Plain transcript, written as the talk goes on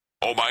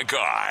Oh my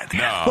God.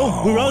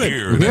 Now, we're rolling.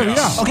 hear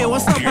this. Okay,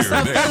 what's up, Hear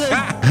fellas? this.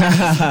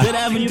 Good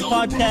Avenue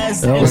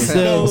Podcast.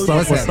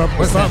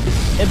 What's up?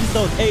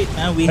 Episode 8,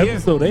 man. We here.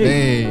 Episode 8.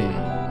 Hey.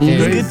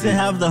 It's Hey. good to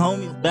have the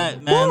homies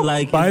back, man.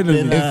 Like, it's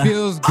finally. been, It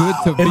feels good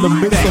to be In the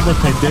midst of a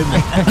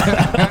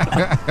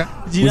pandemic.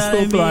 do you we're know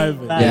still what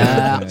thriving. Like,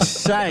 Yeah.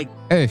 Shike.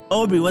 Hey.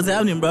 Aubrey, what's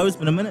happening, bro? It's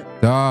been a minute.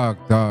 Dog.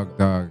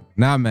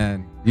 Nah,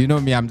 man. You know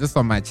me. I'm just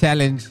on my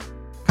challenge.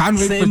 Can't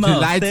wait Same for up,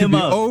 July to same be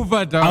up.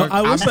 over, dog.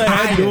 I wish I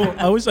had tired.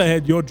 I wish I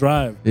had your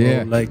drive. Bro.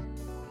 Yeah. Like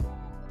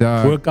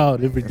Dog. work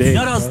out every day. You know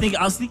what I was bro. thinking?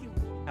 I was thinking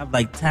we have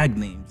like tag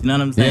names. You know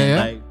what I'm saying?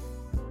 Yeah.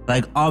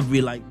 Like Aubrey,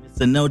 like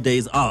Mr. No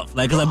Days Off.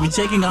 Like, cause I've been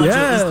checking out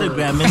Yeah. your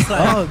Instagram. It's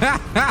like Oh,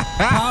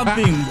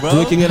 popping, bro.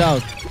 Working it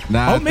out.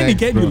 Nah, how many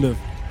thanks, can bro. you lift?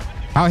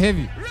 How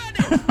heavy?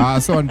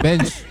 So on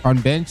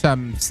bench,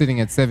 I'm sitting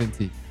at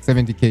 70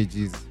 kgs.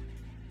 Is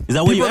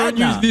that where People you're at don't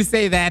now? usually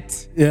say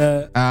that.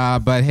 Yeah.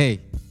 But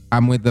hey,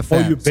 I'm with the Oh,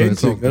 fam. you so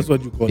it's all benching. That's good.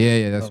 what you call it.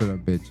 Yeah, that's what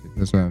I'm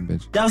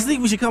benching. Yeah, I was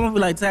thinking we should come up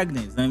with like tag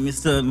names. Like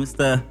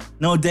Mr.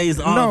 No Days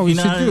Off. No, we you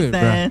know should what do I'm it,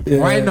 saying? bro.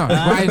 Yeah. Why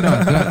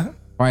not?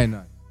 Why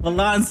not?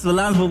 Valance,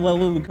 what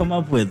would we come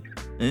up with?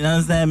 You know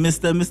what I'm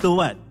saying? Mr.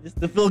 What?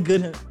 Mr. Feel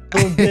Good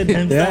himself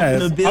Yeah. in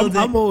the building.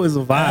 I'm always a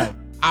vibe.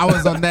 I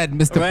was on that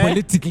Mr. Right?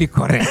 Politically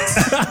correct.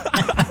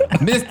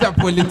 Mr.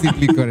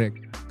 Politically correct.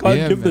 Can't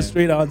Yeah, give the man.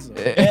 straight answer.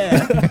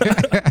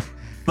 Yeah.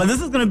 But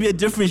this is gonna be a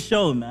different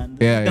show, man.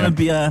 This is gonna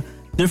be a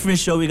different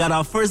show. We got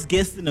our first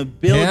guest in the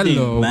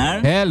building,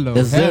 man. Hello.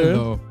 Yes, sir.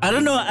 Hello. I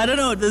don't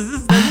know. Does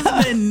this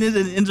man need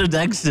an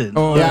introduction?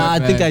 Oh, Yeah, I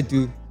think man. I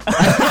do.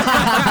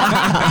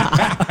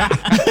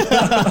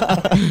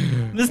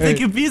 Mr.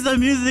 Kibiza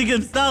Music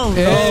himself.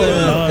 Hey.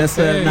 Oh, That's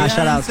Hey. Nah, You shout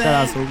know out, what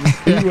shout I'm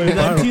out. You went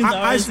got viral. tunes I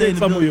already in shared the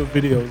some of your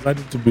videos. I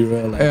need to be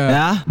real. Like, Yeah.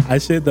 Yeah. I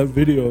shared that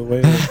video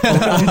where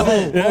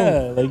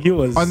yeah, like he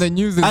was On the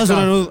news and I just stuff.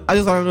 want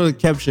to know the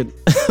caption.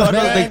 What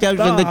was the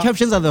caption? The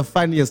captions are the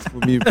funniest for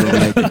me, bro.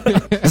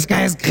 Like, this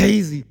guy is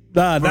crazy.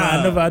 Nah,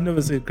 I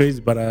never said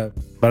crazy, but I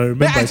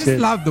remember Man, I I just said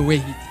love the way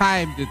he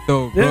timed it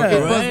though, bro. Yeah,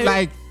 it right? was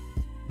like,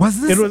 was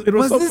this, It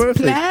was so this perfect.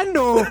 planned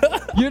or,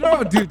 you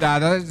know, dude, that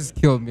just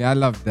killed me. I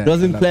love that. It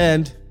wasn't I love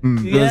planned.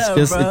 Yeah,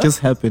 bro. It just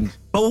happened.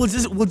 But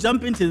we'll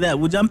jump into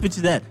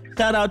that.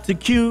 Shout out to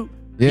Q.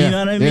 Yeah, You know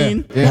what I yeah,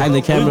 mean? yeah. Behind the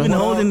We've camera. been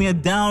holding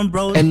it down,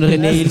 bro. And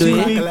Renee That's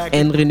Louis. 2 weeks.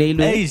 And Renee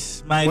Louis.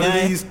 Ace, my One of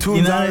guy. these You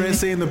tunes know what I mean?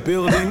 RSA in the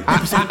building.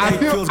 Episode 8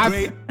 feels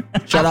great.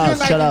 Shout I feel out,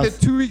 like shout in out. the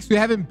 2 weeks we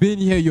haven't been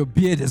here, your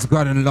beard has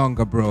gotten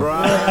longer, bro.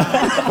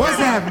 Right. What's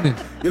happening?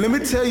 Let me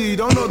tell you, you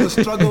don't know the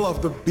struggle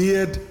of the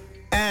beard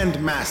and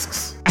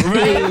masks.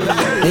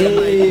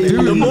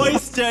 The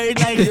moisture,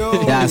 like,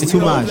 Yo, Yeah, it's too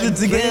you know, much. it It's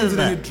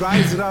together. and it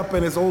dries it up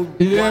and it's all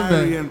Yeah,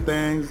 wiry man. and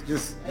things.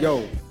 Just,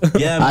 yo.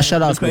 yeah, man,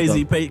 shout out,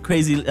 crazy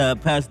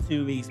past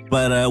 2 weeks.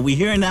 But we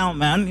here now,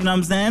 man. You know what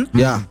I'm saying?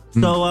 Yeah.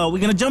 So we're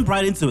gonna jump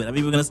right into it. I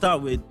mean, we're gonna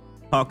start with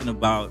talking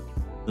about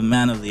the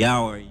man of the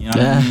hour. You know what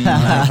I mean?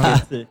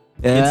 Like,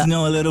 get to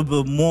know a little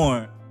bit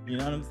more. You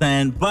know what I'm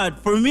saying? But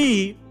for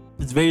me,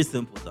 it's very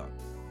simple, dog.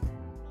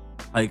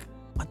 Like,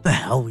 what the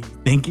hell were you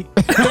thinking?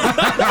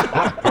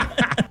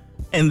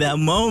 In that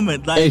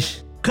moment, like,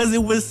 Ish. cause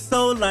it was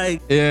so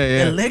like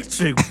Yeah.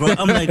 electric, bro.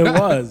 I'm like, it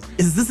was.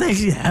 is this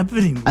actually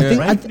happening? I think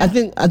right?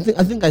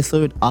 I think I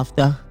saw it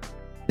after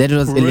that it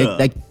was For real?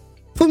 like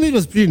for me it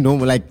was pretty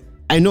normal. Like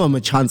I know I'm a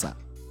chancer,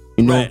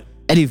 you know. Right.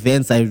 At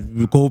events, I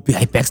go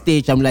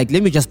backstage. I'm like,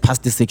 let me just pass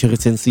the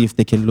security and see if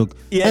they can look.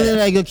 Yeah. And then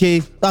like,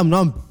 okay, now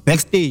I'm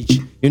backstage.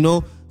 You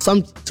know,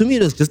 to me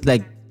it was just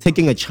like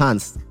taking a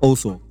chance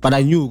also. But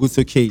I knew it was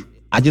okay.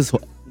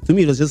 To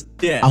me it was just.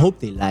 Yeah. I hope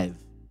they live.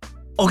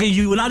 Okay,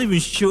 you were not even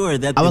sure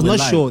that I they was were not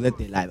live. sure that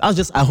they live.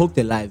 I hope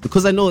they live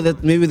because I know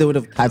that maybe they would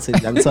have cut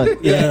it. I'm sorry.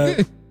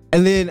 Yeah.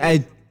 And then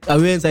I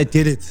went, I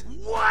did it.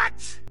 What?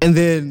 And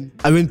then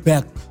I went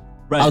back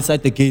Right.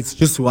 outside the gates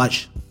just to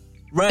watch.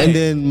 Right. And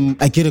then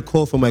I get a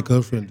call from my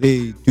girlfriend.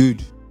 Hey,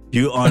 dude,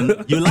 you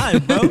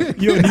live, bro.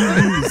 You're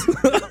news.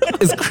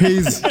 it's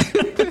crazy.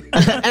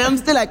 And I'm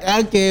still like,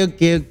 okay.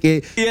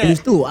 Yeah. And you're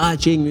still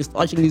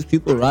watching these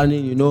people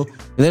running, you know.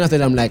 And then after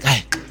that, I'm like,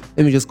 hey,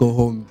 let me just go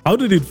home. How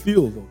did it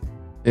feel though?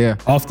 Yeah.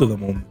 After the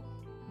moment?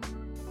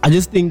 I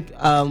just think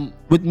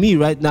with me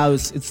right now,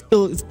 it's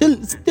still.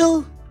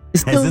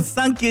 Has it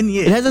sunk in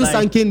yet? It hasn't Like,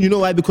 sunk in, you know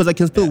why? Because I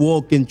can still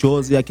walk in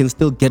Jersey. I can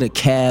still get a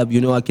cab,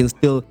 you know. I can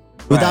still,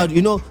 without,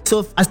 you know.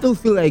 So I still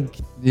feel like,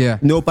 Yeah.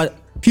 no, but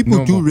people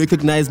No do more.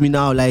 recognize me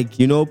now, like,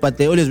 you know, but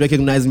they always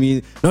recognize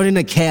me, not in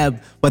a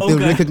cab, but they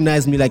Okay.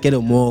 recognize me like at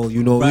a mall,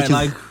 you know, Right, which is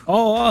like,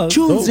 Oh,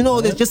 tunes, dope, you know,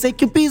 man. they just say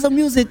Kibiza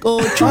Music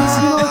or tunes, you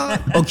know,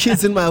 or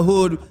kids in my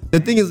hood. The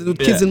thing is, with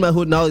kids Yeah. in my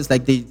hood now is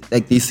like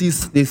they're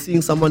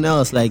seeing someone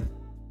else, like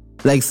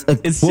a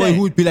It's boy sad.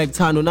 who would be like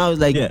Tano. Now it's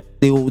like Yeah.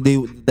 they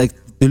like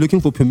they're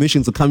looking for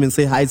permission to come and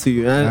say hi to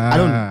you. And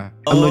I'm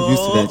not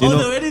used to that, you they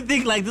know. already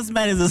think like this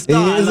man is a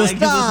star. He's a like,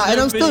 star,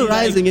 and I'm still celebrity,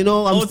 rising, you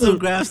know. I'm still.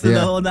 autographs and the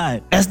Yeah. whole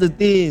night. That's the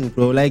thing,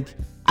 bro. Like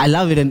I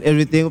love it and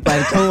everything,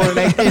 but come on,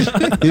 like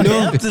you You know.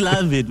 have to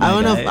love it, I my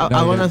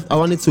wanna, guy. I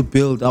wanted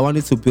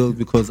to build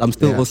because I'm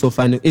still Yeah. also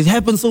finding it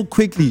happens so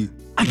quickly.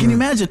 I can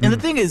imagine. And the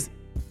thing is,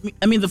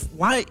 I mean,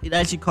 why it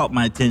actually caught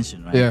my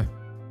attention, right? Yeah.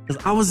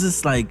 Because I was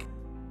just like,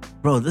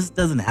 bro, this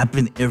doesn't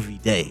happen every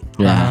day.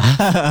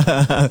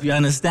 Yeah. If you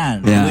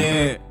understand?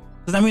 Yeah.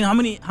 Because I mean,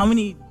 how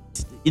many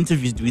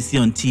interviews do we see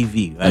on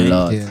TV, A right?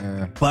 lot.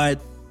 Yeah. But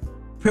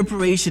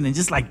preparation and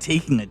just like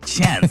taking a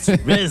chance,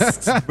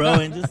 risks, bro,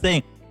 and just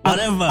saying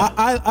whatever.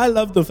 I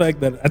love the fact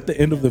that at the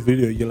end of the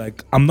video you're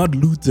like, I'm not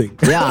looting.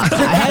 Yeah,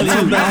 I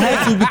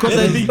had to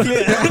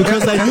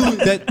because I knew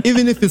that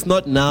even if it's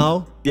not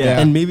now, Yeah.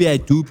 and maybe I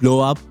do blow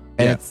up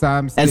At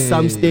some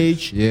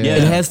stage. it Yeah.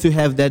 has to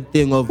have that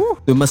thing of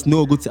they must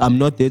know good. I'm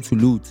not there to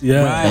loot.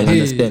 Yeah. Right. I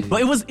understand.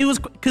 But it was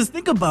because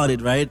think about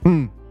it, right?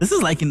 This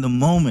is like in the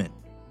moment.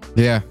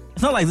 Yeah.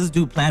 It's not like this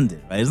dude planned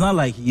it, right? It's not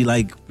like he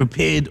like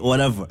prepared or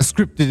whatever.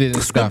 Scripted it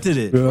and stuff. Scripted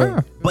it.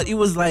 Yeah. But it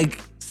was like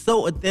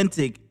so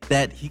authentic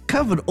that he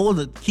covered all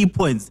the key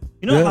points.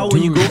 You know Yeah. how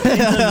when you go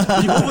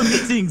when you go for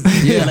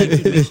meetings, yeah, like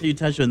make sure you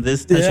touch on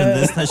this, touch on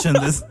this, touch on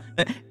this.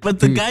 But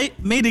the guy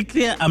made it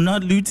clear, I'm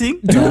not looting.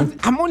 Dude,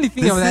 I'm only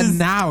thinking This of that is-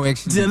 now,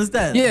 actually. Do you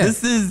understand? Yeah.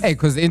 This is Hey,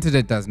 because the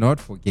internet does not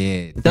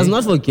forget. Does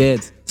not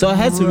forget. So I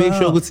had to make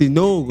sure to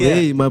no, Yeah.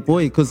 hey, my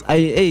boy, because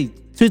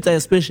Twitter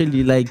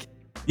especially, like,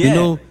 Yeah. you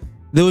know,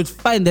 they would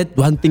find that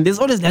one thing. There's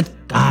always that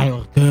guy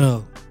or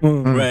girl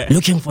right.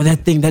 looking for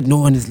that thing that no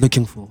one is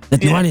looking for,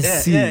 that no Yeah, one is yeah,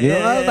 seeing. yeah, you know?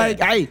 yeah, I was yeah.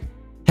 like, I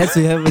had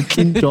to have a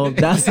clean job.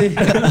 That's it.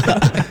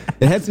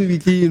 It had to be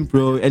clean,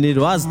 bro, and it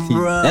was clean.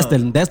 Bro.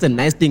 That's the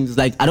nice thing. It's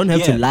like I don't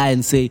have to Yeah. lie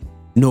and say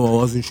no, I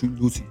wasn't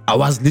looting. I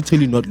was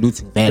literally not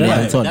looting. Man, Right.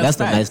 that's all. That's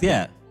the facts, nice thing.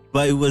 yeah.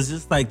 But it was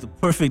just like the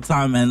perfect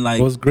time and like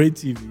It was great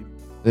TV.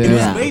 it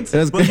Yeah. was great. It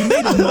was But you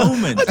made a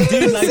moment,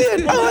 dude. Like,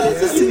 I wanted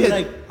to see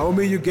it.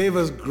 Homie, you gave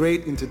us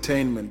great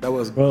entertainment. That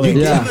was Bro. you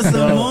Yeah. gave us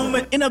a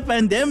moment in a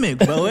pandemic,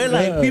 bro. Where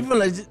like Yeah.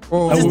 people are just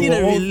And we need a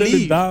were all feeling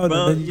relief, down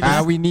bro. and then You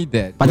know, We need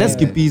that. But that's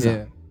Yeah. Kipiza.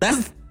 Yeah.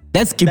 that's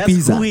That's that's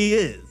Kipiza. who he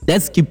is.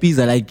 That's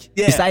Kipiza. Like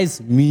Yeah.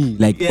 besides me,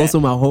 like Yeah. also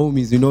my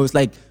homies. You know, it's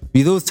like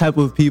with those type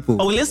of people.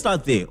 Oh, let's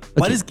start there.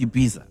 What is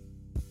Kipiza?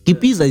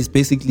 Kipiza is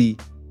basically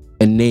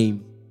a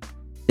name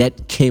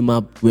that came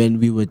up when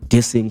we were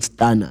dissing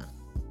Stana.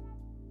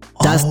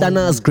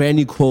 Stana's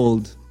granny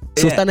called.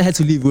 So Yeah. Stana had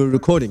to leave. We were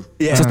recording.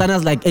 Yeah. So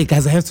Stana's like, "Hey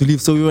guys, I have to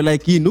leave." So we were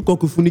like, "No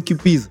kufuni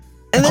Kipiza."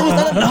 And then we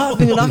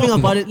started laughing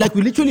about it. Like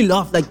we literally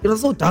laughed. Like it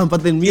was so dumb.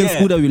 But then me and Yeah.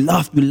 Scooter, we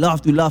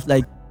laughed.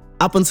 Like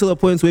up until a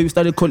point where we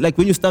started like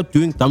when you start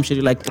doing dumb shit,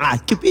 you're like,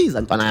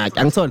 Kipiza,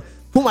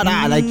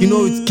 like you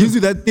know, it gives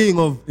you that thing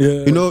of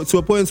Yeah. you know, to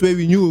a point where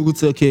we knew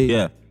it's okay.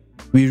 Yeah.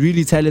 We're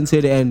really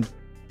talented and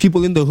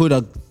people in the hood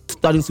are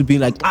starting to be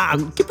like,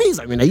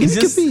 Kipiza, I mean, are you It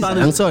just Kipiza?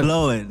 started I'm sorry.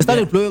 blowing. It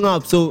started Yeah. blowing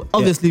up. So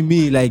obviously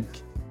me, like,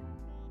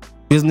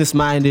 business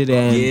minded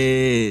and,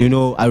 Yeah. you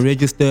know, I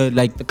registered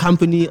like the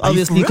company,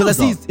 obviously, for because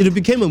I real, see it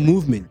became a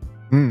movement.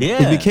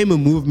 Yeah. It became a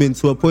movement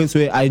to a point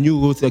where I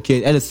knew,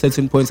 okay, at a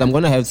certain point, I'm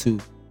going to have to,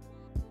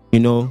 you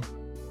know,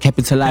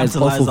 capitalize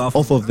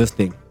off of this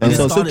thing. And it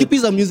so started-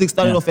 Kipiza music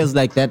started Yeah. off as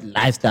like that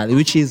lifestyle,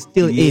 which is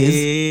still Yeah.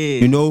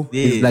 is, you know,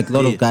 it's Yeah. like a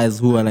lot Yeah. of guys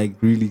who are like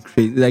really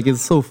crazy. Like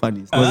it's so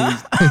funny. It's,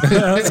 not-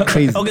 it's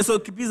crazy. Okay, so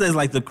Kipiza is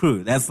like the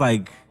crew. That's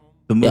like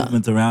the Yeah.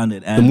 movement around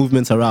it. The And,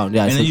 movements around,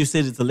 yeah. and so- then you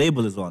said it's a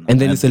label as well. now, and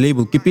then right? it's a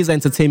label. Kipiza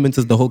Entertainment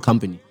is the whole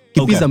company.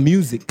 Kipiza Okay.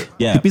 Music.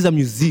 Yeah. Kipiza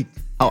Music,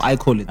 how I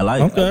call it. I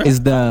like it. Okay. Is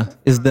the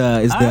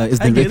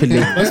I get record it. label.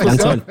 That's what's I'm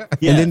sorry. up.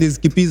 Yeah. And then there's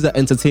Kipiza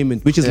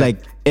Entertainment, which is Yeah. like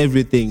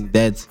everything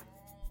that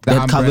The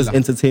covers umbrella.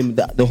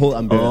 entertainment, the whole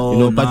umbrella. Oh, you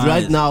know. But nice.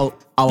 right now,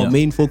 our Yeah.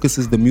 main focus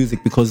is the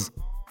music because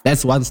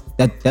that's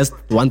that's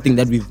one thing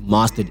that we've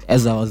mastered.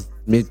 As I was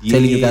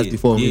telling you guys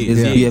before, Yeah, is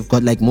yeah. we have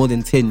got like more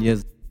than 10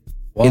 years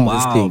in this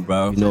Wow, thing,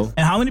 bro. You know.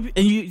 And how many?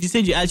 And you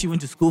said you actually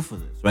went to school for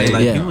this, right? Yeah.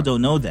 Like Yeah. people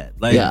don't know that.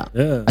 Like, Yeah.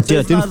 Yeah. I So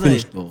it's didn't not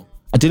finish like- though.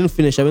 I didn't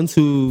finish. I went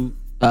to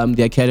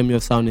the Academy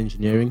of Sound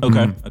Engineering.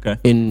 Okay.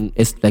 Okay.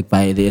 It's like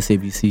by the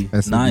SABC.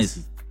 That's Nice.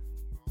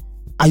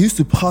 I used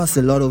to pass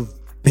a lot of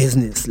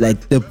business.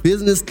 Like the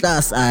business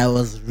class, I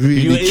was You were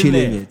really in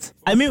killing there. it.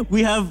 I mean,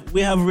 we have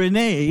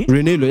Renee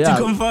Renelo, yeah.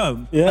 to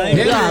confirm. Yeah. Like,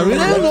 Yeah, Renee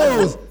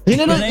knows.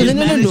 Renee's Renee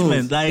management,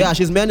 knows. like- Yeah,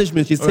 she's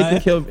management. She's taking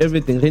Right. care of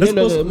everything. Renee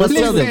supposed- must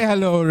Please tell say them.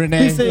 hello, Renee.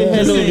 Please say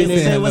hello, Say,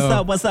 Renee. say, what's hello.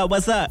 up? What's up?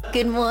 What's up?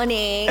 Good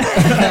morning.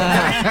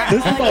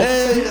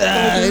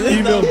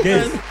 Female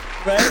guest.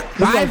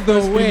 By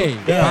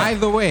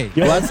the way,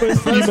 Your What?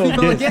 first first female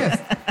female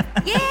guest.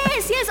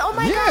 guest. yes. Oh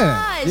my Yeah,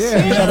 gosh.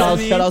 yeah.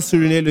 Yes. Shout out to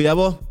Renee,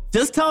 yabo.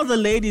 Just tell the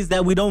ladies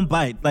that we don't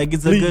bite. Like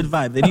it's a Please. good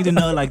vibe. They need to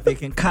know like they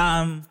can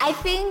come. I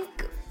think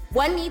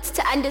one needs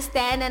to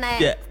understand, and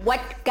Yeah. what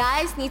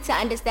guys need to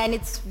understand,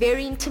 it's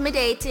very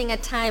intimidating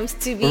at times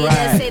to be in Right,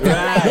 a setting like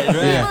right,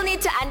 right. people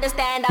need to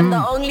understand I'm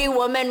the only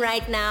woman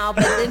right now.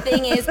 But the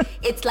thing is,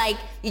 it's like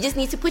you just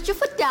need to put your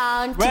foot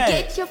down Right. to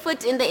get your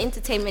foot in the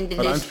entertainment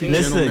industry.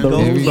 Listen, The go.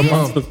 rules Yes.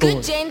 amongst the Good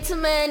thought.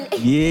 gentleman.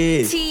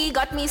 Yes. Tea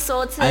got me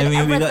sorted. I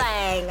mean, we got-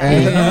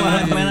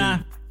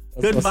 everything.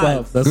 Good What's vibes.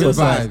 up? That's Good what's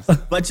up.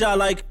 vibes. But y'all,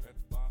 like,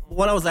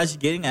 what I was actually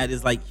getting at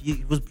is like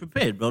he was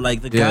prepared, bro.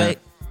 Like the Yeah. guy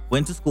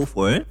went to school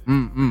for it.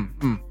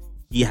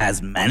 He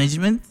has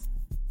management.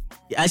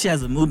 He actually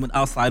has a movement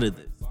outside of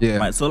this. Yeah.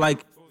 Right. So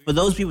like for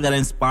those people that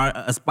are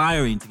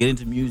aspiring to get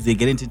into music,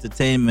 get into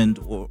entertainment,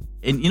 or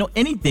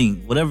anything,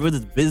 whatever it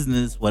is,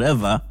 business,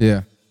 whatever.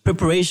 Yeah.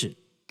 Preparation.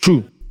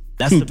 True.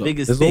 That's True, the dog.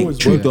 biggest There's thing. always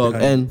True, work dog.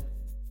 behind And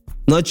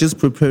not just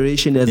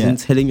preparation as Yeah. in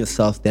telling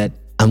yourself that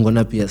I'm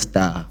gonna be a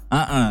star.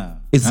 Uh-uh.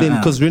 It's in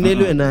because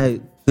Renelo and I,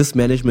 this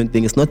management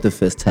thing, it's not the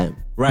first time.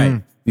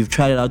 Right. We've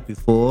tried it out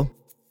before,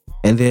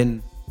 and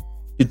then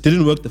it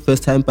didn't work the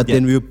first time. But Yeah.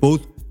 then we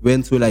both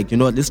went to like,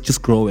 let's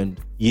just grow and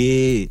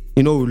Yeah.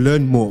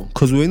 learn more.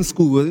 Because we're in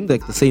school, we're in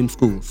like the same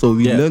school, so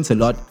we Yeah. learned a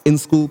lot in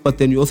school. But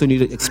then we also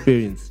needed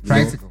experience. you know?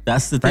 Practical.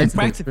 That's the thing.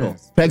 Practical.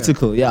 experience.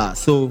 Practical, yeah.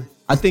 So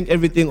I think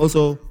everything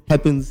also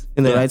happens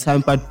in the Yeah. right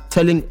time. But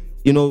telling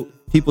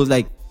people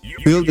like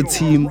build a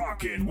team,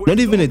 not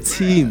even a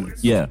team.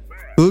 Yeah.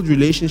 Build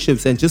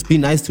relationships and just be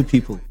nice to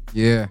people.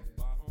 Yeah.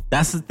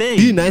 That's the Be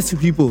thing. nice to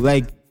people.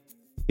 Like,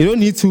 you don't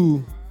need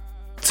to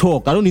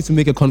talk. I don't need to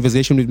make a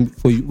conversation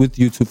with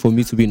you for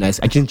me to be nice.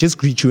 I can just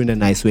greet you in a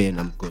nice way and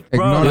I'm good.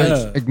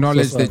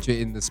 Acknowledge So that you're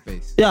in the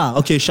space. Yeah,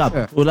 okay, sharp.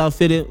 Yeah. Without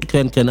feeling,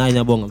 can I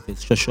nyabonga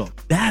face? Sure.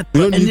 That,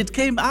 You don't and need- it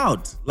came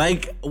out.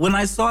 Like, when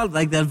I saw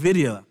like that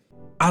video,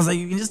 I was like,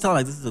 you can just tell,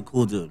 like, this is a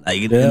cool dude. Like,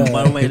 in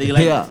one way,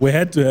 like, Yeah. We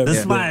had to have this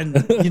is fine.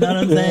 You know what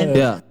I'm saying?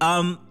 Yeah.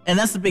 And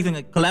that's the big thing.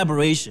 Like,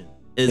 collaboration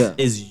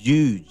is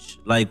huge.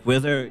 Like,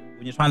 when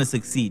you're trying to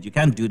succeed, you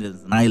can't do this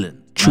as an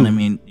island. You know what I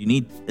mean? You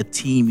need a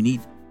team. You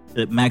need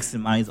to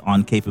maximize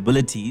on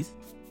capabilities,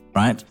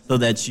 right? So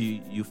that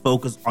you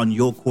focus on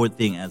your core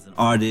thing as an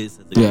artist,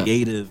 as a Yeah.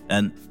 creative,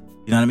 and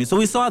you know what I mean. So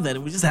we saw that,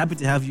 and we're just happy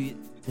to have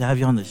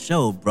you on the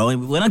show, bro. And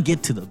we want to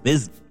get to the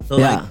business. So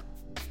Yeah.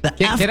 like,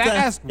 Can I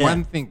ask Yeah.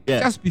 one thing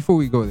Yeah. just before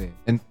we go there?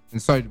 And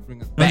sorry to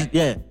bring us back.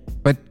 Yeah.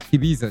 But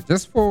Kibiza,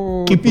 just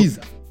for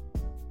Kipiza.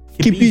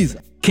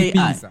 Kipiza.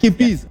 K.I.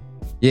 Kipiza.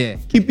 Yeah.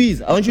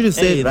 Kipiza. I want you to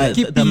say it right.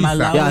 The Kipiza.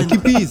 Malawian- Yeah,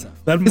 Kipiza.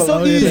 That It's so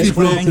Malawian easy, accent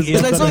bro. is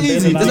It's like so not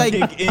easy.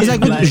 Malawian. It's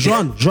like with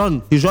Jean.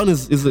 Jean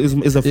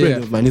is a friend Yeah.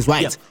 of mine. He's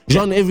white. Yeah.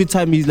 Jean, every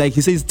time he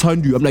says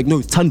Tandu, I'm like, no,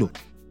 it's Tando. And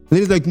then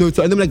he's like, no, and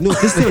I'm like, no,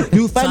 just say it.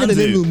 You'll find it and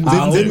then Tandu.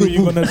 How we'll are you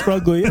move. gonna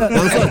struggle? Yeah.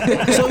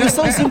 So it's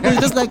so simple.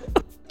 It's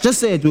just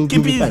say it. We'll be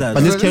Kipiza. fine.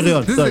 But let's So carry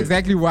on. This is Sorry.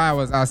 exactly why I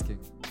was asking.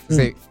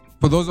 Say,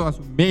 for those of us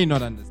who may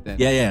not understand.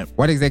 Yeah.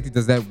 What exactly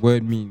does that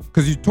word mean?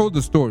 Because you told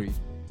the story,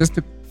 just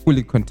to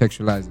fully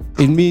contextualize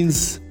it. It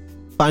means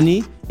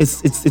funny.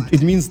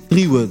 It means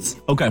 3 words.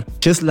 Okay.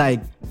 Just like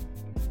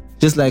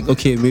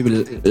okay, maybe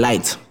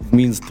light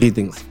means 3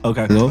 things.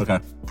 Okay. You know? Okay.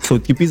 So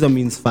Kipiza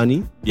means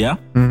funny, Yeah.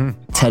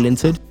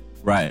 talented,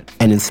 Right.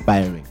 and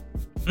inspiring.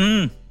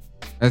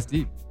 That's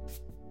deep.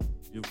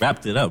 You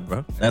wrapped it up,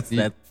 bro. That's deep.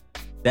 that.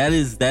 That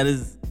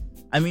is.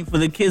 I mean, for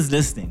the kids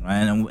listening,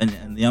 right,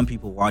 and the young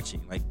people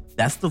watching, like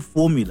that's the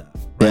formula,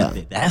 right Yeah.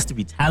 there. There has to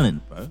be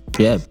talent, bro,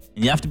 Yeah.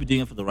 and you have to be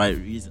doing it for the right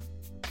reason.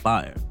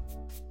 Fire,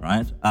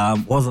 right?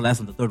 What was the last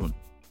one? The third one?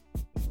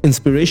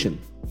 Inspiration.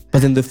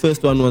 But then the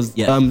first one was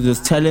Yeah.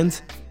 there's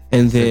talent,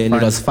 and then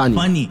it was funny.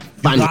 Funny.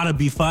 Funny. You gotta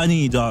be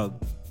funny, dog.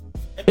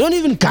 You don't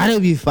even gotta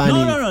be funny.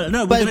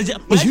 No. But We're it's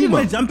gonna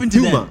humor. jump into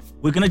Humor. that.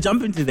 We're gonna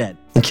jump into that.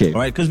 Okay. All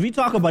right, because we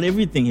talk about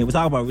everything here. We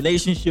talk about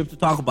relationships. We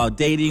talk about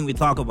dating. We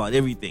talk about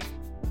everything,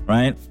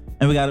 right?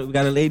 And we got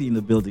a lady in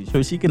the building,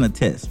 so she can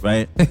attest,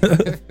 right?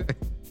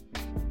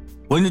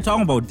 When you're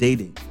talking about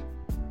dating,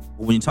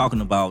 or when you're talking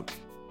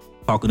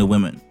to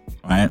women,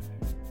 right?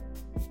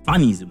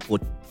 Funny is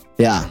important.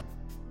 Yeah.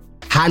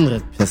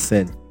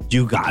 100%.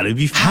 You gotta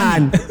be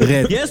funny.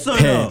 100%. Yes or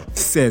no?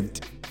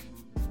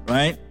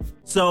 Right?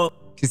 So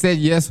She said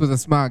yes with a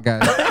smile,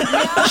 guys.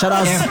 Shout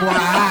out.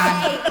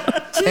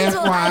 Tunes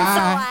will answer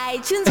why.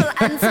 Tunes will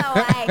answer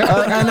why.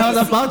 And I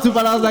was about to,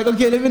 but I was like,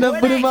 okay, let me not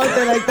put him out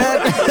there like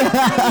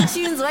that.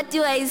 Tunes, what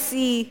do I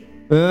see?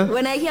 Huh?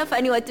 When I hear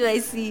funny, what do I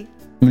see?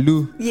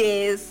 Mlu.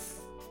 Yes.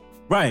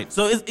 right.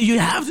 So you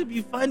have to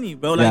be funny,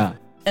 bro. Like,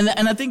 Yeah.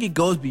 and I think it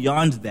goes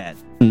beyond that.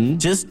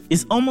 Just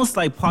it's almost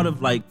like part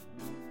of like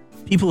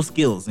people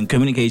skills and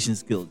communication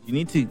skills. You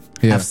need to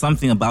Yeah. have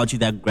something about you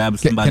that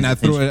grabs Can somebody's I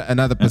throw attention.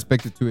 another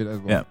perspective to it as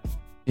well?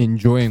 Yeah.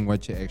 Enjoying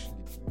what you're actually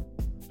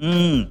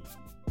doing.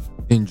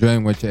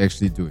 Enjoying what you're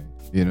actually doing,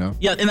 you know?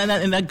 Yeah,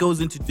 and that goes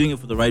into doing it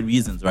for the right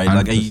reasons, right?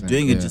 Like, are you 100%,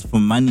 doing it yeah. just for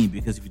money?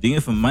 Because if you're doing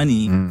it for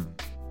money,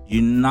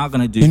 you're not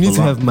gonna do it. You need for to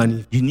long. have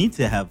money. You need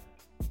to have.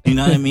 You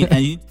know what I mean?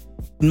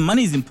 And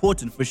money is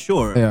important for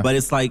sure, Yeah. but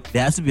it's like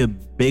there has to be a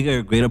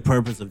bigger, greater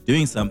purpose of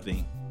doing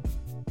something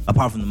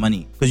apart from the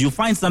money. Because you'll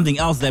find something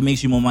else that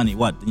makes you more money.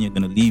 What? Then you're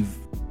gonna leave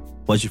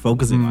what you're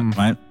focusing on,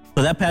 right?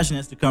 So that passion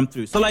has to come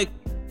through. So like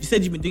you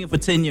said, you've been doing it for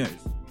 10 years,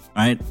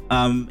 right?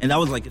 And that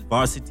was like at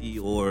varsity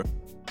or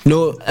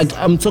No,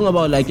 I'm talking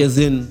about like as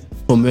in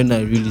from when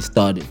I really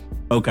started.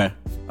 okay.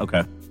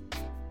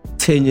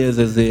 10 years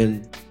as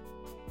in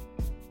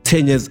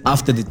 10 years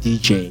after the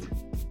DJ.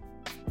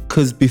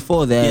 Because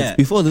before that, Yeah.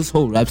 before this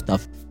whole rap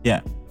stuff,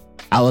 Yeah.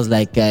 I was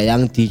like a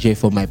young DJ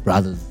for my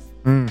brothers.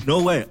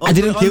 No way. I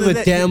didn't give a Other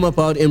than- damn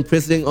about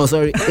impressing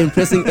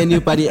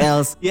anybody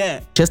else.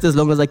 Yeah. Just as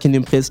long as I can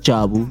impress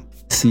Jabu,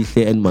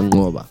 Sihle, and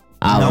Mangoba.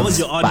 That was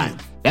your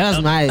audience.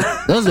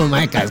 Those were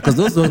my guys, because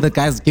those were the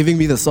guys giving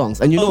me the songs.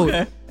 And you know,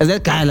 Okay. as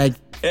that guy, like,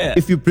 Yeah.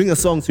 if you bring a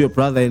song to your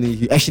brother and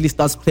he actually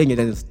starts playing it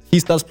and he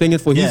starts playing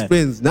it for his Yeah.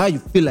 friends, now you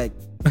feel like,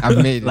 I've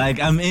made it. Like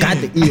I'm in. God,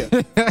 the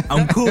ear.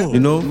 I'm cool. You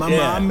know? Mama,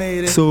 I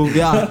made it. So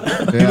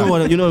yeah, you know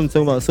what I'm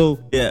talking about. So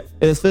Yeah.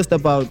 it's first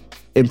about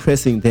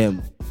impressing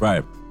them,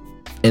 Right.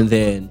 and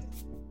then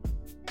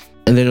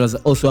it was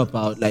also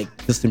about like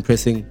just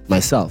impressing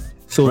myself.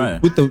 So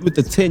Right. with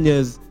the 10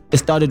 years, it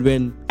started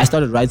when I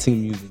started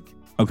writing music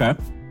Okay.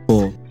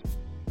 for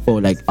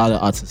like other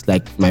artists,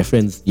 like my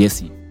friends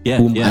Yesi, Yeah,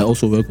 whom yeah. I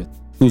also work with,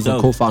 who's the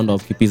Dope. co-founder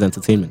of Kippies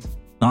Entertainment.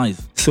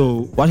 Nice.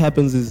 So what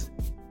happens is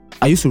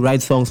I used to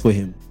write songs for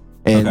him,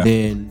 and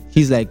Okay. then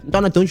he's like,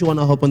 Donna, don't you want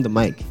to hop on the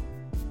mic?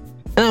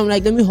 And I'm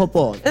like, let me hop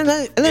on. And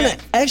then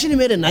I actually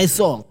made a nice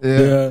song.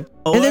 Yeah.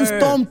 And then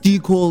Word. Storm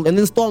called, and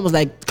then Storm was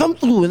like, come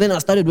through. And then I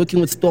started working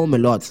with Storm a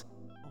lot.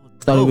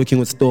 Started working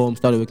with Storm.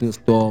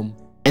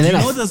 And Do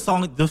then you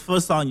know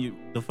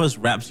the first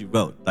raps you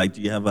wrote? Like,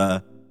 do you have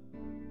a?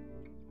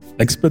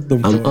 Like spit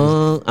them. for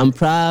us. I'm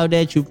proud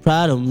that you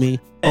proud of me.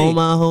 Hey. All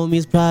my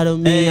homies proud of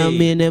me. Hey. I'm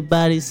in their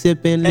body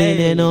sipping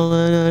Hey. lean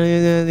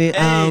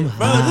I'm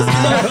bro, this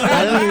is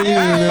I don't really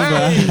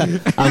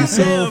remember. I'm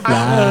so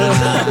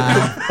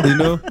fly. You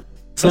know?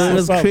 So it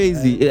was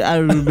crazy. I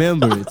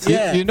remember it.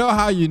 Yeah. You know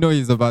how you know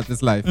he's about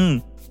this life?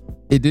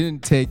 It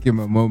didn't take him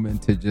a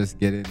moment to just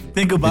get in there.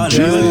 Think about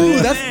True.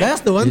 it.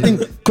 That's the one thing.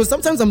 Because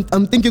sometimes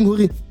I'm thinking,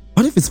 Huri,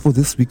 what if it's for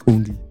this week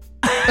only?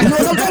 You know,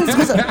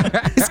 sometimes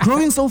it's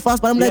growing so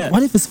fast, but I'm like, Yeah.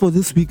 what if it's for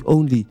this week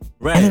only?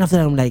 Right. And then after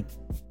that, I'm like,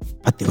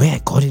 but the way I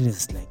got in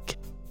is like,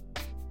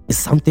 it's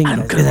something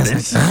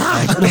that's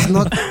like, it's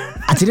not.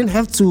 I didn't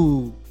have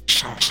to.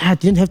 I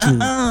didn't have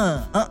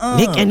to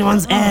lick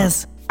anyone's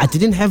ass. I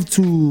didn't have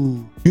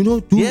to,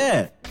 do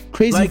Yeah.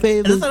 crazy Like,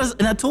 favors.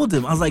 and I told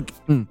him, I was like,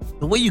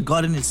 the way you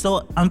got in is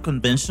so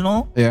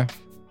unconventional Yeah.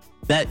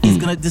 that it's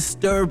gonna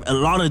disturb a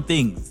lot of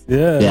things.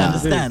 Yeah. Yeah.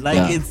 Understand? Like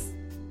Yeah. it's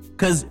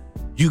because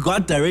you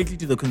got directly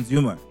to the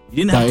consumer. You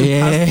didn't have to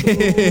Yeah, pass through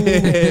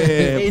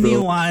bro.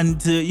 anyone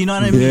to, you know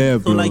what I mean? Yeah, so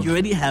bro. like you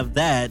already have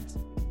that,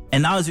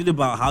 and now it's really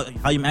about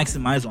how you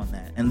maximize on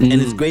that. And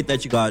it's great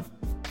that you got,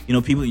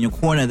 people in your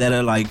corner that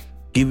are like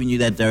giving you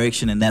that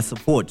direction and that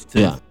support. To,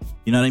 Yeah.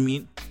 You know what I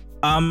mean?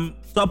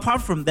 So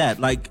apart from that,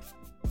 like,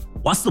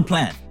 what's the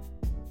plan?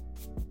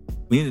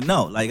 We need to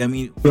know. Like, I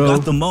mean, we Bro.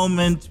 got the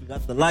moment, we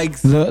got the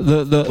likes. Where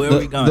are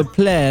we going? The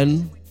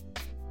plan,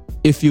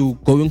 if you're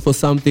going for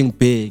something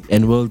big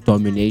and world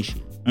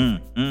domination,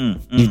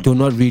 you do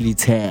not really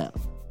tell.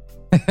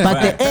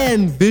 But the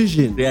end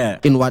vision Yeah.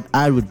 in what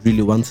I would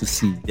really want to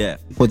see Yeah.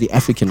 for the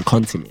African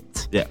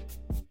continent Yeah.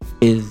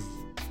 is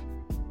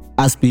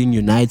us being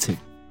united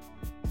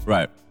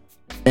Right.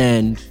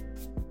 and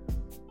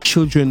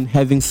children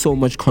having so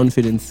much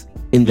confidence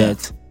in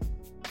that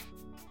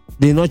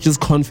they're not just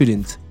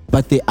confident,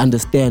 but they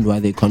understand why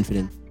they're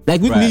confident.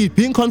 Like with me, Right.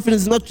 being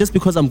confident is not just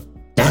because I'm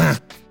Yeah.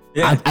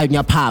 I'm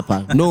your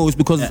papa. No, it's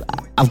because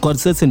I've got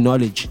certain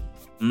knowledge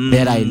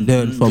that I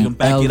learned you from can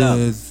back it up.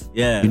 elders.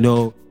 Yeah.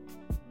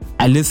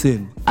 I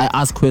listen. I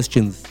ask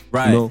questions.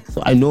 Right.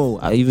 So I know.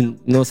 I even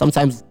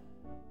sometimes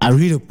I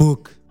read a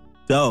book,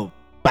 Dope.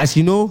 but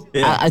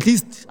Yeah. at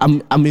least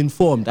I'm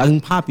informed.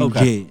 I'm happy.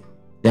 Okay.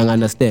 Then I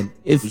understand.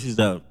 Which is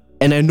dope.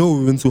 And I know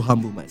when to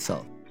humble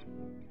myself.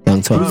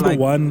 Young Tom. Who's like-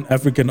 the one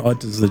African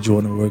artist that you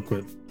want to work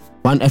with?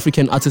 One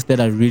African artist that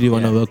I really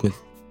want to work with,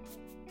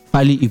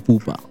 Fali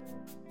Ipupa.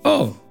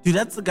 Oh, Dude,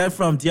 that's the guy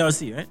from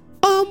DRC, right?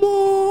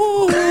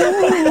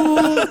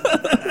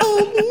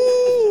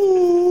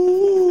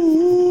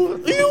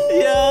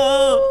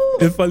 Yo.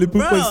 if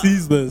Falipupa Bro,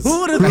 sees this,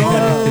 Who would have plug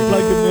thought? him in.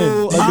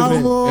 Plug him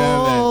in.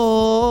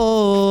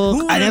 Oh,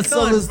 Who and that would've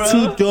song thought, is bro?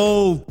 too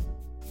dope,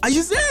 Are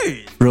you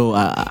serious? bro.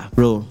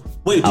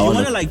 Wait, do I you wanna-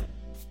 want to like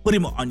put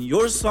him on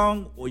your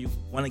song or you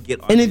want to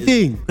get on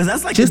anything? Because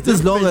that's like just a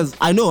as long different- as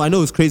I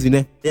know it's crazy,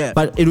 ne? Yeah.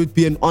 But it would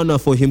be an honor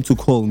for him to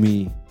call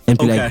me and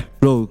be Okay. like,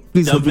 bro,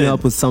 please Jump hook me in.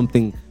 up with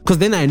something. Because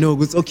then I know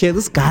it's okay.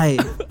 This guy,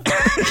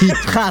 he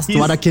trusts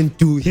what I can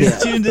do here.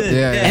 He's tuned in.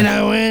 Yeah. And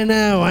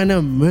I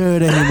wanna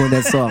murder him on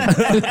that song.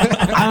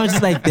 I was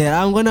just like that.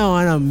 I'm gonna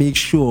wanna make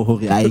sure,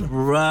 Hori, Right.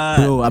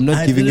 Bro, I'm not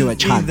I giving you a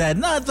didn't see chance. That.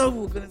 No, I thought we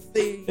were gonna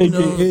say,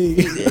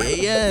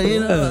 AKA. yeah,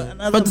 another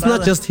But it's not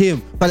brother. just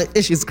him. But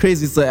it's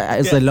crazy. It's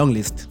a long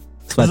list.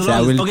 But There's a lot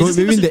I of- will okay, go just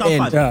maybe in give the us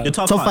your end. top five. Yeah. Your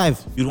top, Top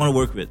five. You'd want to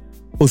work with.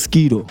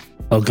 Oskido.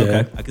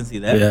 Okay. I can see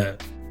that. Yeah.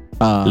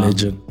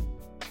 Legend.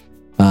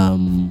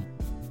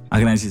 I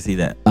can actually see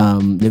that.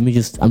 I'm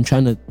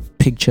trying to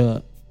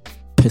picture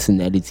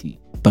personality,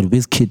 but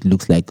Wizkid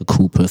looks like a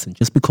cool person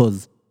just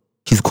because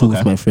he's cool with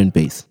Okay. my friend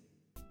base.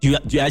 Do you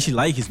actually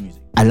like his music?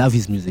 I love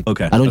his music.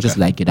 Okay, I don't okay. just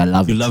like it, I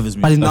love You it. love his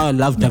But music. now I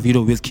love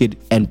Davido, Wizkid,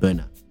 and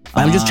Burna.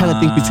 But I'm just trying to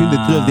think between the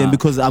three of them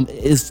because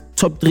it's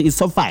top 3, it's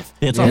top 5.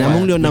 Yeah, top and I'm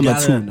five. only on We number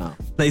gotta 2 now.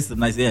 Play some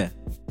nice, yeah.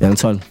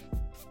 That's all.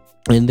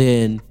 And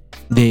then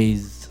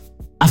there's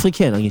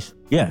African, I guess.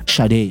 Yeah.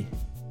 Sade.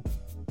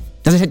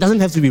 Doesn't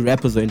have to be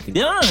rappers or anything.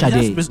 Yeah,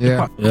 Sade. that's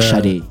Yeah. Yeah.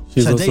 Sade.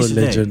 She's Sade, also Sade.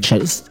 legend.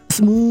 Sade.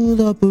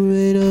 Smooth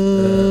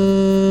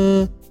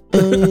operator.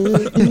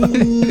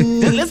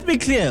 Let's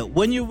clear.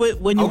 When you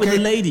with Okay. the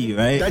lady,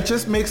 right? That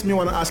just makes me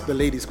want to ask the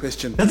ladies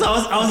question. That's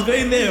I was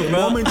going there, The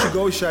bro. moment you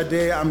go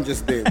Sade, I'm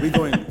just there. We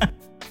going.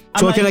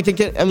 So I'm can I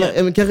like-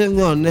 am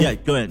carrying on? Yeah,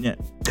 go ahead. Yeah.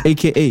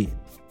 AKA,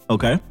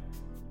 Okay.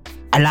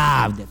 I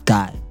love that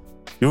guy.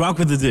 You rock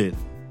with the dude.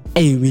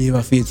 Hey, me,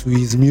 my face to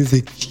his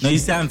music. No, you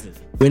sound it.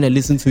 When I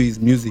listen to his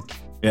music,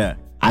 Yeah.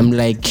 I'm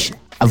like,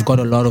 I've got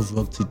a lot of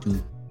work to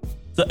do.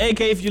 So, AK,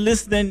 if you're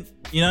listening,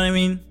 you know what I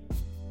mean?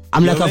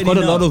 I'm You like, I've already got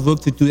a know. lot of work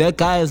to do. That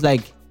guy is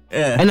like,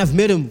 Yeah. and I've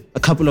met him a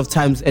couple of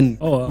times, and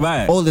Oh,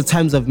 Right. all the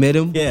times I've met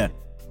him, Yeah.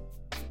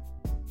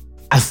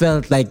 I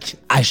felt like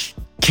I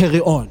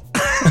carry on.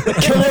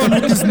 Carry on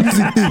with this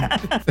music thing.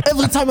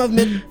 Every time I've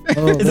met,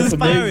 It's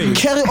inspiring.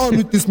 carry on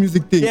with this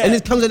music thing. Yeah. And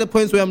it comes at a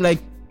point where I'm like,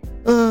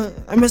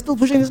 am I still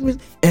pushing this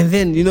music? And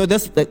then,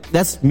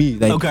 that's me.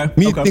 Like, Okay,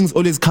 me, okay. things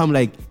always come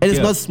like, and it's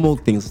Yeah. not small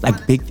things,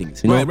 like big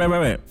things, you know?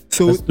 Right.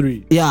 So, That's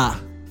 3. yeah.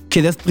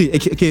 Okay, that's 3.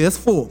 Okay, that's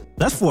 4.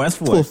 That's four.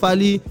 So,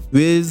 Fali,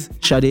 Wiz,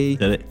 Sade,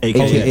 Sade,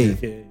 AKA. AKA.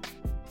 Okay.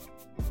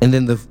 And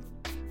then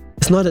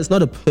it's not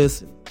a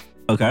person.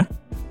 Okay.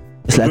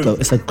 It's like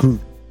it's a group,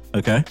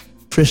 Okay.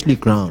 freshly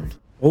ground.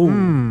 Oh.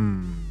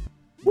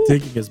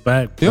 Taking us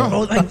back. Bro. Yo. Oh,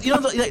 like, you know,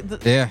 like the,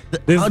 Yeah.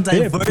 This how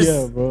dip, diverse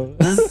yeah, bro.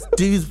 this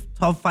dude's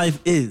top 5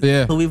 is.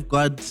 Yeah. So we've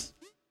got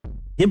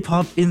hip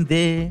hop in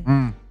there.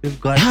 We've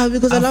got Yeah,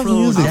 because I love Afro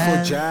music. For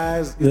jazz.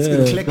 jazz, it's Yeah.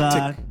 eclectic.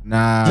 God.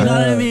 Nah. You know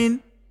what I mean?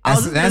 I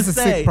was That's just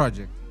a gonna sick say-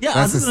 project. Yeah, I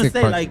That's was a gonna sick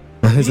say project.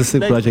 like It's a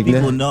sick let project,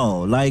 People yeah. know,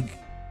 like,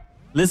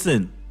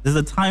 listen, there's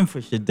a time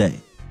for Sade,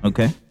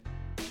 okay?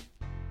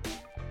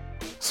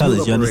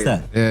 Fellas, you operator.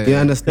 understand? Yeah. You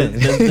understand?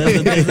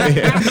 There's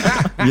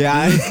a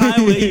Yeah.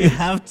 time where you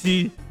have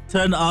to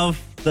turn off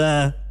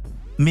the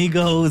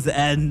Migos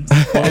and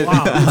you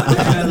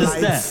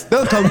understand?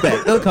 They'll come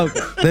back.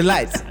 The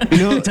lights. You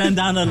know? Turn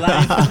down the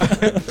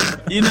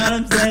light. You know what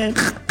I'm saying?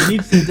 You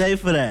need Sade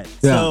for that.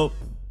 Yeah. So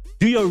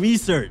do your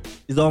research.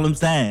 Is all I'm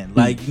saying.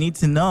 Like you need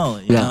to know.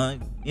 You Yeah.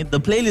 know, the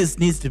playlist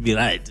needs to be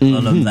right. Is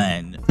all I'm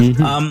saying.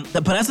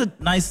 But that's a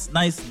nice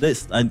list.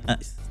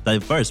 It's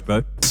diverse,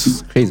 bro.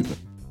 It's crazy, bro.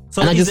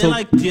 So And I is just there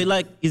hope-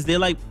 is there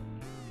like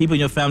people in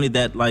your family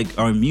that like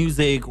are in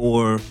music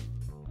or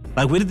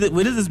like where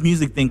did this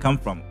music thing come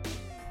from?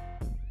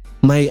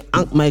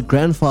 My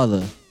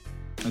grandfather,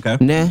 Okay.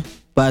 nah,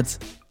 but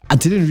I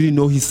didn't really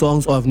know his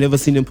songs or I've never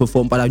seen him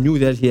perform, but I knew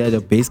that he had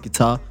a bass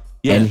guitar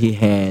Yeah. and he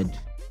had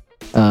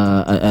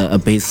a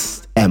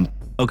bass amp.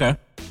 Okay.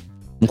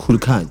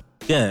 Mkhulu Khan.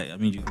 Yeah, I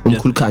mean you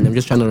Mkhulu Khan. I'm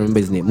just trying to remember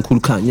his name.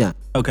 Mkhulu Khan, yeah.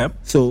 Okay.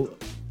 So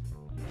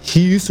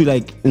he used to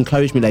like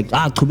encourage me, like,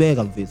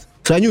 Chubeka mfethu.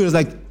 So I knew it was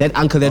like that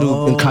uncle that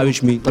would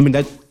encourage me. I mean,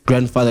 that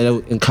grandfather that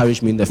would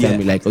encourage me in the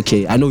family. Yeah. Like,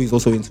 okay, I know he's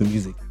also into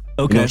music.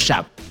 Okay. You know,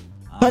 sharp.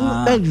 But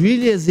not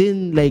really as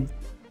in like,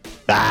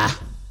 Yeah.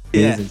 it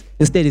isn't.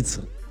 Instead, it's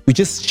we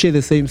just share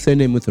the same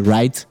surname with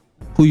Wright,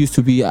 who used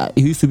to be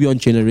on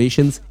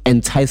Generations,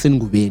 and Tyson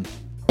Ngubeni.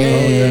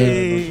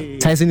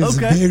 And Tyson is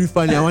Okay. very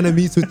funny. I want to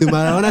meet with him.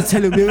 I want to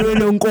tell him,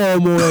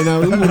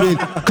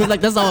 because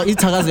like that's how he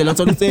thakazela.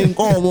 So I'm saying,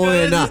 I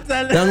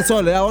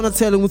want to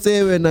tell him,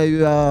 when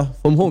you are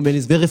from home, and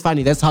it's very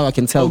funny. That's how I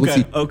can tell.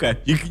 Okay. ukuthi Okay.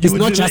 You It's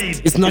would not just.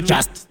 relate. It's not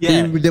just.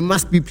 Yeah. There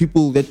must be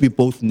people that we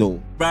both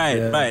know.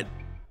 Right.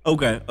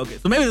 Okay.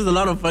 So maybe there's a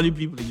lot of funny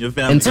people in your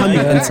family. And Tammy,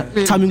 right?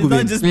 Tammy It's not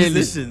Ngubeni. just Really?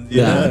 musicians.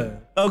 You Yeah. know?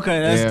 Okay,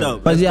 that's Yeah.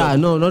 dope. But That's yeah,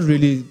 dope. no, not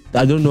really.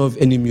 I don't know of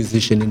any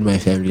musician in my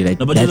family. Like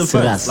No, but you're the that's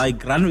first. us.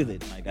 Like, run with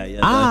it, my guy.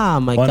 Yeah,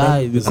 My 100%.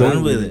 guy. we go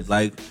run with it.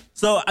 Like,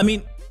 so I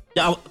mean,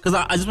 yeah, because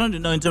I just wanted to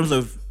know in terms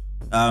of,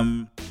 I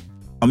mean,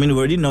 we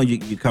already know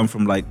you come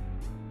from like,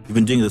 you've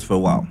been doing this for a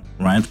while,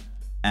 right?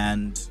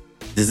 And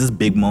there's this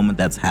big moment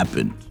that's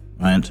happened,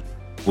 right?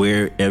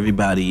 Where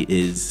everybody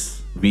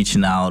is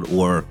reaching out,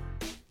 or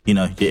you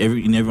know,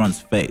 in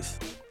everyone's face.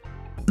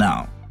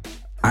 Now,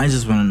 I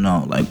just want to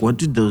know, like, what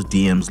did those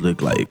DMs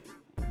look like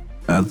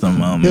at the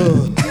moment?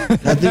 Yo,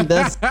 I think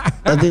that's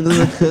a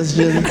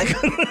question.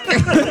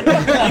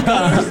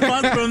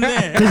 Response from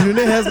there. Because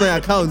Renee has my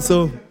account,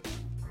 so.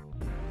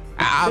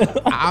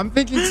 I'm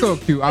thinking so,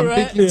 Q. I'm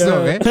thinking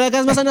so, eh? But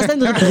guys must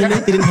understand that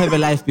Renee didn't have a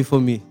life before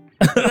me.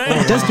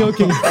 Just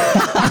joking.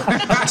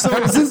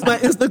 So since my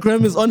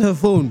Instagram is on her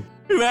phone,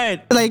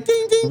 Right. like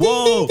ding ding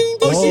Whoa. ding ding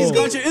ding. Oh, ding. she's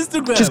got your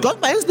Instagram. She's got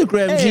my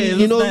Instagram. Hey,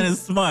 She, this man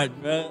is smart,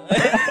 bro.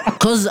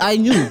 because I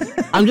knew.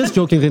 I'm just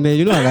joking, Renee.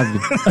 You know I love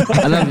you.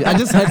 I love you. I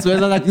just had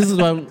to. Like this is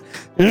why I'm.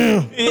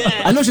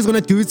 Yeah. I know she's gonna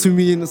do it to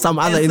me in some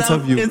other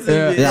interview.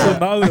 Yeah. So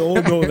now we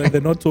all know that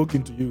they're not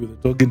talking to you.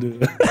 They're talking to.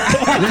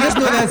 Let's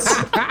know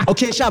that's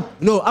okay. Sharp.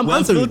 No, I'm Well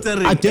answering.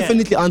 filtering, I'm yeah.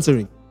 definitely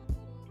answering.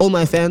 All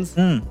my fans,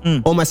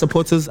 all my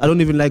supporters. I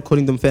don't even like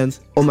calling them fans.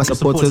 All my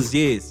supporters.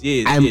 Yes.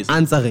 I'm yes.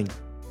 answering.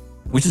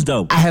 Which is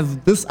dope. I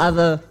have this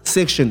other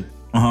section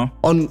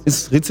on.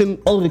 It's written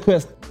all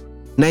request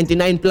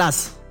 99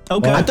 plus.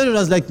 Okay. I thought it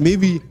was like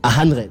maybe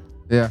 100.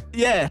 Yeah.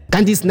 Yeah.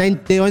 And it's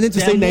they wanted to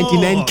say There are more.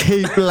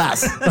 99k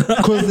plus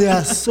because there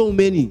are so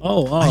many.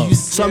 Oh wow.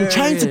 So I'm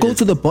trying to go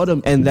to the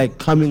bottom and like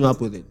coming up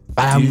with it.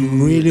 But I'm Dude,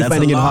 really that's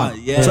finding a it lot, hard.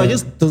 yeah. So I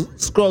just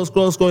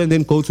scroll and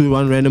then go to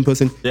one random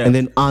person Yeah. and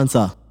then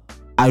answer.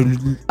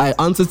 I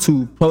answer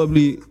to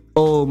probably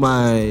all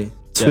my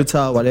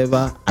Twitter,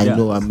 whatever. I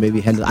know I'm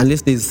maybe handled,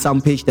 unless there's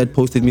some page that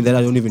posted me that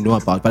I don't even know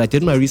about. But I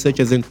did my research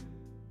as in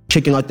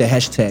checking out the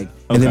hashtag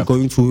and then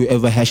going to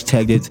whoever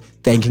hashtagged it,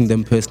 thanking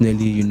them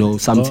personally,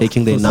 some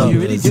taking their numbers.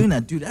 You're really doing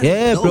that, dude.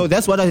 That's dope. Bro,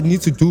 that's what I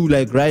need to do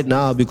like right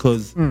now,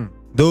 because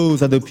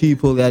those are the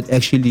people that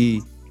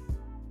actually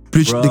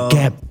bridged the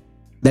gap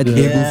that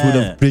labels would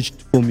have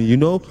bridged for me,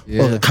 or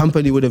the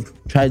company would have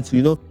tried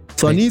to,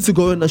 So I need to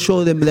go and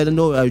assure them, let them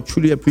know I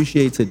truly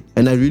appreciate it,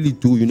 and I really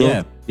do,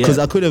 because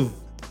I could have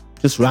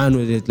just ran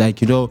with it,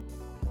 like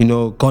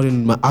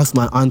asked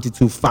my auntie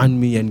to fund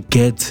me and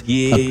get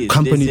a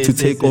company to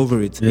take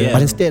over it.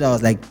 But instead, I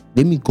was like,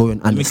 let me go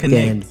and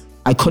understand.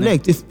 I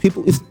connect. If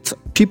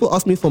people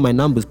ask me for my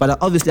numbers, but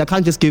obviously I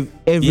can't just give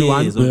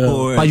everyone. Yes, of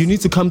course. But you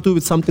need to come through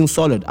with something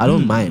solid. I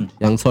don't mind,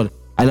 young solid.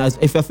 And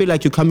if I feel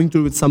like you're coming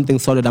through with something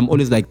solid, I'm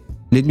always like,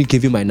 let me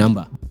give you my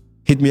number.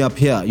 Hit me up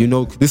here.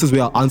 This is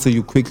where I'll answer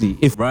you quickly.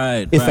 If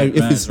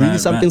it's really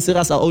something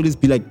serious, I'll always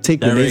be like,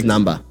 take Renee's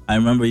number. I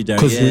remember you,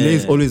 Derek. Because Renee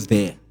is always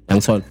there,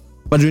 young solid.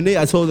 But Renee,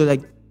 I told her,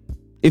 like,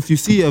 if you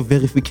see a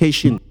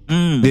verification,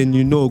 then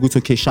good,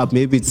 okay, sharp,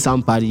 maybe it's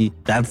somebody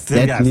that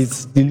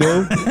needs,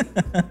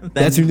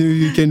 that's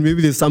you can,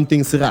 maybe there's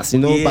something serious,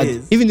 but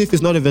even if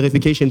it's not a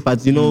verification,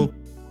 but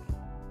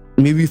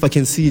maybe if I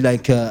can see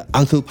like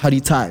Uncle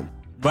Party Time,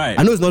 right?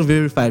 I know it's not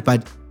verified,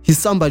 but he's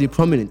somebody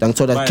prominent, and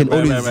so that I can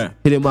always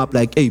hit him up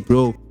like, hey,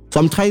 bro. So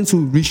I'm trying to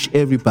reach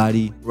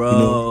everybody,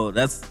 bro.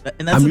 That's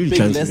I'm really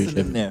trying to reach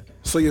them there.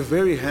 So you're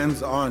very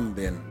hands-on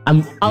then.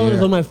 I'm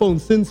always on my phone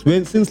since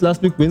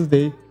last week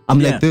Wednesday. I'm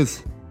like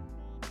this.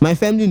 My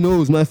family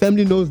knows.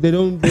 They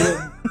don't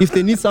if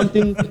they need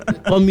something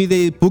from me,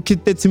 they book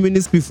it 30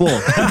 minutes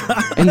before,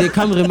 and they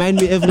come remind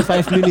me every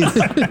 5 minutes.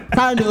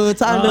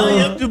 Tano. You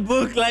have to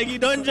book, like, you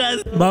don't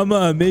just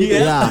Mama, maybe. You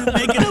have to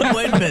make an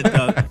appointment,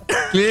 dog.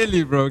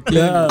 Clearly, bro.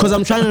 Clearly. Because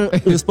I'm trying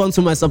to respond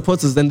to my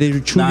supporters, and they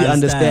truly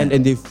understand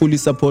and they fully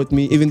support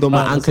me, even though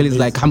my uncle is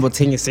like,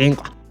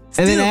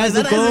 and then I have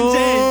to go.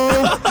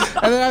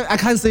 And then I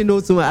can't say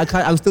no to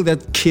I'm still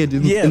that kid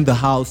in the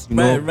house,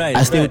 Right,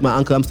 I stay with my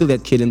uncle. I'm still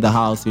that kid in the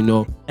house,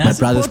 My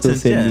brother still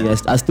send me.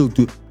 I still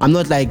do. I'm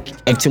not like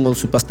acting on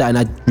superstar, and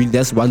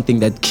that's one thing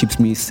that keeps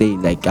me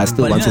sane. Like I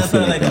still want to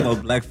feel like that.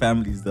 About black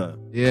families, though.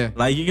 Yeah.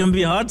 Like you can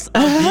be hot.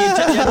 Out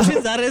there,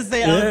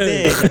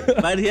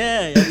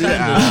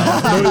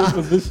 but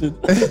position.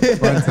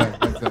 One time.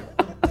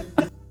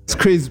 It's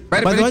crazy.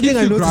 But the one thing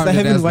I noticed, I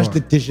haven't washed the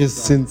dishes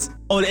since.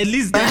 Oh, at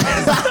least that.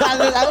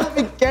 I don't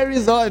think it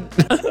carries on.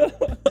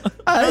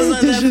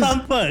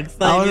 Some perks.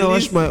 Like, I want to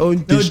wash my own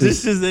dishes. No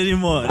dishes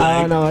anymore. I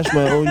want to wash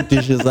my own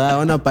dishes. I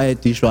want to buy a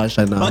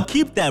dishwasher now. But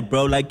keep that,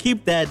 bro. Like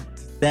keep that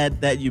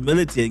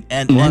humility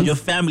and your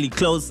family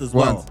close as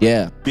well.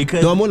 Yeah.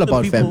 Because I'm all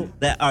about people family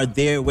that are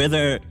there,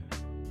 whether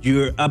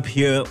you're up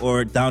here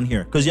or down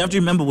here. Because you have to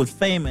remember, with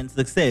fame and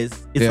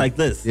success, it's like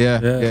this.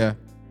 Yeah.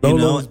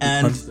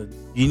 And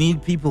you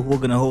need people who are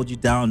gonna hold you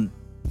down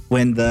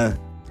when the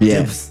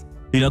dips.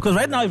 Because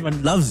right now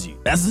everyone loves you.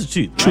 That's the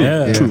truth.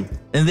 True.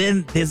 And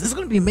then there's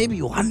gonna be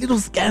maybe one little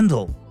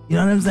scandal. You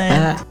know what I'm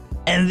saying?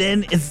 And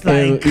then it's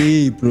like,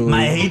 bro.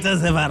 My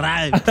haters have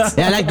arrived.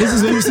 Like this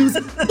is when you see,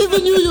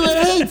 even you were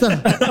a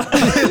hater.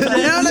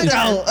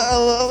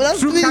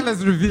 True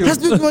colors revealed.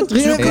 That's what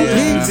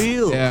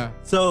real. Yeah.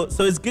 So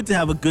it's good to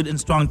have a good and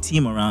strong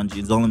team around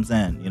you. Is all I'm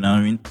saying. You know what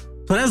I mean?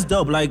 So that's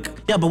dope. Like,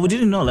 but we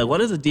didn't know. Like,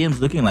 what is the DMs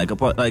looking like?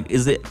 Like,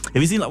 have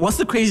you seen? Like, what's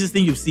the craziest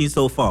thing you've seen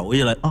so far? Where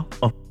you're like,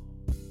 oh.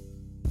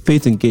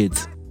 Faith and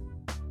Kids.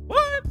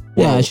 What?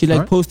 Yeah, she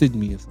posted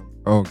me or something.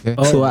 Okay.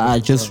 So I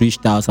just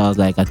reached out. So I was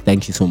like,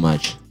 thank you so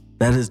much.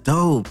 That is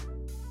dope,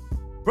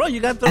 bro. You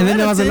got the. And then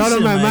there was a lot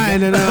on my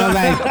mind, and I was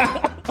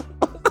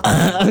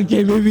like,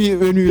 okay, maybe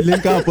when we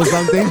link up or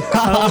something.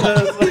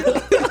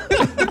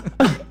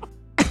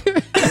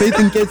 Faith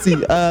and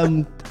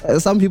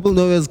Ketsy. Some people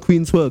know as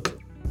Queen's Twerk.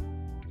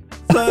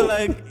 So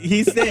like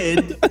he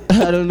said,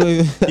 I don't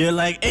know. You're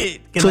like, hey,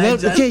 can so I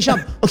that, okay,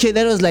 sharp. Okay,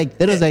 that was like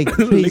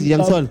crazy,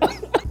 young son.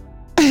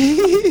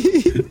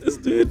 This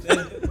dude,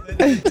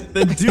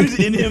 the dude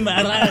in him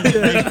arrived.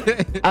 After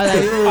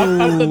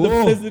the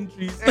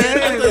pleasantries.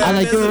 I'm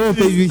like, oh,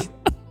 baby.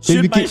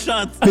 Shoot my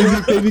shots.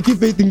 Baby, keep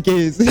Faith in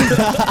Case.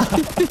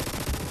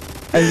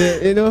 And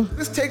then,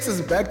 This takes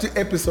us back to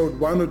episode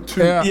 1 or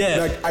 2. Yeah.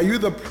 Like, are you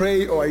the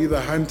prey or are you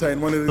the hunter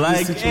in one of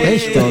Like, these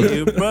situations?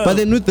 hey, bro. but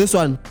then with this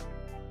one,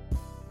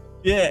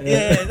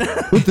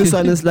 with this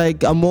one, it's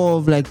like I'm more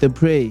of like the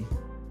prey.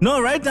 No,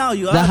 right now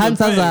you are The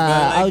hunters prey,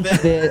 are bro. Like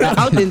out there,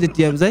 out in the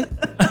DMs, eh?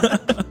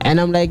 And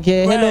I'm like,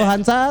 hello,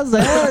 hunters.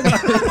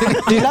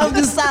 Do you love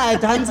this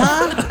side,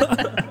 hunter?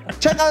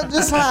 Check out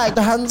this side,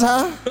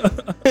 hunter.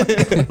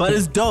 But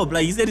it's dope.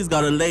 Like you said, he's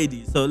got a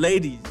lady. So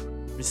ladies,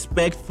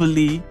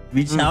 respectfully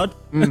reach out.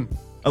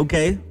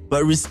 Okay?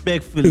 But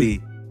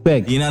respectfully.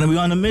 Big. You know what I mean?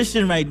 We're on a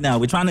mission right now.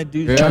 We're trying to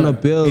do Trying to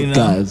build,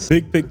 guys.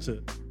 Big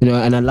picture.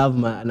 And I love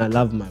my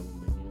woman.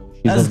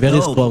 She's a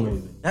very strong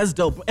woman. That's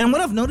dope. And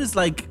what I've noticed,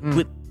 like,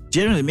 with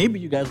generally, maybe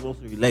you guys will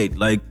also relate,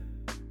 like,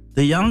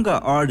 the younger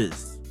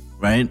artists,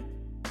 right?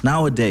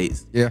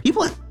 nowadays, Yeah.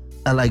 people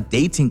are like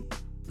dating,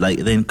 like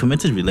they're in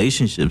committed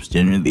relationships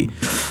generally.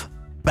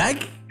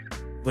 Back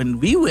when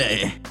we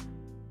were,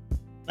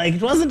 like,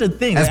 it wasn't a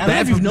thing. That's Like, I don't know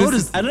bad if you've publicity.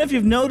 noticed. I don't know if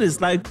you've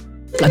noticed. Like,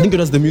 I think it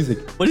was the music.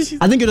 what did she?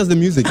 I think it was the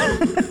music.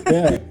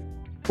 Yeah.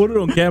 Put it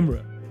on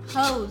camera.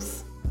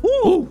 Pose.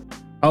 Woo!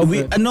 How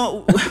We bad?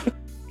 no,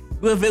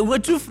 we're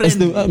too It's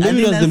friendly. the,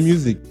 maybe it was the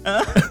music.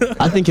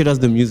 I think it was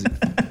the music.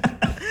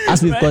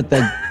 As we've got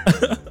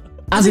that.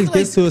 As it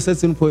gets to a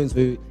certain point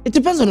where it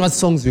depends on what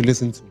songs you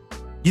listen to.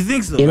 You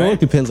think so? You know, right? it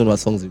depends on what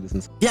songs you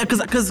listen to. Yeah,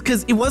 because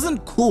it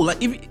wasn't cool. Like,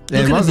 if you Yeah, look it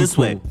at it wasn't this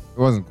cool. way, It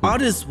wasn't cool.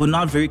 artists were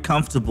not very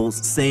comfortable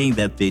saying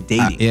that they're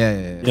dating.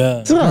 Yeah. No,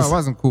 it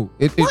wasn't cool.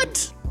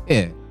 What?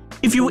 Yeah.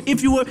 If you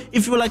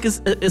were like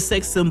a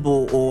sex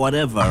symbol or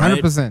whatever,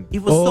 right? 100%. It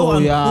was so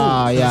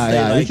uncool. to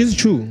say, like, which is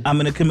true.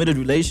 I'm in a committed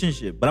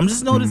relationship, but I'm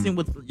just noticing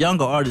with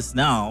younger artists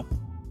now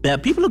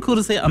that people are cool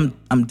to say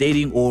I'm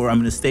dating or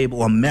I'm in a stable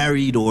or I'm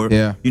married or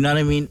Yeah. you know what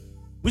I mean,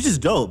 which is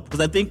dope because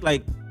I think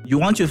like you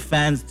want your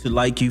fans to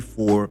like you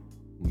for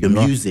your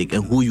music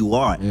and who you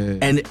are, Yeah.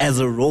 and as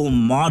a role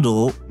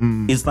model,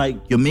 it's like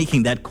you're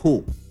making that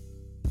cool.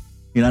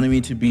 You know what I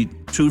mean, to be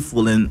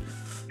truthful and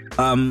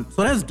so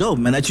that's dope,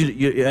 man. That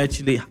you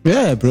actually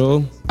Yeah,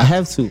 bro. I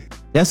have to. You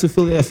have to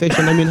feel the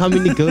affection. I mean, how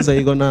many girls are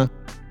you gonna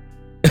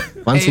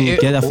want to Hey,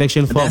 get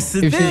affection from? that's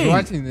the If she's thing.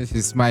 watching this,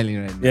 she's smiling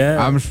right now.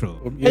 Yeah. I'm sure.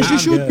 And she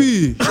should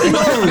be. She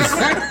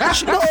knows.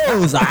 She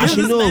knows. Ah, Give she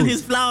this man knows.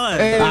 his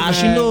flowers. Ah,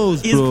 she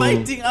knows, He's bro.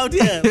 fighting out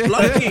here,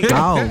 blocking.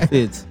 How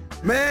it?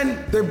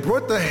 Man, they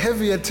brought the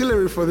heavy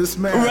artillery for this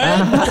man. Right?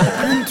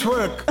 Queen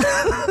twerk.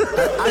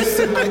 I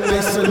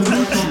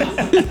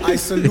salute you. I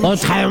salute Oh, you.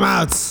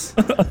 timeouts.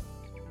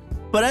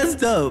 But that's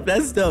dope.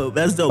 That's dope.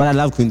 That's dope. But I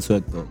love Queen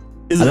Twerk though.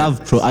 Is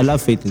I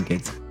love Faith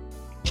Nketsi.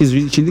 She's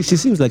really, she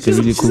seems like a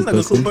really She's cool like a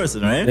person. cool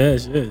person, right? Yeah,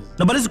 she is.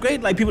 No, but it's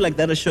great. Like people like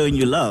that are showing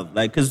you love.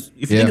 Like, cause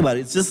if you Yeah. think about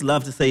it, it's just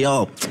love to say,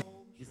 "Yo,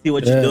 you see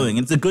what you're Yeah. doing."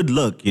 It's a good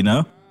look, you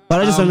know.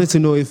 But I just wanted to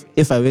know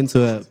if I went to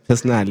her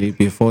personally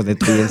before the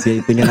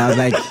TNCA thing and I was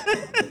like,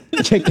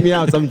 check me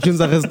out, I'm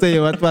Junza Reste,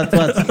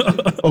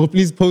 what. Or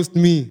please post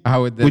me.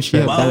 How would that Which you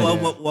have sound?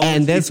 done. What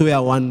And would that's where I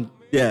want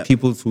Yeah.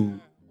 people to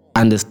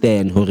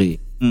understand, Hori.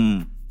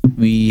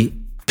 We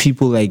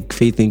people like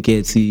Faith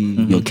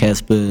Nketsi, your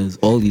Caspers,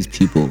 all these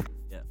people,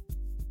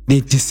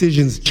 their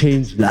decisions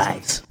change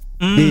lives.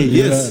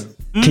 They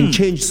can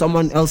change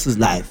someone else's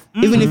life.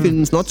 Even if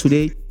it's not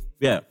today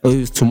Yeah. or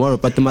it's tomorrow,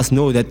 but they must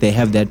know that they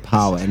have that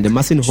power and they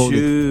mustn't hold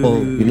it.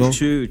 Oh, you know.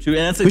 True. And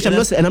that's Which I'm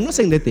not saying, and I'm not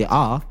saying that they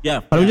are.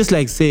 Yeah, But I'm yeah. just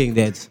like saying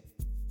that,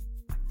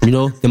 you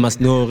know, they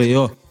must know,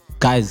 yo,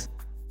 guys,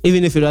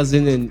 even if it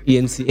wasn't an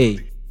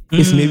ENCA,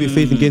 if maybe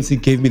Faith Nketsi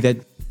gave me that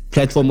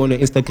platform on her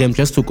Instagram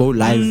just to go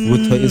live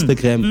with her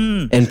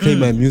Instagram and play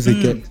my music,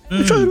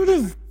 I'm sure it would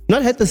have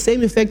not had the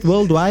same effect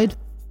worldwide,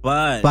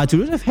 but it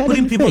would have had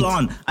putting an people effect.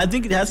 on. I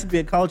think it has to be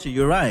a culture.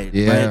 You're right.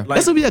 Yeah. Right? Like,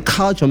 That's to be a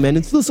culture, man.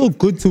 It feels so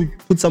good to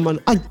put someone.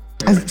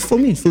 For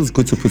me, it feels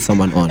good to put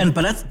someone on.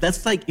 but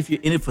that's like if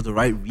you're in it for the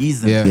right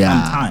reason. Yeah.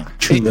 Yeah.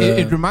 Sometime.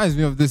 It reminds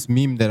me of this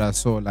meme that I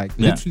saw, like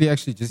Yeah. literally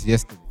actually just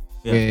yesterday,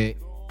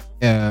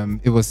 Yeah. where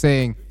it was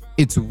saying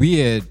it's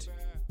weird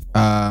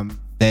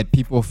that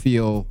people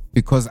feel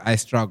because I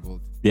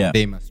struggled, Yeah.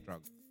 they must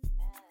struggle.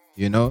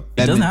 You know,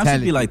 It doesn't have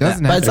to be like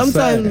that. But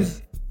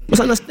sometimes, you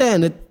must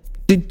understand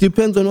it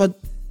depends on what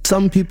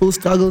some people's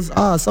struggles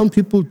are. Some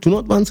people do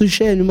not want to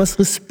share, and you must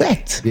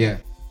respect. Yeah,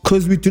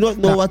 Because we do not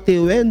know what they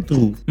went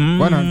through.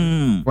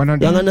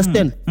 100. You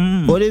understand?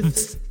 What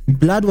if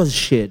blood was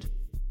shed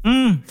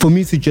for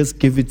me to just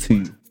give it to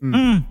you?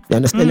 You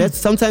understand? That's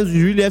sometimes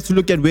you really have to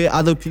look at where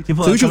other people.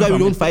 So are which is why we coming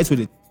don't from. fight with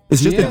it.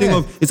 It's just the thing Yeah.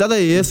 of it's either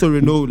a yes or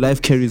a no.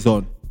 Life carries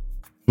on.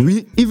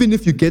 Even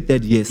if you get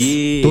that yes,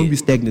 Yeah. don't be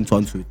stagnant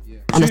onto it.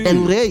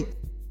 Understand, right?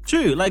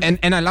 True. Like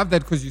And I love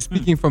that because you're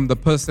speaking from the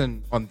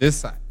person on this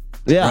side.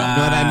 Yeah. Right. You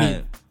know what I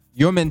mean?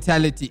 Your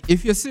mentality.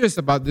 If you're serious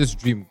about this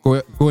dream,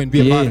 go and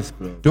be about Yes, it.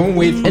 bro. Don't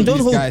wait for And don't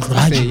these hold guys to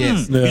grudges. say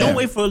yes. you don't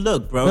wait for a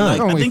look, bro. No. Like,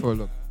 Don't I wait think for a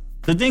look.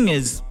 the thing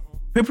is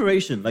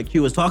preparation, like he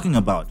was talking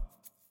about,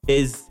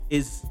 is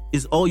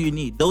all you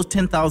need. Those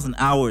 10,000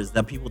 hours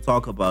that people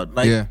talk about,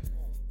 like, Yeah.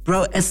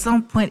 bro, at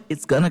some point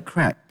it's gonna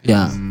crack.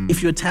 Yeah.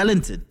 If you're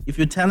talented, if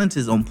your talent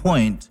is on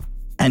point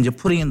and you're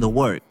putting in the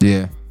work,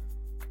 Yeah.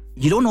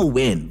 you don't know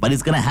when, but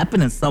it's gonna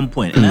happen at some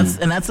point. And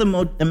that's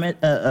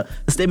a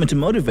statement to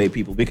motivate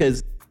people,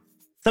 because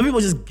some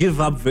people just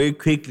give up very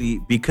quickly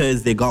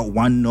because they got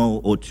one no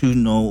or two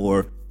no,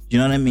 or you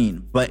know what I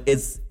mean. But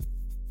it's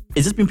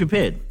just being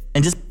prepared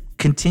and just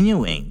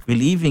continuing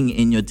believing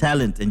in your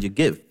talent and your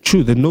gift.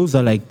 True, the no's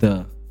are like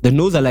the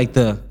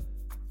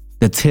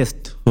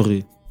test.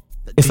 Hori.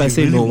 If Do I you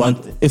say really no, want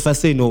what it? if I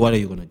say no, what are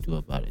you gonna do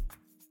about it?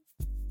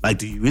 Like,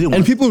 do you really want?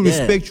 And people Yeah.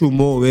 respect you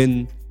more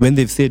when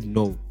they've said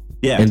no.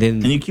 Yeah, And then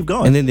and you keep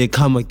going. And then they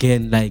come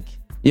again like,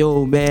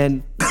 yo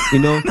man, you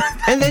know.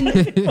 And then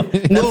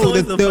no,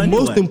 always the the funny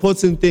most one.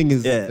 important thing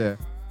is Yeah.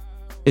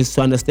 is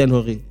to understand,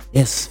 Hori.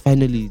 Yes,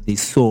 finally they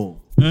saw.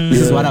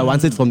 This is what I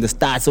wanted from the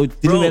start. So it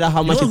didn't Bro, matter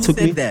how you much know it who took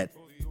said me. That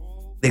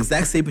the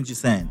exact statement you're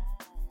saying.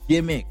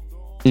 Yeah, Mick.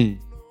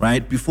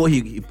 right? Before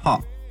he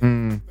popped,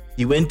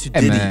 he went to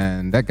Hey, Diddy.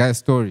 man, that guy's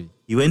story.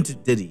 He went to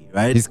Diddy,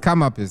 right? His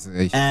come up is.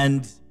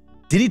 And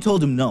Diddy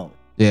told him no.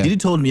 Yeah. Diddy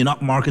told him you're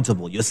not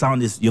marketable. Your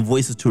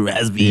voice is too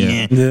raspy.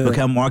 Yeah. You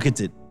can't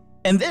market it.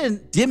 And then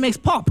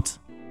DMX popped,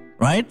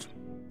 right?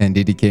 And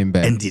Diddy came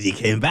back. And Diddy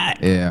came back.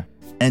 Yeah.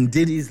 And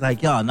Diddy's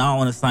like, yo, now I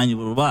want to sign you,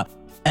 blah, blah, blah.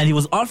 And he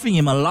was offering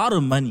him a lot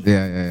of money.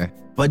 Yeah.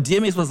 But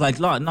DMX was like,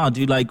 no,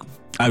 dude, like,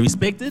 I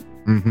respect it.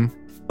 Mm-hmm.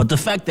 But the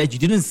fact that you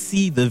didn't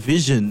see the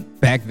vision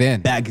Back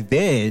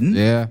then.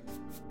 Yeah.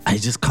 I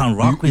just can't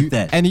rock with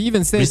that. And he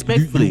even said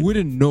Respectfully. you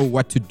wouldn't know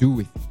what to do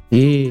with it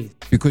Yeah.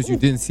 because you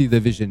didn't see the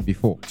vision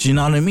before. Do you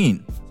know what I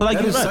mean? So like,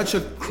 That is you're right. such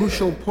a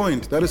crucial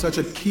point. That is such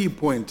a key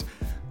point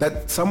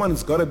that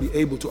someone's got to be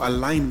able to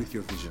align with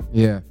your vision.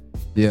 Yeah.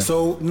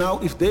 So now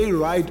if they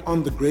ride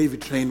on the gravy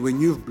train when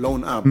you've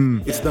blown up,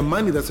 it's the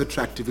money that's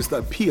attractive, it's the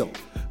appeal.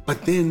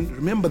 But then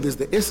remember, there's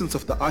the essence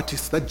of the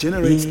artist that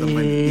generates the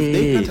money. If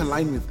they can't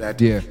align with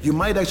that, you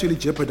might actually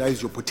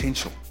jeopardize your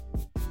potential.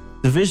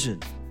 The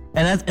vision.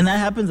 And that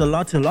happens a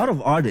lot to a lot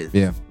of artists,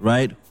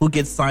 right? Who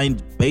get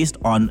signed based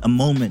on a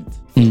moment,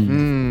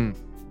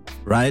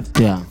 right?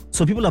 Yeah.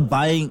 So people are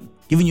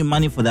giving you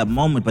money for that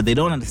moment, but they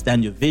don't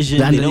understand your vision.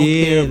 They They don't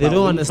care. they about don't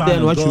where understand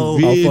you're what trying you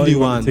to go. How far really you want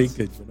want. to take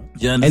it, you know?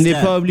 Do you And understand?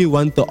 they probably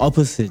want the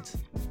opposite.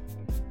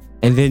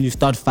 And then you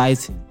start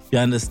fighting. You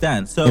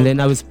understand? So, And then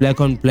now it's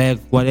black on black,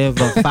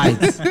 whatever,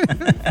 fights.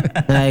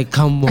 Like,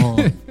 come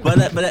on.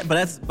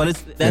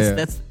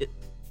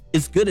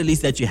 it's good at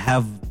least that you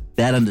have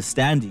that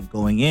understanding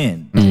going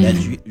in, that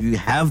you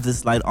have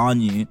this light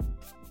on you,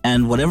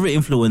 and whatever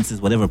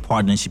influences, whatever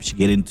partnerships you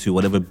get into,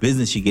 whatever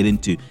business you get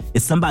into,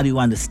 it's somebody who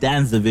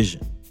understands the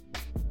vision.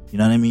 You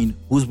know what I mean?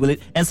 Who's willing,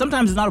 and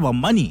sometimes it's not about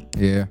money.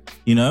 Yeah.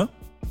 You know?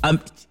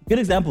 Good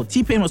example.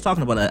 T-Pain was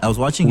talking about that. I was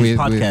watching his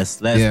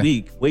podcast last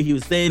week where he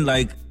was saying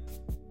like,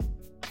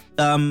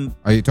 are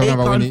you talking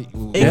about when he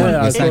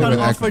Akon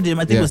offered him,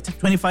 I think it was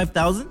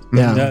 25,000.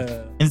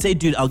 Yeah. And say,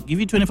 dude, I'll give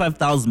you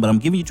 25,000, but I'm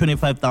giving you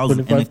 25,000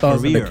 in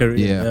a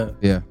career.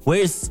 Yeah.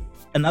 Whereas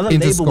another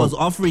label was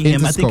offering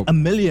him, I think,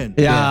 $1 million.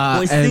 Yeah.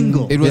 For a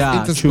single. It was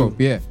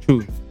Interscope.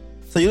 True.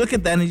 So you look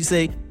at that and you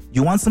say,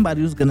 you want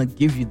somebody who's gonna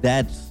give you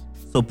that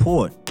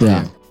support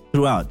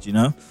throughout, you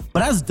know? But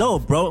that's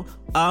dope, bro.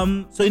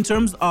 So in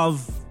terms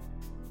of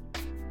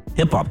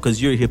hip hop,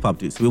 because you're a hip hop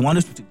dude, so we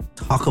wanted to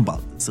talk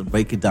about this and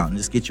break it down and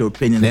just get your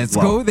opinion. Let's as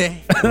well, go there.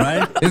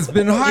 right? It's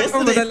been hot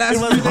over the last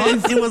few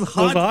days. It was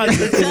hot.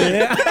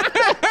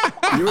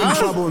 You're in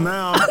trouble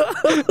now.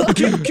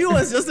 Q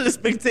was just a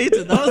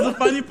spectator. That was the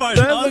funny part.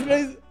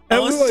 I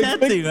was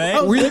chatting,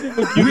 right?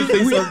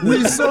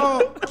 We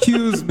saw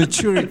Q's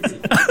maturity.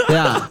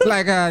 Yeah.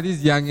 Like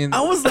these youngins.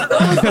 I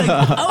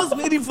was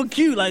waiting for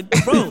Q, like,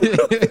 bro,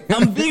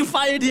 I'm being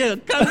fired here.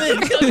 Come in.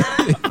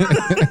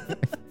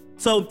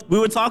 So we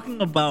were talking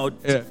about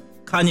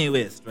Kanye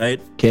West, right?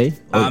 Okay.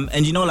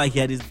 And you know, like he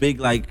had his big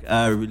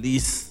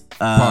release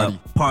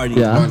party,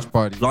 launch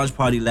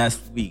party last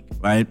week,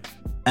 right?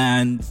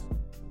 And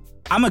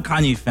I'm a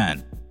Kanye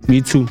fan.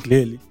 Me too.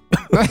 Clearly.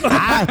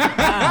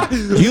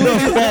 You a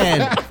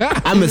fan.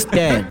 I'm a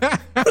stan.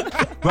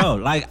 Bro,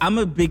 like I'm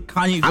a big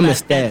Kanye fan. I'm a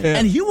stan.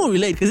 And he will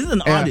relate because he's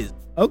an artist,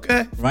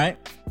 Okay. right?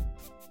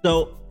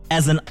 So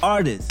as an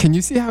artist, Can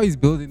you see how he's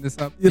building this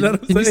up? You know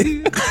what I'm Can you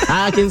saying? see?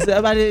 I can say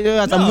about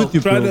it. I'm with you,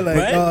 Trying to bro.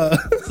 like, right?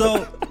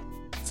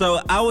 So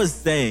I was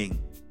saying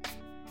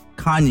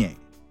Kanye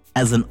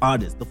as an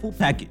artist, the full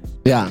package,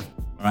 Yeah.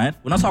 right?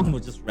 We're not talking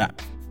about just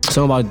rap.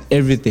 Talking about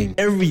everything.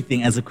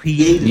 Everything as a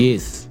creator,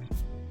 Yes.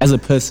 As a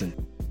person.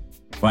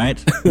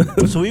 right?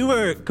 So we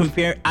were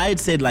comparing. I had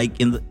said like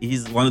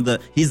he's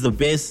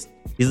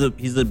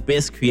the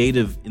best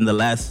creative in the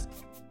last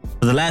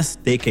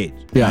decade,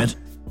 right,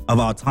 of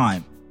our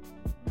time,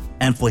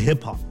 and for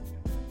hip hop.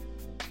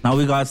 Now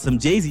we got some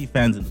Jay-Z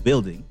fans in the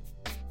building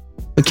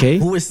Okay.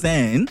 who were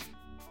saying,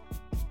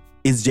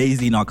 "Is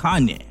Jay-Z not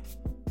Kanye?"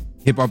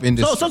 Hip hop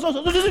industry.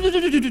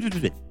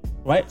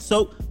 Right?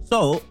 So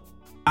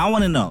I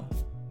want to know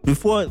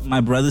before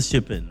my brothers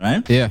chip in,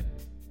 right? Yeah.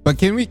 But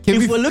can we?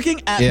 If we're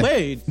looking at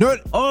wait, No,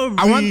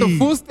 I want the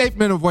full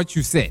statement of what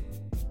you said.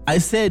 I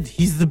said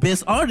he's the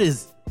best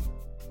artist.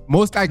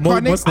 Most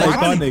iconic. most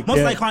iconic. Most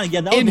Yeah. iconic. Yeah,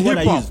 that was In the word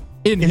I hip-hop. used.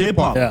 In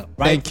hip-hop. Yeah.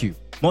 Right? Thank you.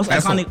 Most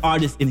That's iconic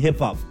artist in hip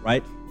hop,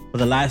 right? For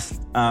the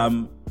last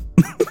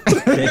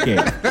decade.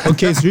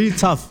 Okay, it's really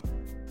tough.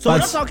 So we're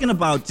But- not talking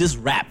about just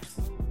raps.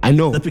 I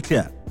know. Let's be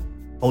clear.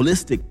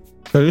 Holistic.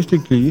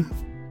 Realistically,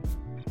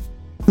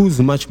 who's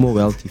much more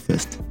wealthy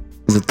first?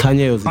 Is it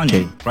Kanye or is it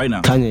Jay? Kanye, right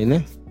now. Kanye,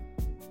 ne?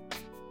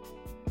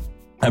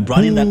 I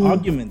brought in that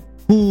argument.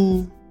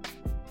 Who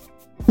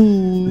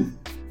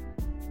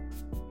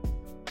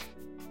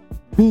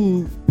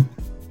Who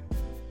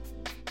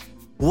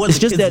are It's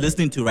the just kids that-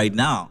 listening to right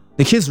now?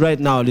 the kids right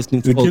now are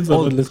listening to The kids are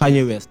all not listening.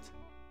 Kanye West.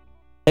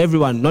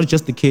 Everyone, not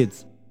just the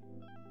kids.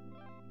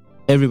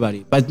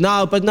 Everybody. But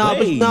now, you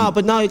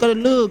gotta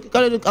look.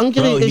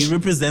 Bro, he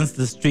represents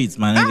the streets,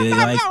 man. I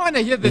Like, want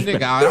to hear the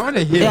nigga. I want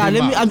to hear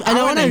him.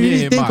 I want to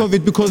really think of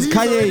it because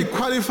Kanye.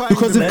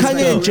 Because if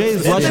Kanye and Jay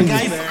is watching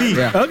this,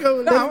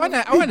 I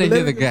want to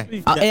hear the guy.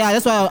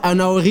 that's why I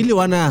really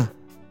wanna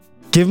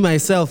give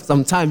myself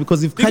some time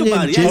because if Think Kanye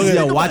about and it, Jay yeah. Z Okay,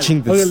 are think watching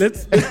Okay,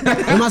 this,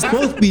 let's. they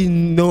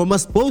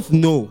must both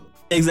know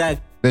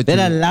exactly. that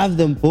I love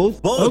them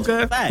both. Both.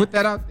 Okay. Fact. Put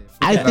that out there.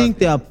 I think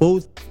they are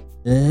both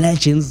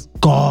legends,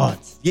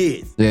 gods,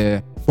 Yes.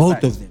 Yeah.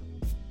 both of them.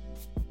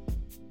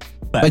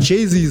 But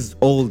Jay-Z is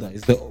older.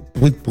 He's the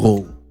with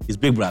bro. His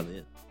big brother.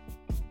 Yeah.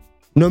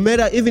 No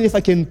matter, even if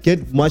I can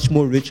get much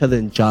more richer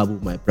than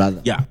Jabu, my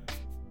brother, Yeah.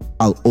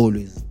 I'll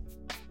always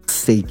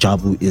say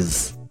Jabu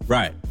is.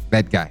 Right.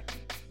 That guy.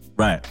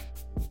 Right.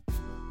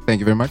 Thank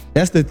you very much.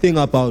 That's the thing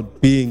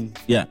about being.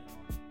 Yeah.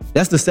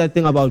 That's the sad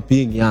thing about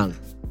being young,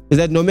 is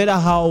that no matter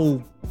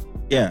how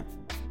Yeah.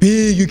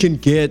 big you can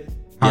get,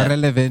 How Yeah.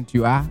 relevant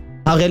you are.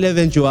 how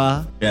relevant you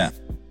are, Yeah.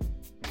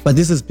 but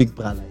this is Big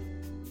Brother,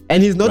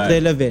 and he's not Right.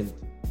 relevant.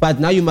 But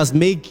now you must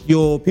make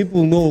your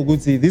people know,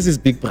 good see, this is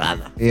Big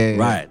Brother. Yeah.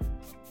 Right.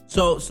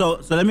 So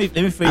let me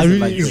phrase I it really,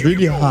 like it's this.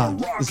 really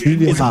hard. It's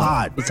really It's hard.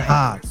 hard. It's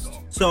hard.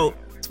 So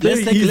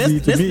very easy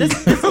to me.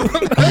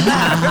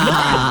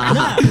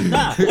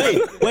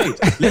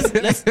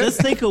 Let's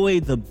take away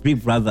the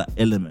Big Brother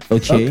element.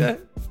 Okay.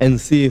 And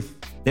see if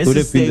Let's would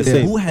just it be the say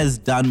same. who has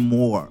done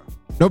more.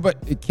 No, but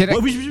can I?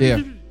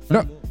 Yeah.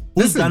 No.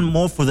 Who's done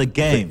more for the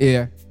game?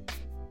 Yeah.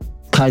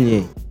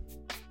 Kanye.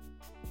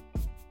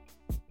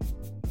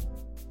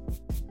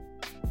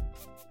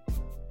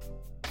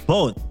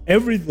 Both.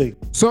 Everything.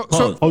 So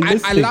Both. I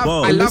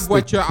Holistic. love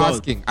what you're Both.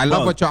 asking. I love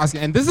Both. what you're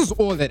asking, and this is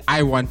all that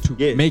I want to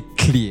Yes. make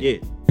clear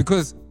Yes.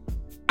 because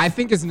I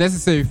think it's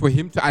necessary for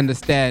him to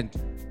understand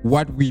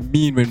what we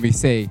mean when we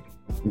say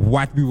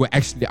what we were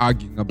actually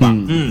arguing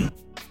about.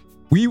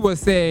 We were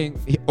saying,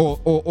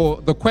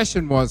 or the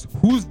question was,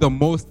 who's the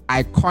most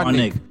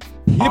iconic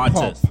hip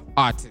hop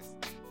artist?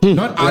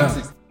 Not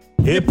artist.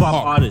 Hip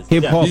hop artists.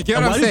 Hip hop. You get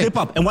And what what I'm is saying? hip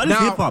hop? And what is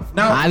Now- hip hop?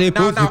 Now, Are they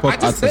both now,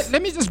 hip-hop artists?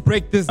 let me just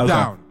break this Okay.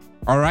 down,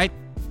 all right?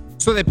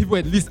 So that people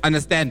at least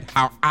understand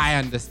how I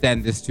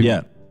understand this too.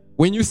 Yeah.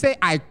 When you say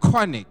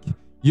iconic,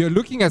 you're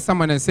looking at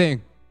someone and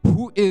saying,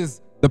 who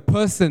is the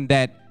person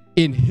that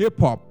in hip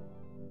hop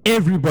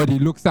everybody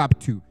looks up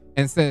to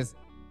and says,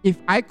 if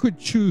I could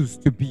choose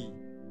to be,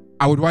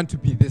 I would want to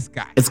be this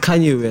guy. It's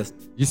Kanye West.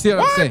 You see what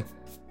I'm saying?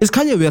 It's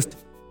Kanye West.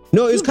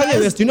 No, it's Kanye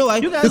West. You know why?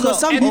 you guys Because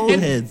are some old people.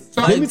 heads.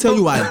 So- Let me tell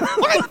you why.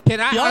 Can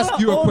I Y'all ask are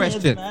you a old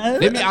question? heads,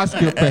 man. Let me ask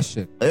you a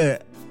question.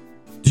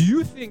 Do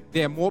you think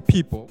there are more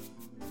people,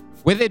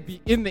 whether it be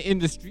in the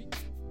industry,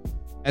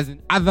 as in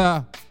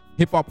other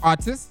hip hop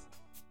artists,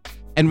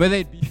 and whether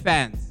it be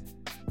fans,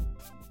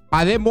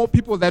 are there more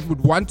people that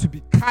would want to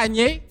be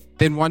Kanye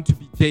than want to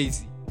be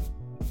Jay-Z?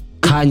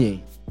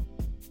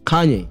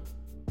 Kanye.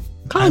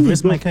 I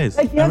rest my case.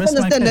 Like, you I have to rest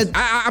my understand case.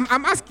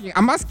 that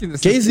I'm asking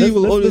this. Jay-Z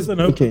will let's always. listen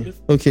up. Okay, I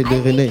the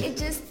think Renee. it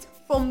just,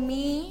 for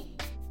me,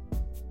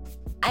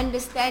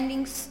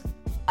 understanding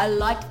a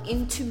lot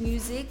into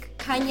music,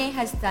 Kanye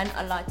has done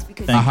a lot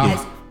because Thank he you.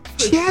 has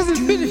She hasn't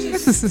finished.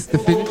 Let the sister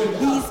finish.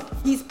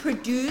 He's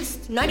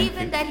produced, not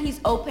even that he's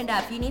opened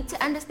up. You need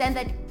to understand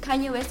that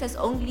Kanye West has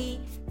only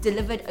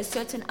delivered a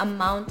certain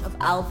amount of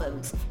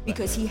albums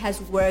because he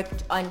has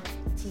worked on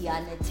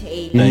Tiana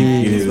Taylor.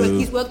 Thank He's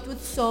you. worked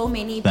with so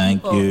many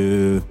Thank people.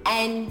 you.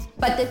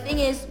 But the thing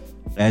is,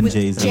 And with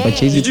Jay-Z. Jay, But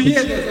Jay-Z Did you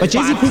hear that? But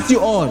Jay-Z puts you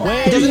on.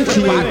 He doesn't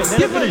create.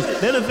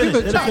 Let her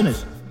finish.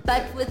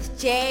 But with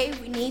Jay,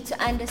 we need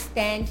to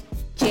understand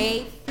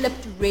Jay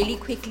flipped really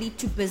quickly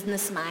to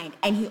business mind,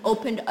 and he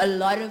opened a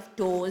lot of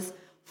doors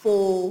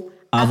for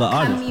Other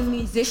upcoming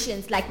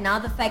musicians. Like now,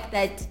 the fact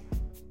that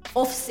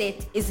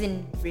Offset is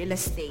in real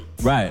estate.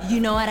 Right. You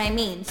know what I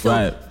mean? So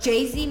Right.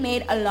 Jay-Z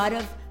made a lot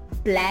of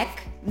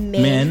black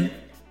Men. men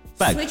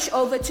Fact. switch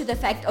over to the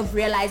fact of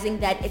realizing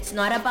that it's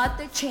not about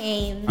the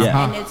chains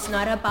Yeah. and it's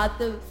not about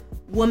the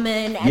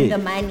woman and Yeah.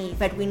 the money,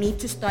 but we need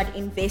to start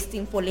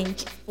investing for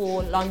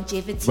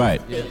longevity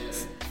Right.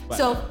 things.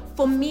 So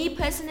for me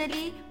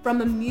personally,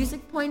 from a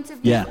music point of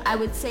view, Yeah. I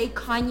would say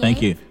Kanye.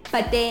 Thank you.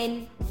 But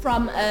then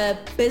from a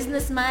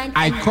business mind,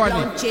 and Iconic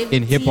longevity,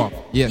 in hip-hop,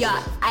 yes.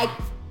 Yeah,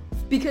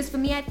 because for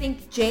me, I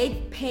think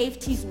Jade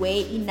paved his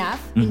way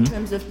enough Mm-hmm. in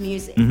terms of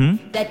music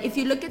that if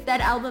you look at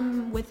that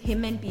album with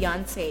him and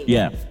Beyonce,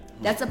 Yeah.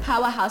 that's a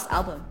powerhouse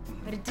album.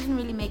 But it didn't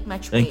really make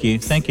much Thank you.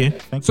 waves. Thank you.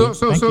 So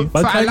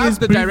But I love Kanye's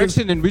the previous-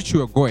 direction in which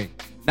you are going.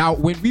 Now,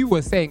 when we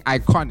were saying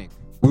iconic,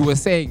 we were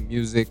saying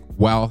music,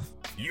 wealth,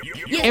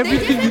 Yeah,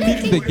 everything you need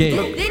in the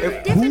game.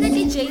 They're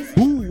definitely Jay-Z.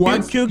 who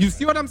wants. You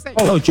see what I'm saying?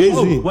 Oh,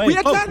 Jay-Z. We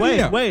are done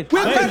here. We're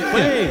done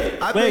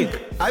here.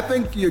 I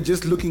think you're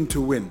just looking to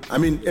win. I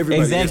mean,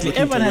 everybody. is Exactly.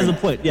 looking Everyone to has a win.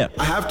 point. Yeah.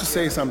 I have to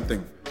say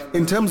something.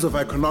 In terms of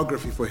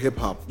iconography for hip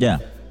hop, Yeah.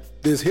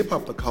 there's hip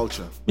hop the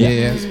culture. Yeah.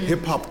 There's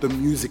hip hop the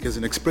music as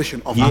an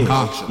expression of Yeah. our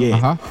culture.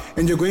 Yeah.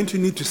 And you're going to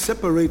need to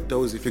separate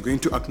those if you're going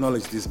to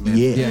acknowledge these men.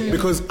 Yeah. Yeah.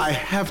 Because I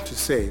have to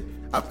say,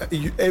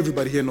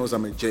 Everybody here knows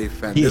I'm a Jay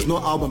fan. Yeah. There's no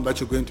album that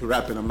you're going to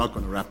rap and I'm not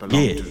going to rap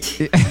along Yeah.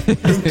 to.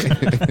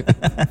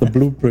 The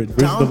blueprint.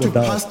 Down Reasonable to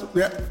doubt.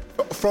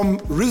 past, from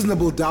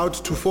Reasonable Doubt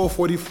to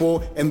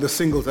 444 and the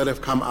singles that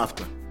have come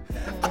after.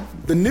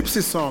 The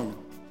Nipsey song,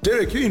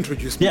 Derek, you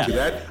introduced me Yeah. to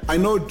that. I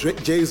know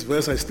Jay's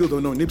verse, I still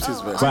don't know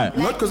Nipsey's verse. Right.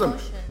 Not because I'm,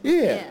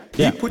 Yeah.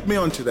 he put me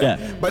onto that.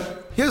 Yeah.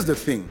 But here's the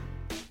thing,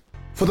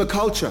 for the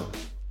culture,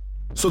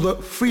 so the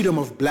freedom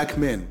of black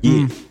men,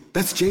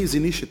 that's Jay's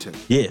initiative.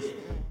 Yes.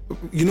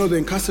 You know, the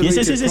incarcerated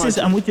Yes.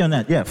 party. I'm with you on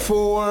that. Yeah.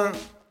 For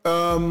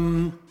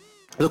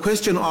the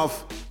question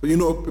of,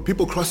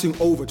 people crossing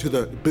over to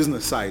the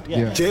business side.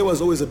 Yeah. Jay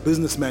was always a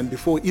businessman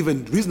before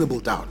even Reasonable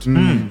Doubt.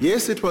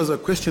 Yes, it was a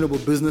questionable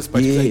business,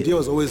 but his Yeah. idea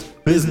was always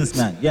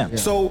Businessman. Yeah.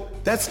 So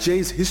that's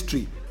Jay's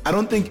history. I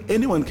don't think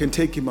anyone can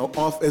take him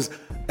off as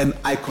an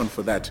icon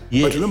for that.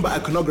 Yeah. But remember,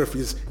 iconography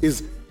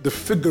is the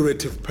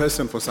figurative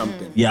person for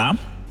something. Yeah.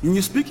 When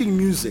you're speaking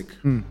music,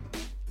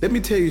 let me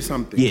tell you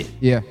something. Yeah.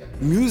 Yeah.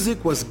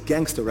 Music was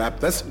gangster rap.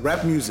 That's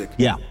rap music.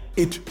 Yeah.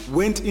 It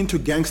went into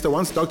gangster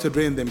once Dr.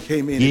 Dre and them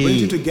came in. It Yeah.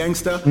 went into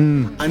gangster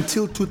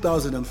until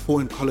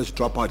 2004 in College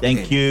Dropout.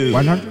 Thank came. you.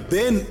 100.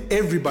 Then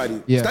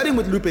everybody, Yeah. starting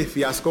with Lupe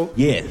Fiasco,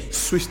 Yes.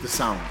 switched the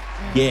sound.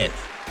 Yes.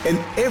 And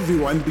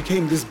everyone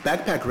became this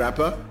backpack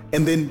rapper,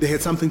 and then they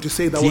had something to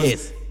say that Yes.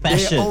 was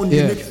Fashion. their own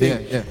Yeah, unique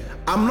thing. yeah.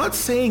 I'm not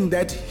saying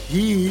that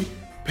he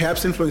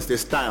perhaps influenced their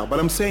style, but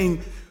I'm saying,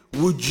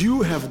 would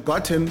you have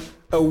gotten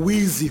a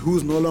Weezy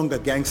who's no longer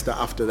gangster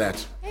after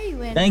that? Hey,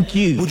 when Thank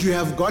you. Would you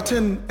have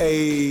gotten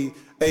a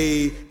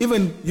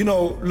even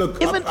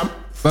look Even-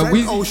 Frank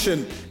Weezy-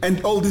 Ocean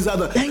and all these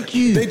other? Thank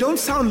you. They don't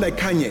sound like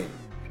Kanye.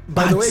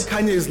 By the But- way,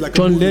 Kanye is like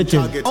John a moving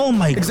Legend. target. Oh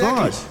my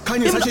exactly. God.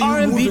 Kanye is Even such a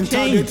R&B moving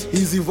target. changed.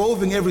 He's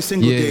evolving every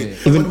single Yeah. day.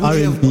 Even but would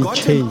you have R&B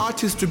gotten changed.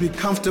 artists to be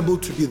comfortable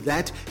to be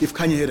that if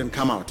Kanye hadn't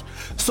come out?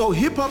 So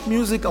hip hop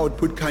music, I would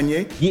put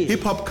Kanye. Yeah.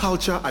 Hip hop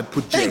culture, I'd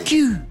put Jay. Thank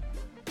you.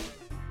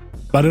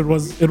 But it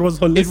was holistic. It was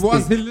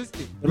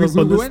holistic. It was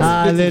We holistic. went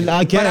Ah, split then it.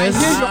 I But I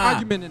guess. hear your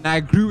argument and I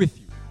agree with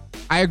you.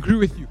 I agree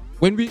with you.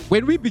 When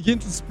we begin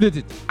to split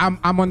it, I'm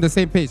on the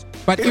same page.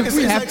 But if It's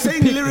we have like to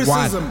saying pick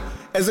lyricism, one,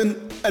 as in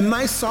a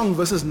nice song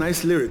versus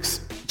nice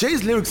lyrics.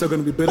 Jay's lyrics are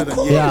going to be better than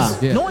course. Ye's. Yeah.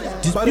 Yeah. No one is But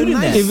a disputing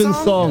nice that. Even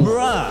song.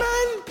 Bruh.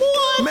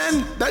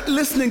 Man, that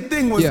listening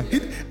thing was. Yeah. Do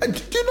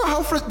you know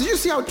how did you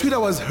see how Twitter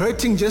was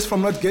hurting just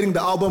from not getting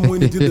the album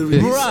when he did the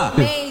release? Bruh.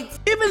 mate,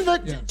 Even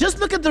just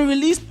look at the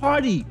release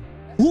party.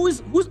 Who I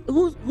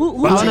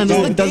want to changes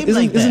know, the game isn't,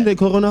 like isn't that?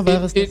 the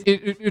coronavirus?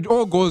 it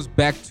all goes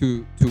back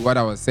to what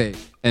I was saying.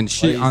 And What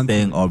she are you answered.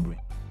 saying, Aubrey?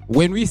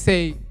 When we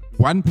say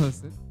one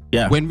person,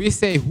 Yeah. when we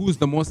say who's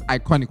the most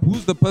iconic,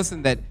 who's the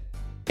person that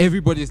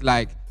everybody's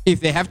like, if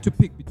they have to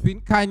pick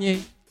between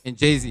Kanye and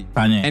Jay-Z.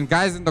 Kanye. And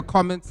guys in the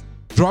comments,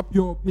 drop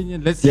your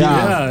opinion. Let's Yeah. hear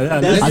it. Yeah,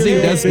 That's I think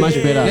it. that's much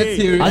better.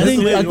 Let's hear it. I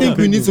think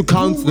we need to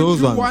count Who would those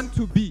you ones. want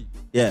to be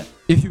Yeah.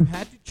 if you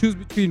had to choose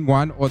between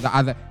one or the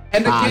other?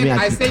 And Ah, again,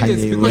 I I think say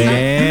this Kanye because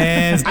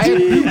West. I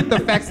agree with the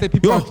facts that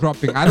people are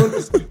dropping. I don't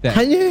dispute that.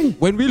 Kanye.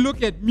 When we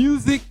look at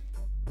music,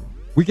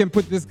 we can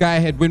put this guy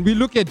ahead. When we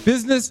look at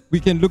business, we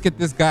can look at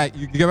this guy.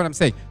 You get what I'm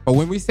saying? But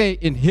when we say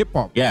in hip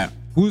hop, Yeah.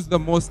 who's the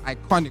most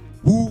iconic?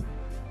 Who?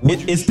 would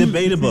you It's choose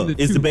debatable. between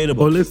the It's two?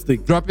 debatable.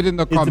 Holistic. Drop it in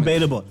the It's comments.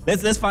 debatable.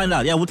 Let's find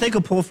out. Yeah, we'll take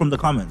a poll from the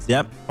comments.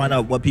 Yep. Find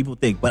out what people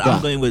think. But Yeah.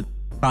 I'm going with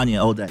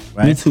Kanye all day.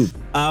 Right. Me too.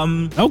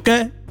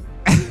 Okay.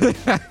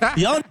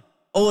 Y'all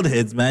old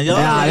heads, man. Y'all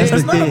Yeah, old that's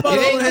heads. the thing. It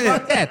ain't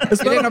about that.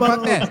 It's It not ain't about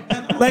about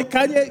that. Like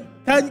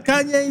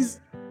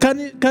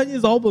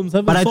Kanye's albums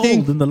haven't But I sold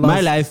think in the last.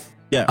 my life,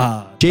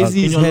 Yeah.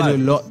 Jay-Z's in your had a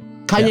life. lot.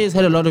 Kanye's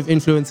had a lot of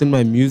influence in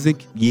my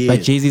music, Yeah.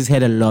 but Jay-Z's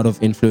had a lot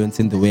of influence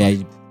in the way I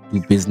do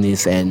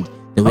business and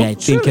the way I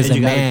think as And a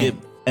you gotta man. give-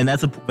 and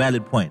that's a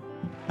valid point.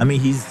 I mean,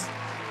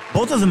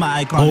 both of them are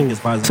iconic as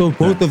far as So I'm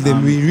both concerned. of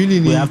them, we really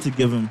we need have to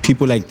give them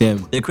people like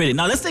them. their credit.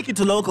 Now let's take it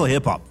to local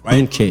hip hop,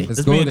 right? Okay. Let's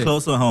go bring it there.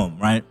 closer home,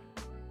 right?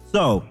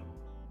 So,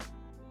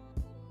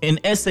 in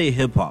SA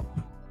hip hop,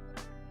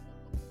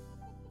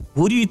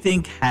 who do you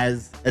think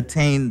has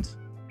attained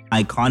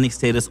iconic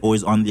status or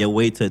is on their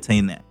way to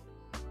attain that?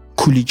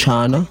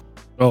 Kulichana.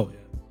 Oh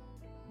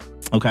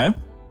yeah. Okay.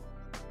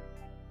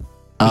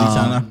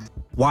 Kulichana.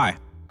 Why?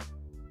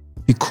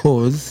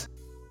 Because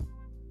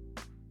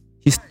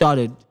he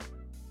started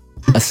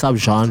a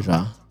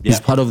subgenre. He's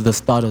Yeah. part of the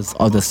starters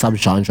of the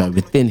subgenre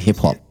within hip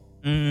hop,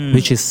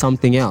 which is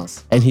something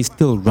else, and he's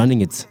still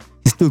running it.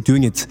 He's still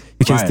doing it.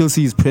 You can Right. still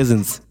see his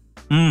presence.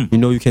 You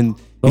know, you can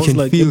That was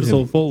like feel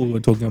episode him. 4 we were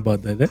talking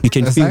about that. Eh? You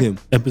can That's feel right. him.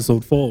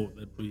 Episode 4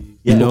 that we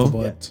Yeah. talked know?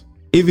 about.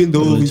 Even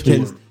though he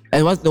Literally. can.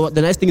 And what's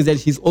the nice thing is that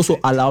he's also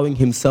allowing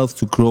himself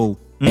to grow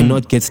and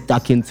not get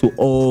stuck into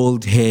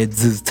old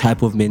heads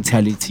type of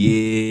mentality.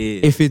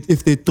 Yeah.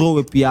 If they throw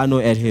a piano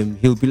at him,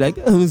 he'll be like,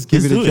 oh, let's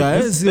give Let's it do a it. try.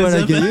 Let's- Let's see what I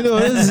let's- can.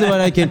 Let's see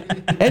what I can.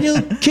 And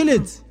he'll kill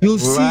it. You'll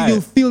see, Right.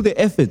 you'll feel the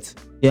effort.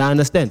 Yeah, I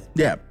understand.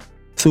 Yeah.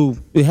 So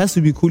it has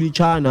to be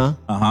Kulichana.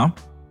 Uh-huh.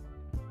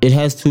 It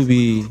has to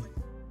be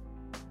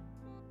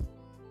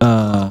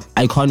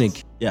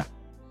iconic. Yeah.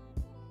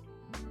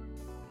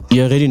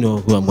 You already know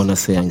who I'm gonna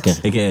say, Uncle.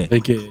 Okay.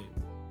 Okay.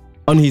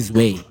 On his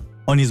way.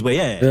 On his way,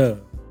 yeah. Yeah.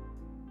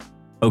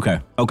 Okay.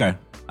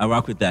 I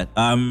rock with that.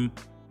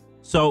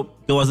 So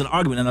there was an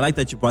argument, and I like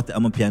that you brought the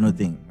Amapiano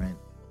thing, right?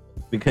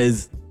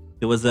 Because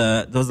there was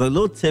a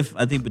little tiff,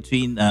 I think,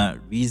 between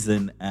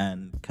Reason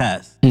and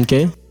Cass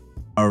Okay.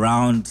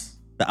 around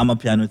the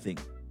Amapiano thing.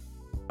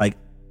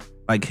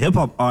 Like hip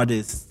hop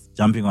artists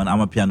jumping on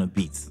Amapiano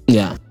beats,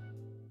 Yeah.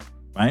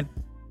 right?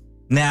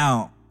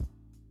 Now,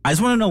 I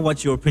just want to know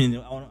what your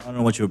opinion. I want to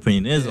know what your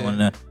opinion is. I want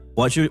to know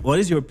what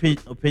is your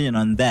opinion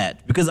on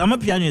that? Because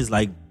Amapiano is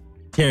like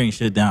tearing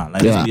shit down.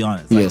 Like, let's be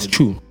honest. Like, Yes,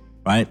 true.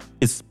 right?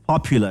 It's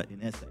popular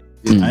in SA,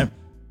 right?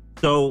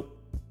 So,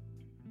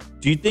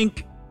 do you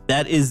think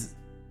that is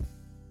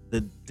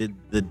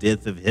the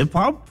death of hip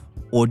hop,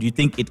 or do you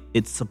think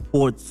it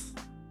supports?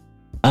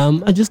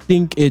 I just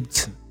think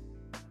it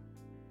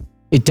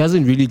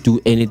doesn't really do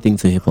anything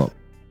to hip hop.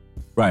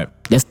 Right.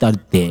 Let's start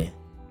there.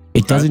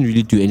 It doesn't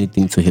really do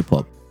anything to hip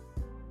hop.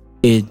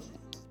 It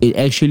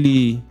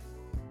actually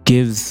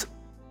gives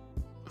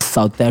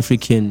South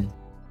African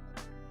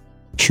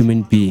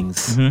human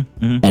beings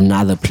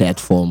another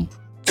platform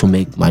to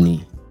make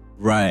money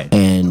Right.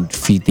 and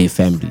feed their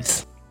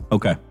families.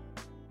 Okay.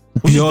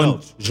 Which is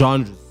Beyond dope.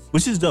 genres.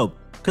 Which is dope.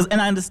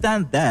 And I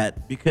understand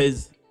that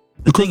because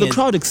Because thing the is-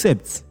 crowd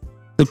accepts.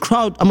 The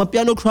crowd,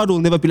 Amapiano crowd will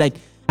never be like,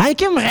 I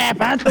can rap.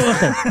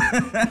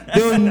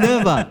 They will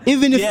never.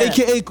 Even if Yeah.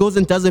 AKA goes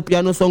and does a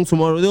piano song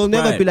tomorrow, they will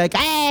never Right. be like,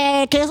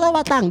 hey, Keso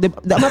Batang. The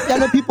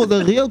Amapiano people,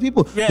 the real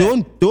people, Yeah.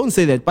 they won't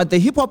say that. But the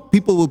hip hop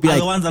people will be the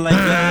like, ones are like,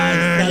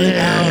 yeah, selling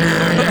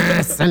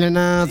out. selling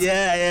out.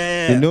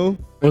 Yeah. You know?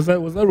 Was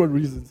that what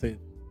Reason said?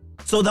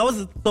 So that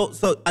was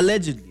so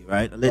allegedly,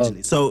 right? Allegedly.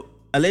 Oh. So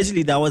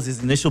allegedly that was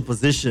his initial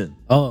position,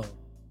 Oh.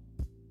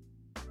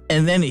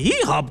 and then he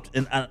hopped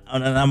on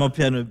an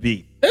Amapiano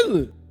beat, Is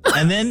it?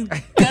 and then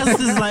Cass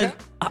is like,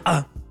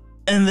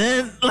 and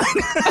then like,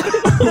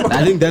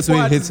 I think that's where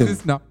What it is hits him.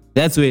 this now?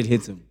 That's where it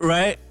hits him.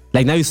 right?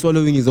 Like now he's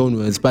swallowing his own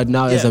words, but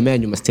now as Yeah. a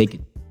man, you must take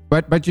it.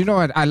 But you know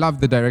what? I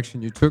love the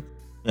direction you took,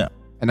 Yeah.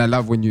 and I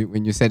love when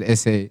you said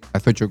essay. I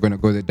thought you were going to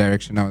go the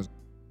direction I was.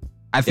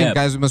 I think Yeah.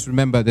 guys, we must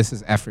remember this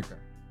is Africa,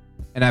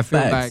 and I feel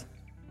Facts. like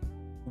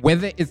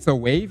whether it's a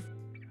wave,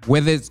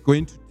 whether it's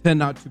going to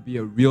turn out to be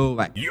a real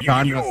like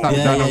genre, Yeah,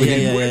 genre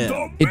within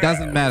yeah. it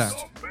doesn't matter.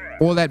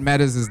 All that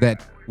matters is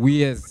that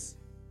we as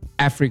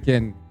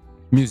African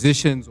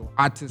musicians or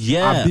artists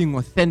Yeah. are being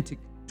authentic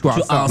to To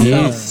ourselves. ourselves.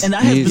 Yes. And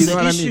that has Yes. been You know the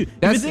what I issue. mean? If you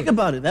That's think it.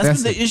 about it, that's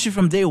That's been the it. issue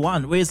from day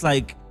one, where it's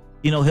like,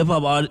 hip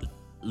hop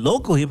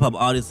local hip hop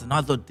artists are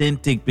not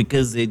authentic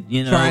because they,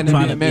 Trying to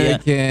be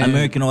American.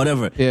 American or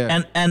whatever.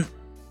 Yeah. And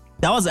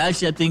that was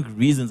actually, I think,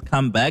 Reason's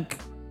comeback,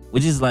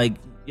 which is like,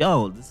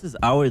 yo, this is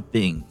our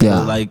thing. Yeah.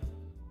 So, like,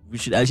 we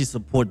should actually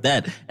support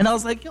that. And I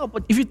was like, yo,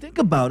 but if you think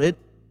about it,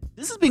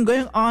 this has been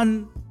going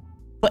on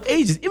for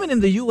ages, even in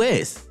the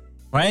US,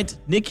 right?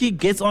 Nicki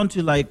gets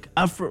onto like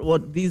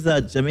these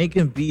are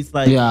Jamaican beats,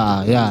 like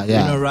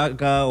Yeah.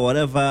 Raga or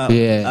whatever.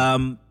 Yeah.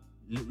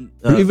 Even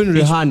feature-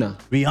 Rihanna.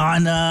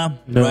 Rihanna,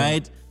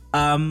 right?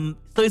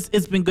 So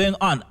it's been going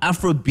on.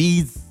 Afro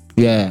beats,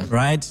 Yeah.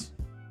 right?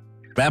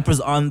 Rappers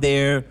on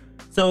there.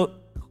 So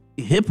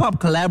hip hop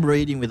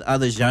collaborating with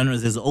other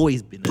genres has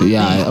always been a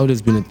Yeah, thing. it's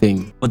always been a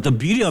thing. But the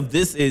beauty of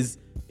this is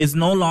it's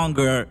no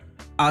longer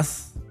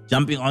us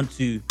jumping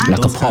onto Like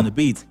a those pop. kind of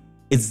beats.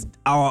 It's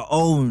our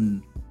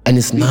own. And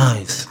it's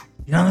nice.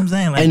 You know what I'm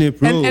saying? Like, And it,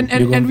 bro, and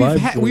you're gonna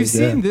we've vibe to we've it,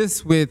 seen yeah.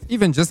 this with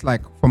even just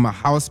like from a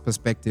house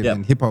perspective Yeah.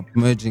 and hip hop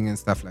merging and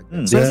stuff like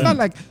that. So it's Yeah. not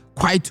like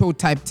Kwaito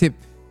type tip.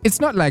 It's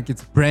not like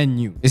it's brand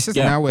new. It's just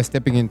Yeah. now we're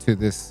stepping into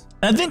this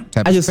I think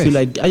type I of just space.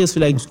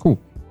 feel like it's cool.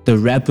 the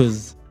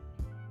rappers,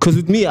 because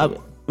with me,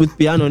 with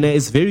piano,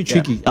 it's very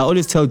tricky. I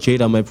always tell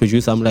Jada, my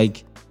producer, I'm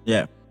like,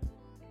 yeah.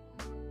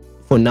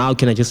 for now,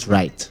 can I just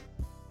write?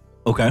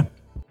 Okay.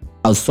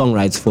 I'll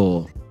songwrite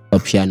for a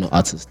piano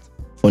artist.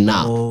 For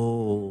now,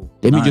 Oh.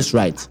 let me nice. just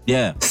write.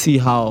 Yeah. See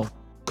how,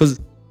 because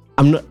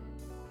I'm not,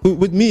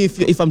 with me,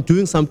 if I'm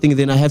doing something,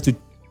 then I have to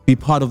be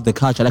part of the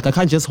culture. Like I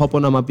can't just hop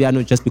on my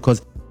piano just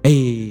because,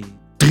 hey,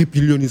 3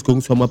 billion is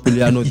going to my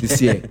piano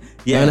this year.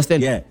 Yeah, You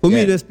understand? yeah, For me,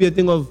 yeah. there's be a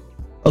thing of,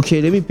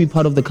 okay, let me be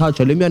part of the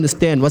culture. Let me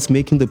understand what's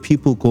making the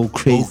people go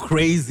crazy. Go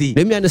crazy.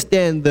 Let me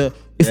understand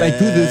if I do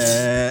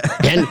this,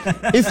 and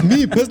if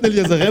me personally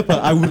as a rapper,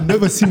 I would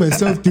never see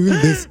myself doing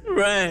this.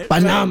 Right.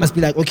 But now I must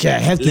be like, okay, I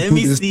have to Let do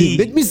me this see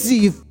thing. Let me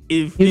see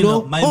if you know,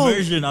 know, my oh,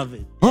 version of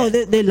it. Oh,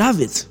 they love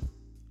it.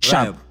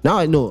 Sharp. Right. Now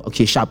I know.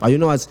 Okay, sharp. You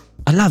know what?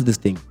 I love this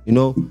thing. You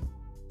know.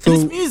 So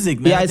it's music,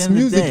 man, Yeah, at it's the end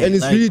of the music day. and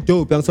it's Like- really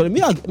dope. And so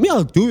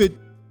I'll do it.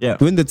 Yeah.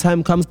 When the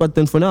time comes, but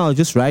then for now I'll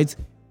just write.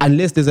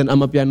 Unless there's an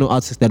Amapiano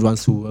artist that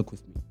wants to work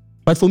with me.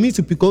 But for me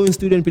to go in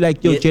studio and be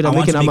like, yo, Yeah, Jada, I want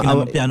make to an make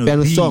an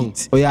piano beat, song.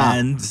 Oh yeah.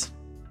 And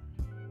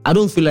I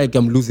don't feel like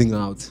I'm losing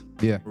out.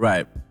 Yeah.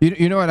 right.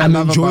 You know what I I'm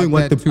love enjoying about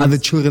what that the too? other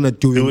children are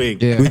doing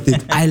Yeah. with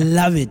it. I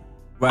love it.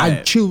 I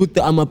Right. chill with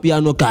the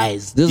Amapiano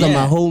guys. Those are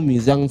Yeah. my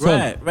homies, young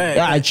son. Right,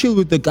 I chill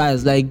with the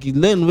guys. Like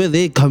learn where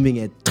they're coming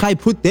at. Try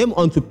put them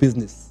onto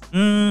business.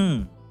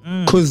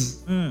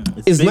 Because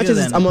as much as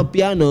it's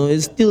Amapiano,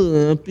 it's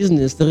still a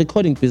business, the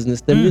recording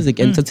business, the music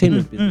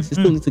entertainment business. You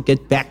still need to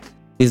get back.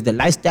 There's the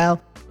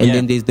lifestyle, and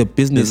then there's the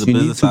business. There's the You need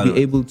business to side be of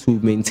it. able to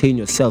maintain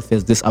yourself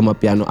as this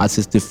Amapiano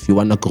artist if you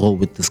want to grow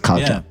with this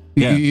culture.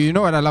 You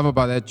know what I love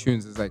about that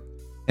tunes is like,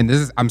 and this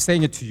is I'm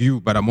saying it to you,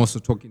 but I'm also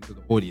talking to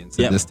the audience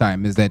at this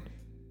time, is that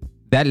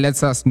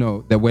lets us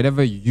know that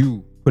whatever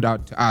you put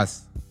out to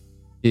us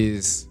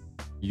is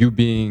you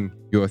being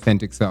your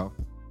authentic self.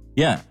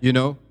 Yeah. You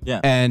know?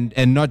 Yeah. And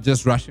not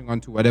just rushing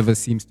onto whatever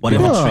seems to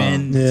Whatever be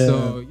trend. Yeah.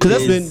 So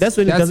Because that's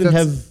when it doesn't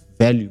have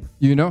value.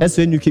 You know? That's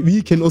when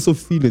we can also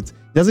feel it.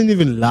 It doesn't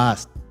even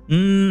last.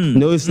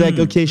 No, it's like,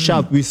 okay,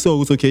 Sharp, we saw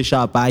it's okay,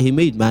 Sharp. He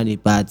made money,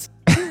 but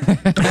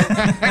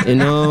you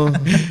know,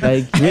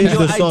 like And where's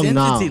your the song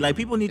identity, now? like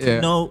people need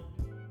to know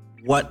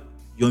what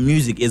your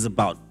music is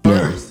about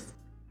first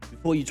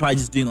before you try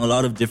just doing a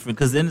lot of different.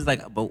 Because then it's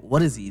like, but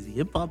what is he? Is he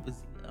hip hop?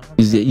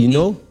 Is it, you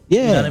know?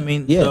 Yeah. You know what I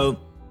mean? Yeah. there's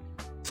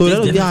So a lot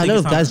of, different a lot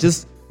things of guys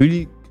just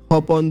really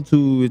hop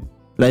onto it.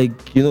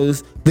 Like, you know,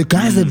 the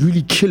guys that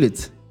really kill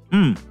it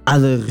are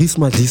the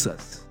Risma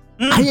Glisas.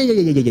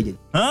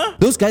 Huh?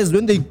 Those guys,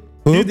 when they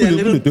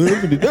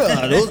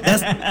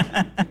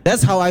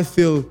that's how I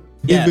feel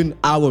even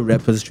our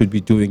rappers should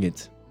be doing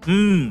it.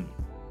 Killing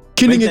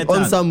Break it that on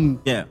down.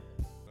 some, Yeah.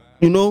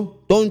 you know,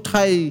 don't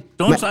try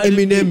try to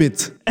Eminem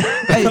it.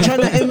 Hey,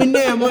 trying to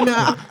Eminem on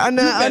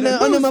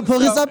a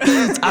Maporisa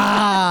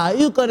beat.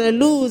 You're gonna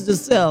lose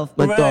yourself,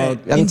 my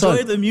dog. Young Enjoy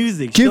dog. the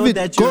music. Give Show it,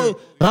 that you're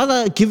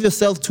rather give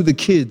yourself to the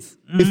kids.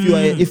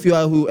 If you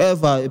are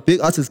whoever, a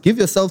big artist, give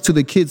yourself to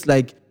the kids.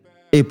 Like,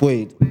 hey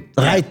boy,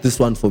 write this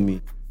one for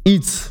me.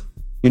 Eat,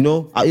 you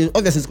know.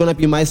 Obviously it's gonna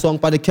be my song,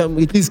 but at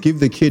least give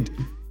the kid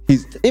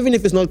his, even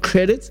if it's not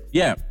credit,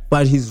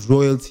 but his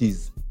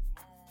royalties.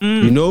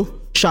 You know,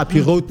 Sharp, he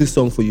wrote this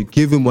song for you.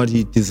 Give him what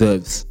he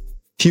deserves.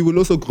 He will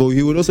also grow.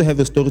 He will also have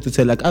a story to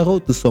tell. Like, I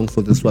wrote the song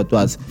for this, what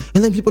was.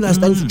 And then people are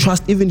starting to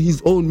trust even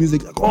his own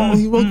music. Like, oh,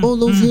 he wrote all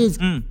those hits.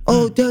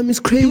 Oh, damn, it's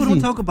crazy. People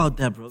don't talk about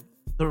that, bro.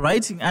 The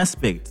writing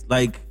aspect,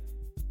 like,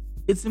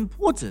 it's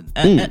important.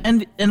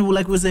 And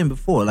like we were saying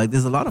before, like,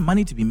 there's a lot of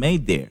money to be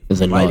made there.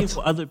 There's a writing lot.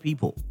 for other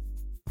people.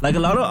 Like, a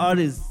lot of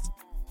artists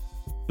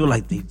feel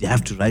like they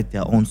have to write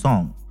their own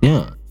song.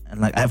 Yeah. And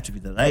like, I have to be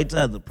the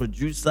writer, the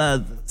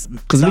producer,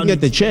 Because looking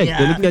at the check,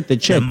 they're looking at the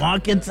check. the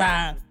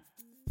marketer,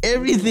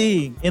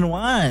 everything in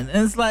one.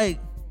 And it's like,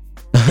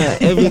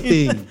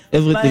 everything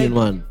Like- in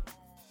one.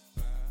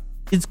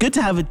 it's good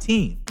to have a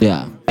team.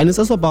 Yeah. And it's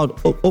also about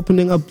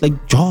opening up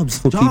like jobs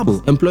for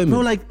people, employment.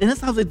 No, like, and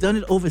that's how they've done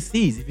it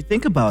overseas. If you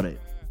think about it,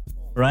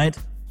 right?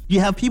 You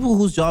have people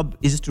whose job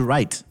is just to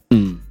write.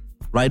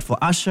 Write for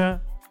Usher,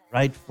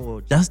 write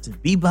for Justin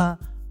Bieber,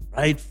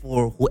 write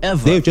for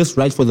whoever. They just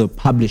write for the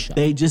publisher.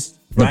 They just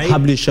The write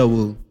publisher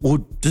will. or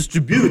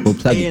distribute Or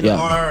plug it,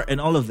 A&R and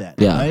all of that.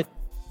 Yeah. Right?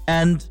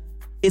 And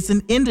it's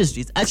an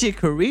industry. It's actually a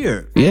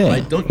career. Yeah,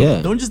 Right?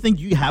 Don't just think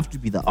you have to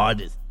be the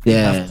artist. You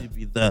Yeah. have to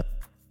be the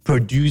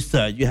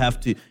producer. You have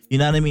to, you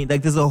know what I mean?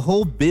 Like, there's a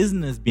whole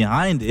business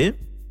behind it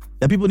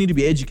that people need to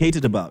be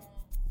educated about.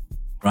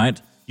 Right?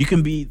 You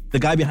can be the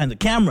guy behind the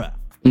camera.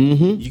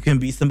 You can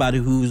be somebody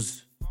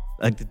who's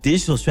like the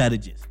digital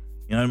strategist.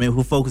 You know what I mean?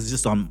 Who focuses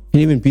just on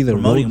Can even be the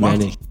road promoting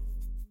manager. marketing.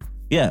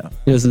 Yeah.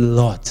 There's a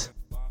lot.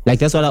 Like,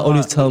 that's what I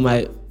always tell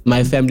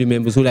my family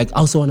members who like, I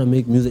also want to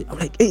make music. I'm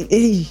like,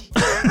 hey,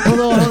 hold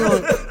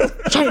on.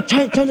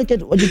 Try to look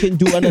at what you can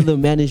do under the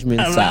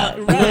management side.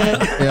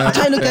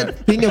 Try to look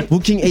at being a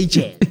booking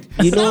agent.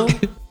 You know?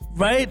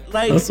 Right?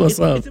 Like, That's what's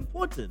up. It's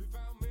important.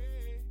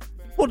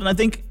 Important. I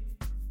think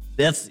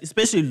that's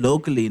especially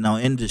locally in our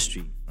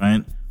industry,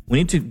 right? We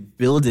need to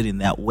build it in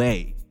that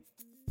way.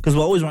 Because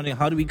we're always wondering,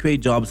 how do we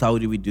create jobs? How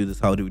do we do this?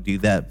 How do we do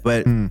that?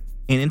 But in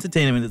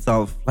entertainment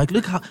itself, like,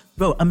 look how,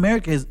 bro,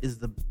 America is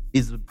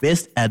the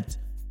best at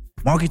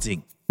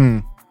marketing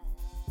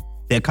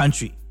their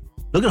country.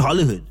 Look at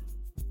Hollywood,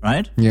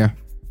 right? Yeah.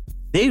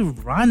 They run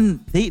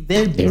run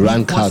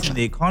reinforcing culture.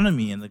 the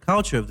economy and the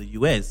culture of the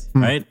US,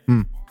 right?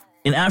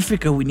 In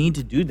Africa, we need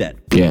to do that.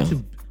 We Yeah. need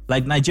to,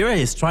 like, Nigeria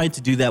has tried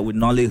to do that with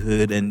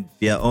Nollywood and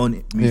their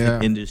own music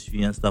Yeah.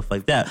 industry and stuff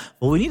like that.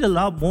 But we need a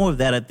lot more of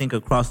that, I think,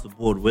 across the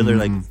board, whether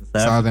like it's in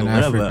South Southern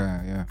Africa or whatever.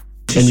 Africa, yeah.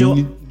 To And show-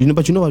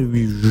 you know what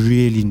we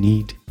really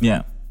need?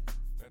 yeah.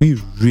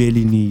 We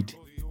really need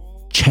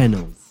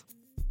channels.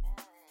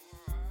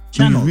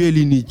 Channels. We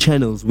really need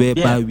channels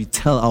whereby Yeah. we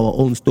tell our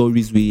own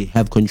stories. We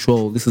have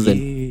control. This is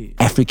an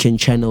African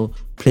channel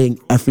playing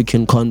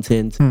African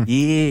content.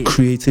 Yeah.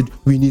 Created.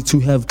 We need to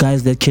have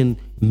guys that can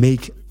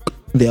make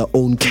their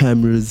own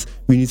cameras.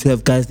 We need to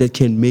have guys that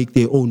can make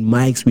their own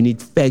mics. We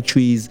need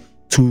factories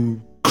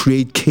to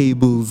create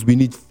cables. We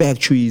need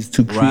factories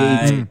to create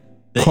Right.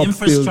 The pop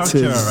infrastructure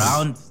filters.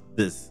 around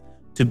this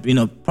to,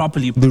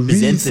 properly The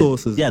present it.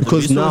 resources. Yeah, the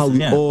because now resources,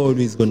 we're yeah.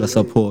 always gonna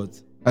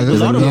support. There's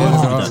a lot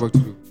of work to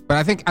do. But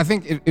I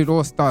think it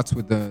all starts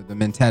with the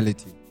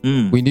mentality.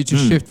 We need to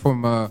shift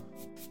from a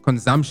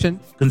consumption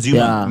Consumer.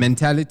 Yeah.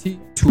 mentality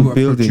to a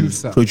Building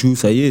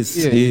producer. yes,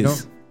 Yeah, yes. you know?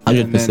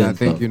 And then I 100%.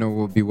 think,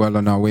 we'll be well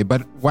on our way.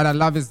 But what I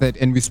love is that,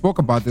 and we spoke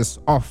about this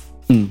off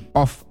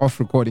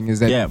recording, is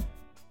that Yeah.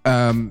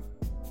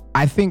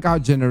 I think our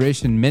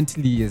generation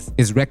mentally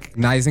is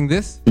recognizing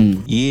this.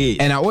 Yeah.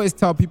 And I always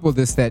tell people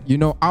this, that,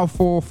 our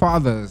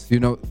forefathers,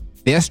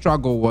 their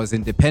struggle was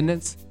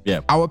independence. Yeah.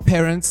 Our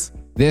parents,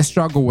 their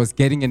struggle was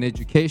getting an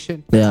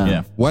education.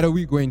 Yeah. What are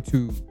we going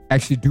to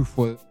actually do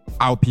for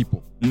our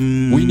people?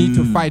 We need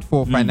to fight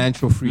for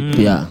financial freedom.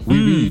 Yeah. We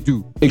really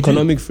do.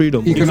 Economic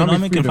freedom.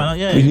 Economic freedom. and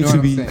We you need know to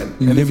what be I'm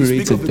saying? And if you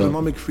speak liberated, of though.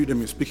 economic freedom,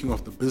 you're speaking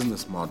of the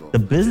business model. The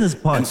business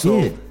part, And so,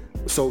 yeah.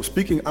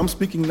 I'm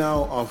speaking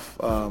now of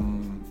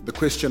the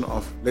question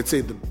of, let's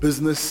say, the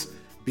business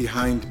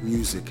behind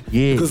music.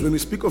 Yeah. Because when we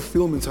speak of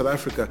film in South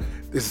Africa,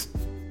 there's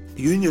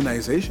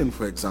unionization,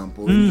 for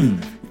example.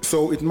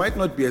 So it might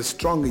not be as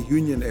strong a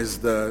union as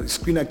the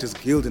Screen Actors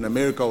Guild in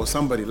America or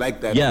somebody like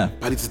that. Yeah.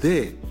 But it's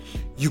there.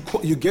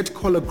 You get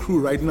color crew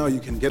right now. You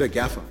can get a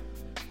gaffer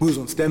who's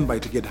on standby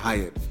to get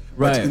hired.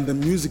 Right. But in the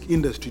music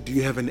industry, do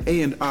you have an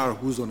A&R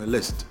who's on a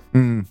list?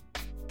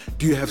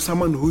 Do you have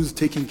someone who's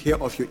taking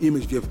care of your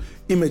image? Do you have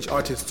image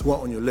artists who are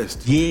on your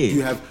list? Yeah. Do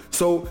you have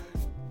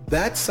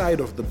that side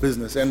of the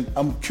business? And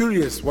I'm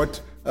curious what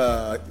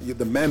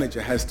the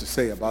manager has to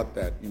say about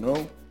that.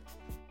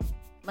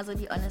 Must I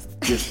be honest?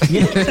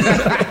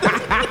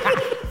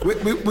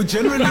 We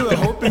generally were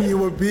hoping you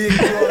were being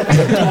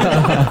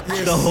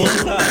The whole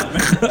time.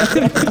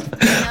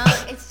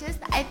 It's just,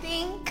 I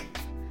think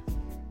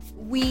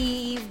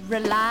we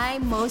rely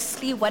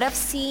mostly, what I've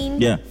seen.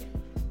 Yeah.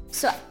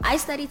 So I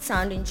studied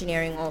sound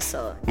engineering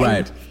also.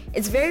 Right. And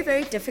it's very,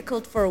 very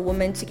difficult for a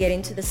woman to get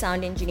into the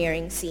sound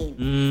engineering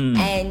scene.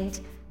 And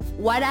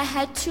what I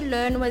had to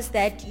learn was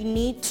that you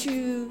need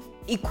to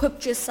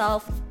equip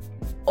yourself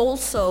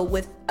also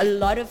with a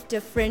lot of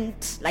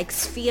different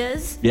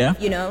spheres. Yeah.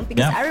 Because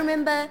Yeah. I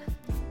remember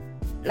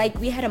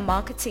we had a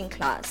marketing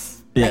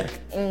class Yeah.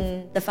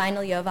 in the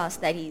final year of our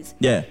studies.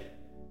 Yeah.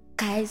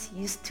 Guys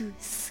used to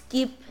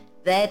skip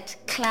that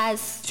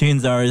class.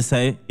 Tunes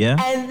RSA, yeah.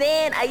 And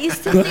then I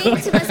used to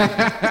think to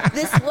myself,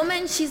 this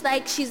woman, she's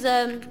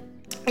a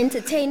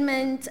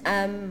entertainment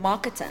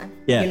marketer,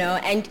 Yeah.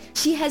 and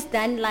she has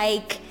done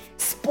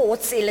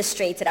Sports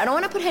Illustrated. I don't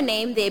want to put her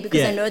name there because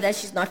Yeah. I know that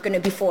she's not going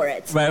to be for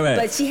it. Right.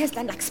 But she has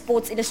done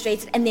Sports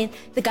Illustrated, and then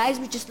the guys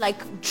would just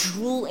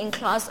drool in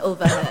class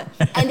over her,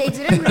 and they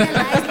didn't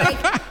realize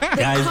the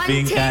Guys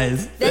being content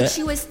guys. that Yeah.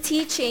 she was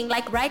teaching.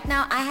 Right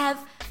now, I have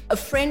a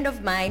friend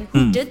of mine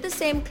who did the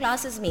same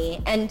class as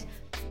me, and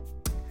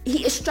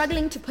he is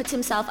struggling to put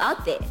himself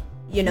out there.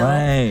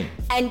 Right.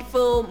 And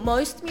for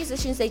most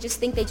musicians, they just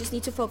think they just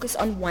need to focus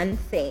on one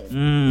thing.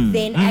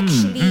 Then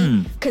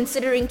actually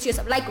considering to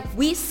yourself,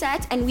 we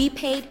sat and we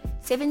paid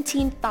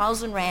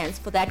 17,000 rands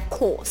for that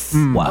course.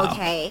 Wow.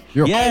 Okay.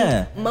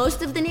 Yeah. And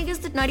most of the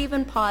niggas did not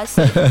even pass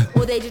it,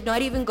 or they did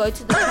not even go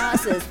to the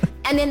classes.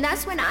 And then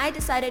that's when I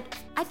decided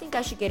I think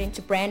I should get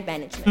into brand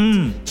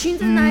management.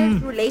 Tunes and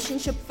I's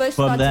relationship first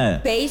From started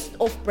there. based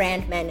off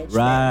brand management.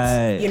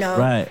 Right.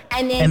 Right.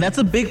 And that's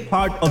a big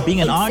part of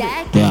being an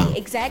artist.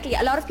 Exactly.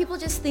 A lot of people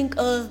just think,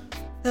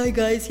 hi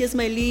guys, here's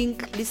my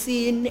link,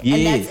 listen, Yeah.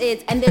 and that's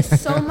it. And there's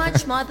so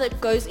much more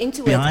that goes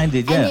into Behind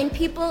it, yeah. And then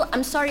people,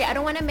 I'm sorry, I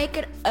don't want to make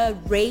it a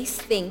race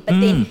thing, but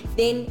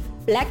then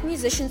black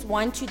musicians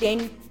want to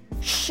then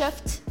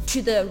shift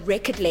to the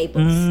record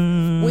labels,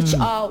 which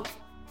are,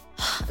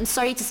 I'm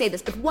sorry to say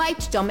this, but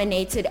white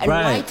dominated and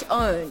Right. white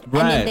owned. And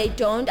Right. then they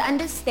don't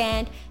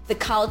understand the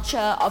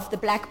culture of the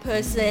black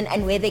person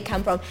and where they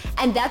come from.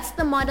 And that's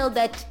the model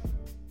that,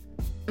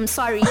 I'm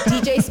sorry,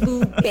 DJ Spoo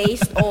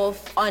based off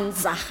on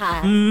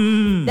Zahara.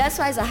 That's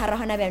why Zahara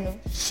Honabenu,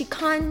 she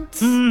can't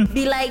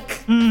be like,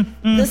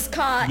 this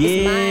car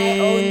is my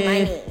own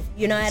money.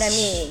 You know what I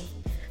mean?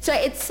 So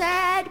it's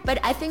sad, but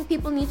I think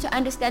people need to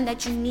understand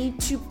that you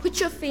need to put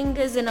your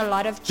fingers in a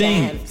lot of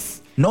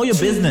jams. Know your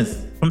business.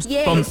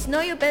 Yes,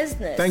 know your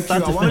business. Thank you.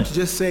 Start to I wanted finish. to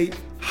just say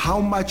how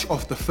much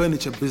of the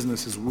furniture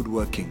business is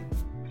woodworking.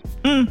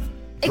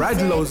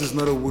 Bradlow's is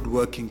not a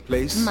woodworking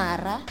place.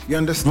 Mara. You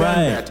understand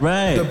Right, that?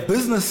 right. The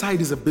business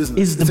side is a business.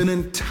 Is It's the- an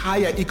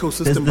entire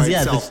ecosystem There's- by yeah,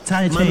 itself. the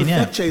entire chain, yeah.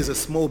 Manufacture is a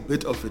small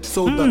bit of it.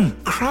 So the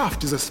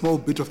craft is a small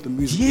bit of the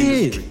music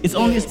industry. It's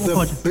only a small The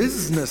part.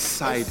 business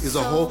side is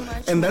a so whole,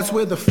 much and that's more.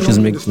 where the film Just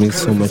industry makes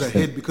kind so of much is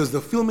ahead sense. because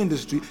the film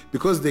industry,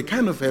 because they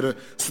kind of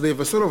so they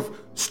have a sort of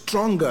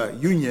stronger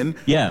union.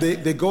 Yeah.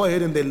 They go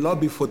ahead and they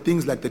lobby for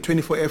things like the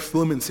 24F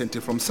film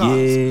incentive from SARS,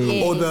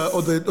 Yeah. or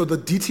the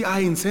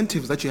DTI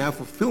incentives that you have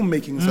for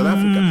filmmaking in South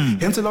Africa.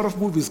 Hence, a lot of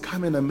movies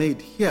come and are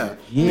made here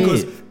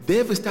because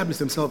they've established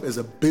themselves as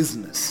a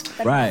business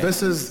Right.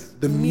 versus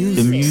the The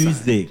music.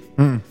 music.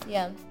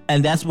 Yeah.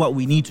 And that's what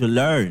we need to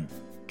learn.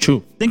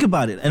 True. Think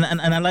about it. And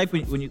I like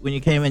when you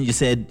came in, you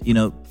said,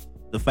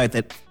 the fact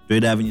that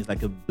Dread Avenue is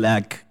like a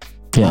black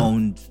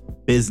owned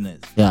business.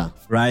 Yeah.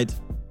 Right?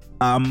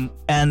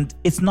 And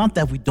it's not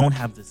that we don't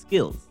have the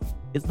skills.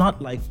 It's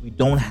not like we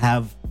don't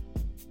have,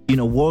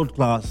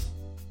 world-class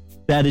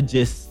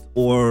strategists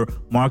or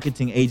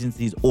marketing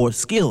agencies or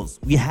skills.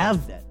 We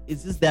have that.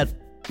 It's just that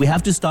we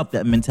have to stop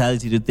that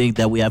mentality to think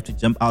that we have to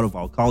jump out of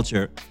our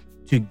culture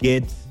to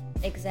get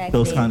Exactly.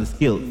 those kind of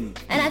skills.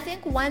 And I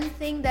think one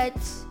thing that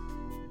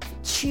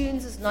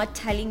Tunes is not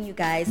telling you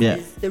guys Yeah.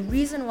 is the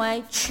reason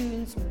why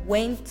Tunes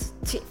went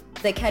to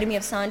the Academy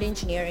of Sound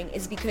Engineering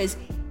is because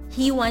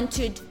he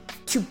wanted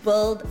to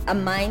build a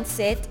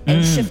mindset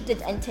and shift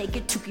it and take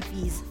it to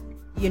Kipi's,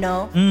 you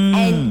know?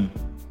 And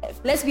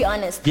let's be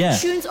honest, Yeah.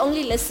 Tunes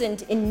only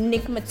listened in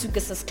Nick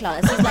Matsukas's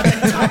class. He's like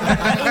a top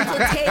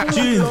entertainment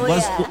Tunes was-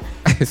 lawyer.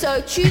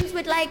 So Tunes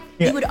would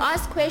he would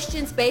ask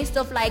questions based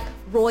off like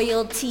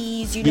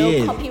royalties, you know,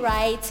 Yeah.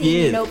 copywriting,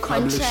 Yeah. you know,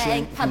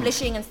 contract,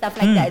 publishing and stuff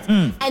like that.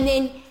 And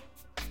then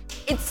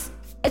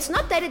it's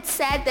not that it's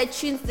sad that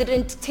Tunes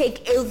didn't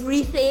take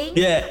everything,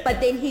 Yeah.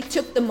 but then he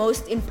took the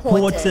most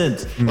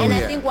important. And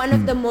I think one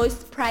of the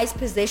most prized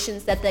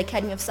possessions that the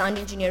Academy of Sound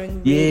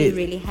Engineering really, Yeah.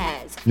 really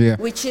has, Yeah.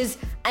 which is,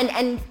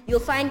 and you'll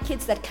find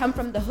kids that come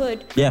from the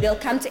hood, Yeah. they'll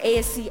come to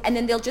ASC and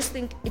then they'll just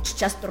think it's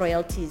just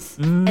royalties.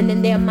 And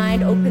then their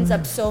mind opens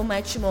up so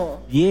much more.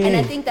 Yeah. And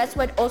I think that's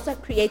what also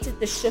created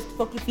the shift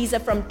for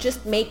Kipiza from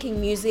just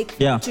making music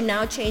Yeah. to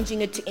now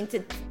changing it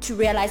to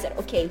realize that,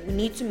 okay, we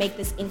need to make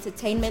this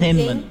entertainment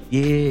Entertainment.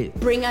 thing Yeah.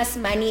 bring us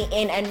money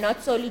in, and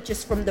not solely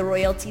just from the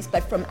royalties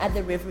but from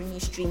other revenue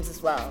streams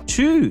as well.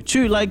 True.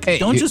 Like, Hey,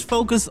 don't you- just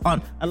focus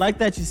on. I like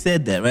that you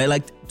said that, right?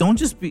 Like, don't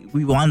just be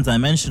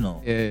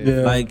one-dimensional.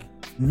 Yeah. Like,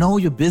 know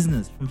your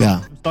business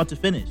from start to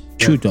finish.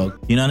 True, dog.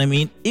 You know what I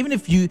mean? Even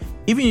if you're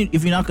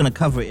not gonna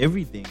cover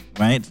everything,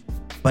 right?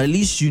 But at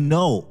least you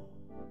know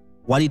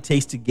what it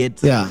takes to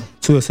get Yeah,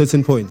 to a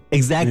certain point.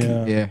 exactly.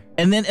 Yeah. Yeah.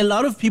 And then a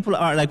lot of people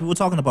are like, we were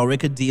talking about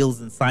record deals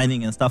and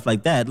signing and stuff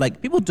like that.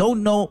 Like, people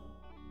don't know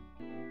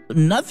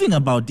nothing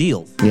about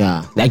deals,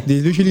 Yeah, like they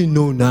literally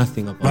know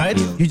nothing about right?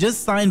 deals. You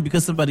just signed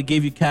because somebody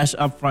gave you cash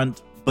up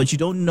front, but you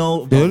don't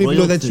know. They about don't even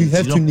know that you royalties.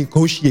 have to don't-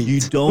 negotiate.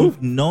 You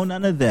don't know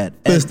none of that.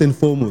 And First and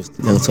foremost,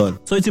 that's all.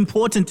 so it's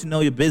important to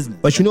know your business.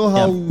 But you know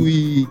how Yeah.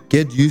 we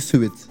get used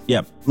to it,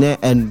 Yeah,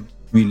 and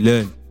we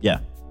learn yeah,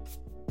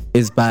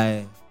 is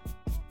by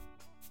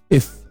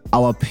if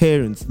our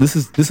parents. This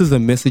is a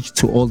message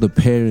to all the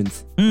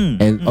parents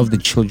and of the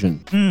children,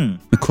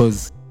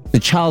 because the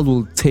child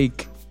will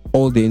take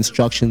all the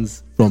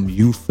instructions from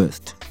you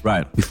first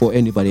right. before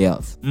anybody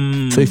else.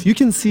 So if you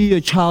can see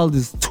your child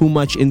is too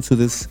much into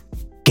this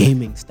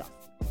gaming stuff,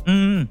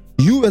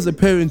 you as a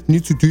parent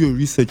need to do your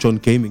research on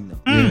gaming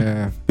now,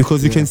 Yeah.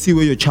 because you can see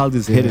where your child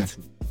is headed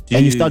to,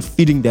 and you start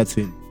feeding that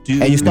to him,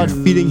 and you start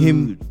feeding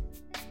him,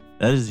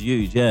 That is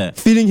huge. Yeah.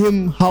 feeding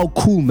him how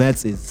cool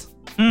maths is.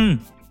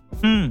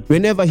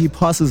 Whenever he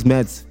passes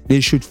maths, they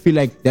should feel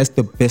like that's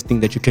the best thing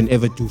that you can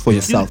ever do for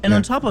yourself. And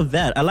on top of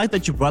that, I like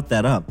that you brought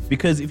that up,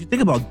 because if you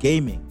think about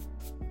gaming,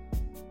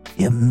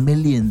 there are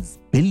millions,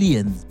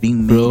 billions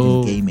being made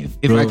Bro. in gaming.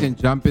 If I Bro. can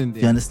jump in there.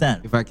 Do you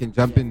understand? If I can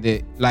jump in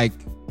there, like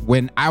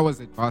when I was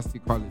at Varsity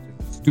College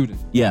as a student,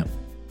 Yeah,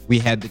 we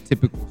had the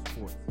typical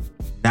sports.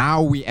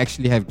 Now we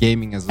actually have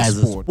gaming as a as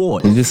sport. a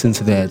sport. Listen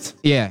to that.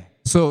 Yeah.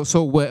 So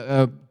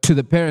we're, to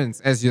the parents,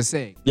 as you're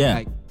saying. Yeah.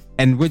 Like,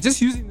 and we're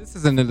just using this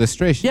as an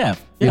illustration. Yeah,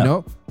 You yeah.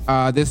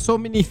 know, there's so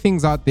many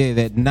things out there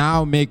that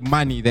now make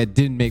money that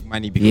didn't make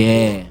money before.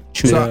 Yeah,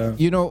 true. So,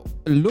 you know,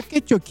 look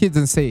at your kids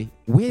and say,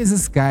 where is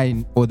this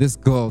guy or this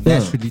girl Yeah.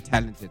 naturally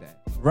talented at?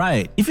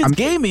 Right. If it's I'm-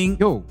 gaming,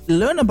 Yo.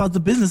 learn about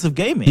the business of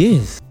gaming.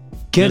 Yes.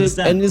 Get it.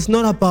 understand? And it's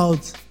not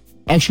about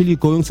actually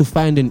going to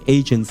find an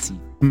agency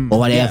or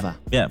whatever.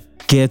 Yeah.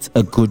 Get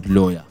a good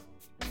lawyer.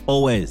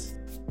 Always.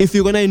 If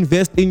you're going to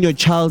invest in your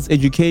child's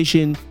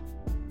education,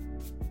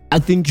 I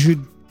think you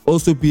should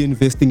also be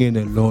investing in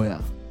a lawyer.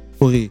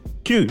 Okay.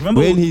 Cute.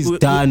 Remember When he's we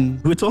done,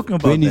 we were talking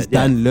about when he's that,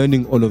 yeah. done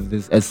learning all of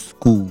this at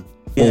school,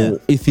 Yeah.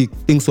 or if he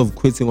thinks of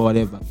quitting or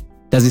whatever,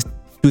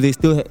 do they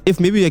still? If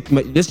maybe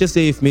let's just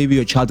say if maybe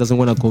your child doesn't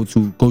want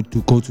to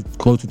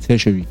go to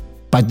tertiary,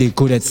 but they're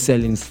good at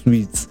selling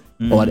sweets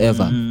or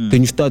whatever,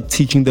 then you start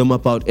teaching them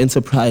about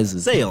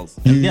enterprises, Sales.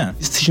 You Yeah.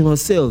 just teach them about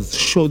sales.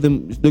 Show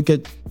them,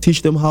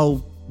 teach them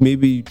how.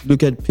 Maybe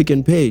look at Pick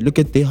and Pay. Look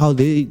at how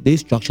they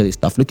structure their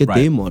stuff. Look at Right.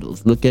 their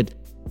models. Look at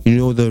the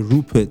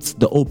Ruperts,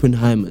 the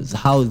Oppenheimers,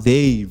 how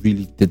they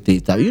really did their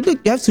stuff. You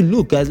have to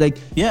look, guys. Like,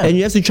 Yeah. and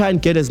you have to try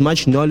and get as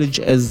much knowledge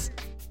as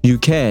you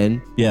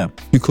can, Yeah.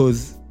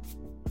 because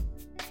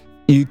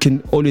you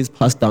can always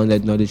pass down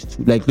that knowledge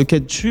to. Like, look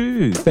at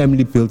True.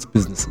 family-built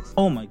businesses.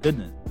 Oh my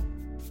goodness.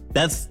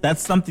 That's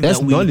something That's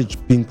that we knowledge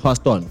being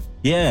passed on.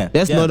 Yeah.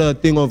 That's yeah. not a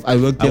thing of I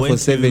worked I there for went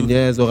 7 to-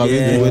 years or I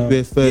Yeah. went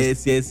there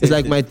first. Yes, It's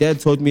like my dad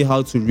taught me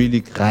how to really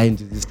grind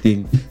this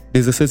thing.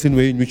 There's a certain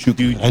way in which you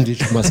grind it.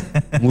 You must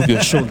move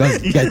your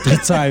shoulders like 3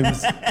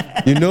 times.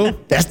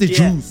 That's the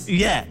Yeah. juice.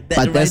 Yeah. But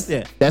right that's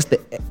there. that's the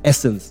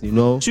essence,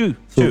 True.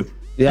 So, True.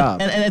 yeah.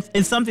 And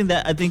it's something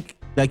that I think,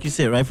 like you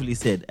said, rightfully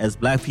said, as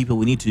black people,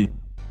 we need to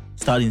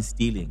start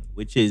instilling,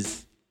 which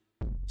is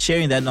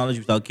sharing that knowledge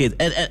with our kids.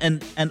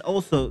 And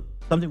also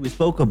something we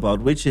spoke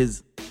about, which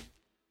is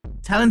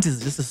talent is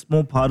just a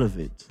small part of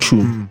it.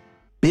 True.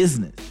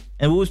 Business.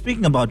 And we were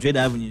speaking about Dread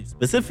Avenue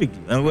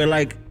specifically. And we're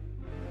like,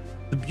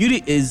 the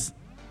beauty is,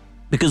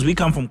 because we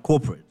come from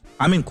corporate,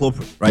 I'm in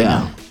corporate right Yeah.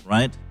 now,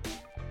 right?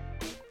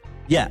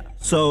 Yeah.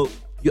 So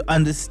you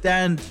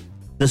understand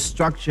the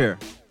structure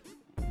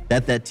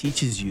that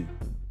teaches you,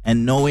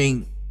 and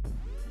knowing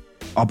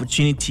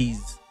opportunities,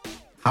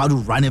 how to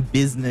run a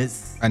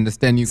business.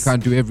 Understand you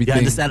can't do everything.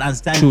 You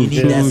understand True, you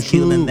need that true,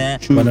 skill true, and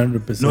that. true.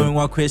 100%. Knowing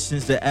what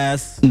questions to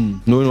ask.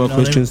 Knowing what know,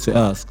 questions to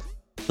ask.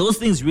 Those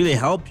things really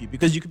help you,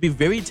 because you could be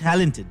very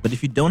talented, but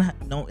if you don't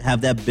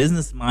have that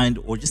business mind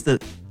or just the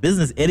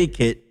business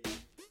etiquette,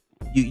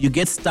 you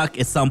get stuck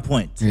at some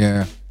point.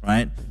 Yeah.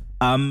 Right?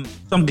 So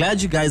I'm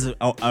glad you guys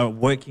are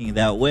working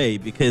that way,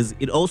 because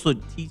it also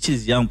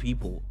teaches young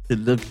people to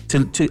look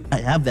to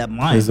have that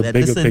mind. There's a that,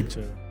 bigger listen,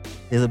 picture.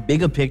 There's a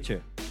bigger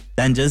picture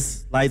than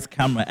just lights,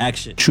 camera,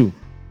 action. True.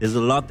 There's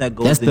a lot that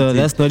goes into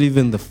That's not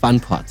even the fun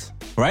part.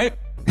 right?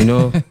 You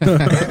know,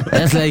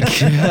 that's like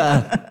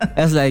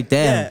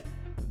damn. Yeah.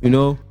 You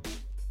know,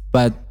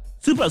 but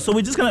Super. So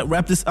we're just gonna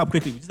wrap this up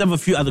quickly. We just have a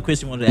few other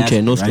questions we wanted to ask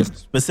Okay, no you, right? stress.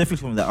 Specifically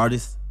from the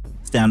artist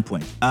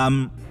standpoint.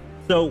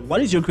 So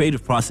what is your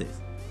creative process?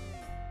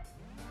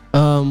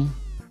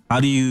 How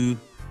do you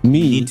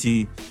me. need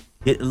to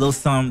get a little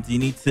something? Do you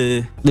need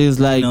to There's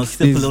like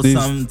sip a little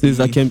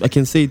something? I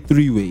can say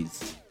 3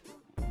 ways.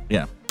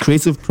 yeah.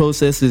 Creative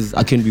process is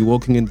I can be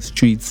walking in the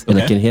streets and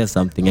I Okay. can hear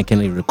something. I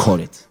can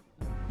record it.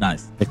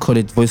 Nice. Record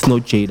it. Voice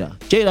note Jada.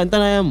 Jada and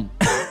I am.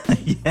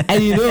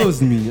 And he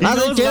knows me. I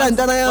knows said Jada and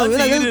I am. what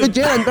Like, you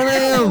do. Jada and I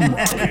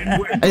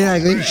am. And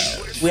you're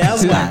like, We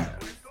have one.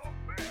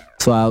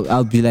 so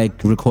I'll be like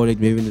recording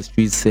maybe in the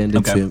streets, send it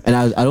Okay. to him. And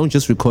I don't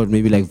just record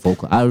maybe like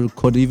vocal. I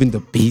record even the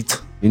beat.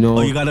 You know.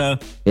 Oh, you gotta.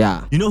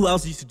 Yeah. You know who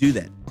else used to do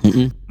that?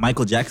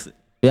 Michael Jackson.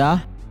 Yeah.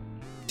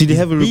 Did he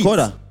have a beats,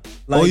 recorder?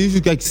 like- or you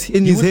should like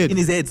in his head? In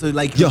his head. So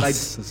like,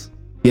 Yes.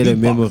 He had a beatbox,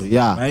 memory.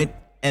 Yeah. Right.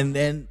 And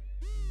then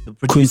the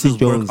Quincy producers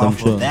Jones, work I'm off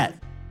sure. of that.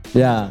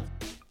 Yeah.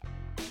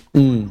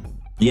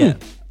 Yeah.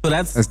 So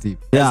That's deep.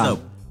 Yeah.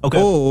 dope.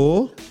 Okay.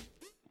 Or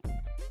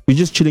we're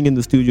just chilling in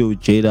the studio with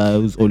Jada,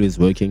 who's always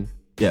working,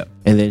 Yeah.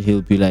 and then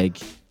he'll be like,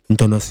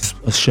 "Ntana,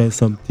 share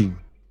something,"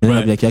 and then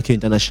I'll be like, "Yeah, okay,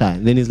 Ntana, shy."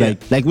 And then he's Yeah.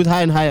 like with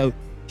High and High,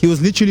 he was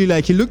literally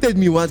like, he looked at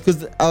me once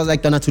because I was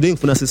like, "Tana, today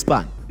ngifuna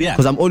sispan," Yeah.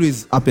 because I'm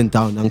always up and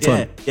down.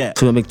 Yeah, yeah.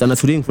 So I'm like, "Tana,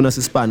 today ngifuna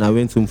sispan." I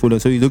went to him,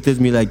 so he looked at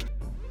me like,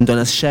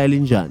 "Ntana, shy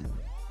linjan,"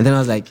 and then I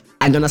was like,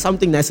 "I'm gonna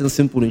something nice and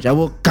simple." And I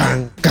go,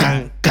 gang,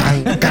 gang,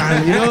 gang,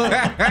 gang, you know,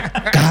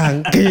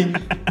 gang, gang.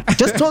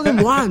 Just told him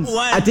once.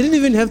 Why? I didn't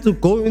even have to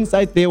go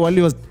inside there while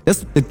he was.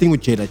 That's the thing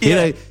with Jada.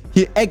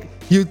 Jada,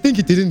 you think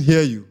he didn't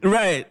hear you,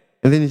 Right.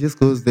 and then he just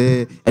goes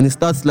there and it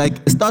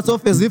starts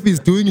off as if he's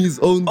doing his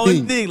own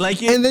thing. Like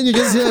he, And then you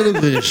just hear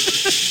the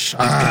shh,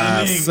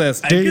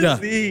 says I can Jada.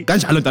 see.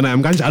 Kanjalo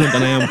tanayam, kanjalo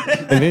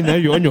tanayam. And then now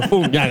you're on your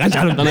phone. Yeah,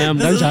 kanjalo tanayam,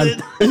 This is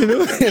kanjalo. You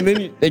know, and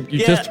then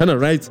you're just trying to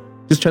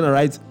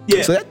write.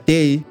 Yeah. So that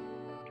day,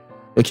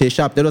 okay,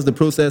 sharp. That was the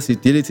process. He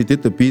did it. He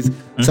did the beats.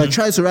 So I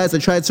tried to write. So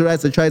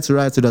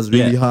it was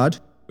really Yeah. hard.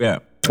 yeah.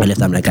 I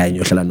left. I'm like, I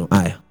no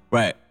Aya.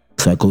 Right.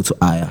 So I go to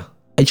Aya.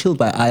 I chill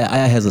by Aya.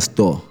 Aya has a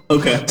store.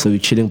 Okay. So I'm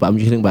chilling by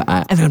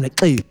Aya. And then I'm like,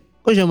 hey,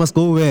 I must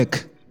go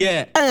work.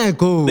 Yeah. And I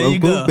go. There I'll you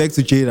go go. back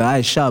to Jada.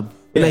 I sharp.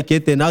 When Yeah. I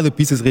get there, now the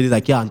piece is ready.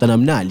 Like, yeah, and then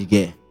I'm not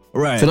again.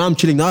 Right. So now I'm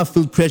chilling. Now I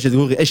feel pressure. I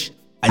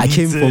need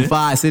came to- from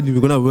far. I said we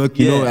were gonna work,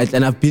 you know, Yeah.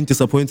 and I've been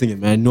disappointing him,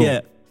 man. No. Yeah.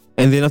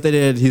 And then after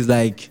that, he's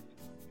like,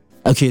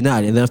 okay, nah.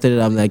 And then after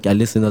that, I'm like, I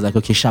listened. I was like,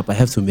 okay, sharp. I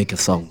have to make a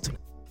song.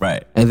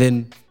 Right. And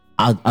then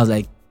I was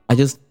like,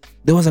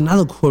 there was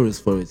another chorus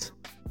for it.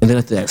 And then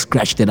after that, I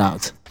scratched it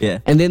out. Yeah.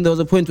 And then there was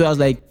a point where I was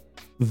like,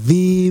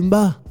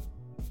 Vimba.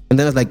 And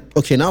then I was like,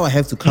 okay, now I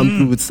have to come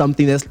through with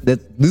something that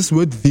this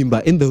word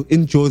Vimba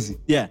in Josie.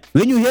 Yeah.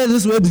 When you hear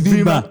this word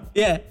Vimba,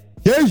 Yeah.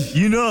 yes,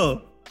 You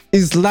know.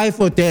 it's life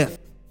or death.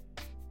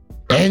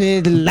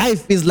 And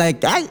life is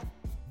like,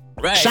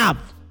 Right. sharp.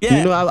 Yeah.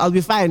 You know, I'll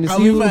be fine. I'll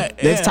See be you fine,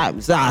 next yeah.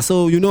 time.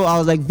 So, you know, I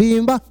was like,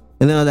 Vimba.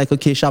 And then I was like,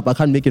 okay, sharp. I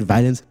can't make it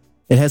violence.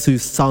 It has to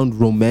sound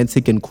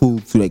romantic and cool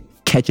to like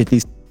catch at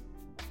least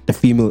the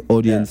female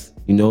audience.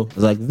 You know, I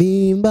was like,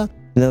 Vimba.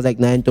 And I was like,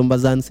 Nine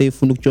Tombazan say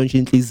Funuk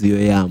Chonchi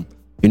Intlizio Yam.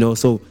 You know,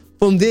 so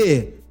from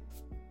there,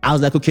 I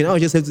was like, okay, now I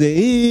just have to say,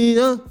 you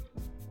know.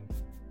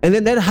 And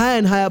then that high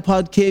and higher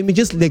part came. It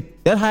just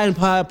like that high and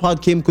higher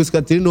part came because I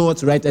didn't know what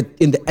to write at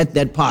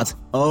that part.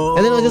 Oh.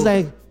 And then I was just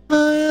like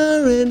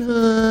higher and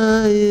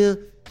higher.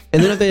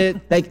 And then after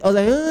that, like I was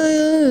like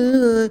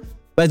higher.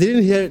 But I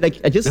didn't hear it, like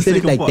I just The said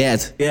it second like part.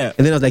 that. Yeah.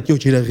 And then I was like, yo,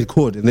 Jada,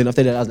 record. And then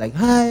after that, I was like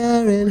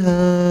higher and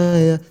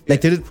higher.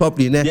 Like did it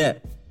properly. And then, Yeah.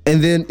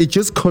 And then it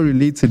just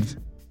correlated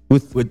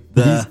with the-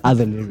 these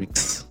other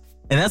lyrics.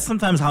 And that's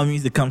sometimes how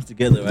music comes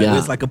together, right? Yeah.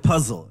 It's like a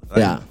puzzle. Like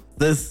Yeah.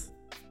 This,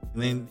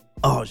 and then,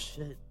 oh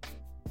shit.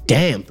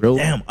 Damn, bro.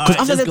 Damn. All 'Cause right,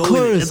 after let's the go with it.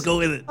 chorus, Let's go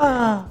with it.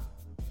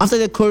 after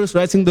the chorus,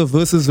 writing the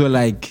verses were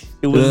like,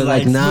 It was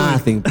like smooth.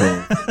 nothing,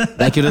 bro.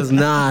 Like it was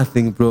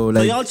nothing, bro. So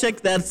Like y'all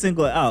check that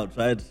single out,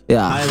 right?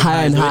 yeah,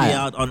 high and It's already high.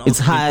 out on all It's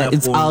three high.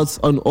 It's platforms.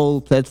 out on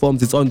all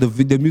platforms. It's on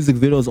the music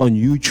videos on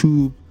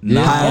YouTube.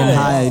 Nice. High and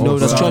high. You know,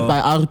 that's Oh, shot bro. by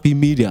RP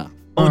Media.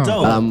 Oh,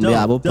 dope.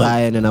 Yeah, about dope.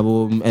 Brian and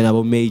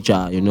about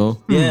Major, you know.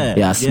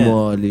 Yeah.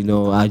 Small, you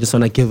know. I just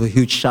want to give a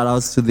huge shout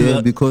out to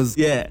them because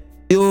Yeah.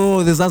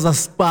 yo, this is a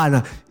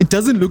spanner. It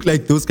doesn't look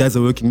like those guys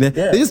are working there.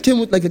 Yeah. They just came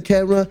with like a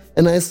camera,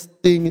 a nice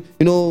thing,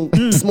 you know.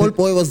 Small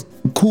boy was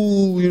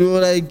cool, you know,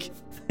 like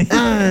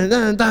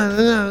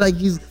like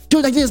he's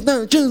do like this,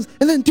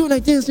 and then do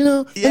like this, you know,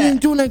 and then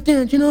do like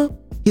that, you know.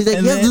 He's like,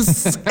 And yes, then-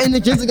 this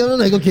energetic. I'm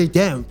like, okay,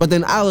 damn. But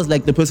then I was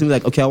like the person who's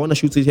like, okay, I want to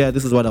shoot it here.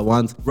 This is what I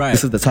want. Right.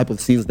 This is the type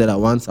of scenes that I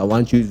want. I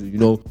want you to, you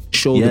know,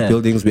 show Yeah. the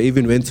buildings. We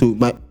even went to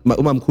my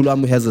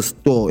Kulam has a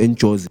store in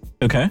Jersey.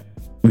 Okay.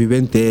 We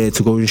went there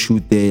to go and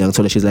shoot there. And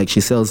so she's like, she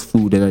sells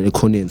food and a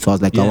Conan. So I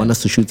was like, I Yeah. want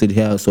us to shoot it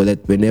here so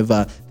that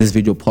whenever this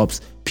video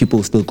pops,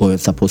 people still go and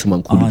support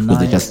Imam Kulu Oh, because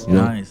they nice, just, you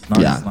know. nice.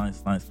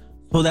 Yeah.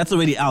 So that's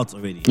already out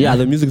already. Yeah,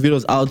 the music video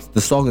is out.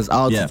 The song is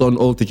out. Yeah. It's on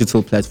all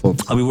digital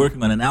platforms. Are we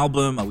working on an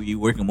album? Are we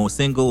working on more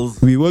singles?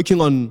 We're working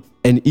on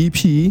an EP,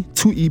 2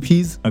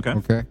 EPs. Okay.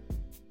 Okay.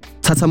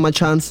 Tatama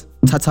Chance,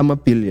 Tatama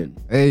Billion.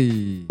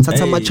 Hey.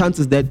 Tatama Hey. Chance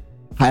is that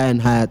higher and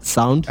higher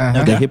sound, Uh-huh.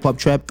 the Okay. hip hop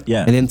trap.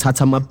 Yeah. And then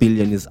Tatama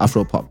Billion is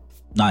Afro pop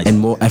Nice. and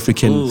more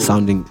African Ooh,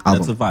 sounding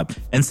album. That's a vibe.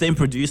 And same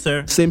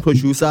producer. Same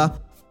producer.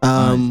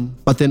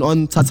 But then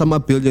on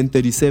Tatama Billion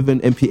 37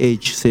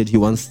 MPH said he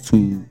wants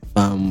to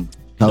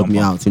help me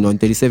out. You know, and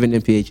 37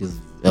 MPH is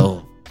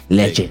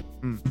legend.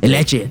 A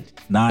legend.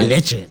 Nice. A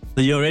legend.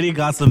 So you already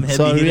got some heavy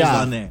So hitters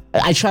yeah, on there.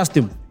 I trust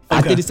him. At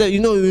Okay. 37, you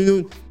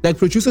know, like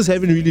producers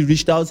haven't really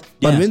reached out.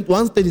 But Yeah. when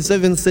once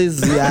 37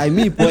 says, yeah,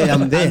 me, boy,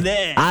 I'm there. I'm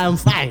there. I'm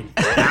fine.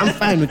 I'm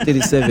fine with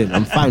 37.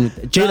 I'm fine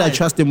with Jade, I Nice.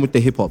 trust him with the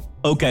hip hop.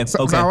 Okay. So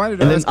okay. I wanted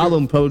to And then ask you,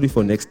 album probably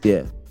for next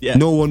year. Yeah.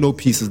 No One No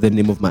Peace is the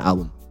name of my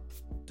album.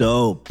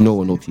 Dope. No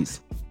One No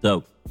Peace.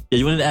 Dope. Yeah,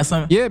 you wanted to ask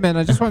something? yeah, man,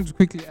 I just wanted to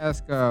quickly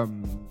ask,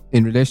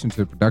 in relation to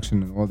the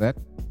production and all that,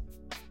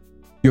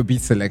 your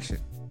beat selection.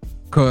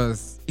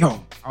 Because,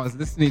 I was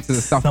listening to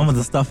the stuff. Some of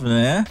the stuff in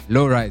there.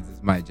 Low Rise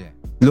is my jam.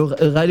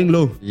 Riding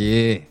Low.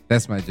 Yeah,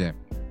 that's my jam.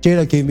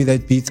 Jada gave me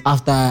that beat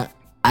after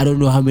I don't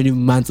know how many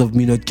months of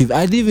me not give.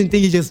 I didn't even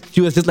think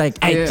she was just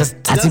like, hey, Yeah. just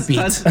touch Just beat.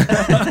 touch- And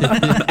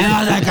I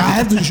was like, I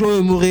have to show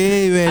him,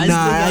 hey, man, I still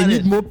I got need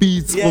it. more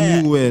beats Yeah.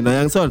 from you, man.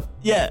 Young son.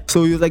 Yeah.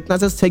 So he was like, nah,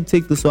 just take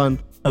this one.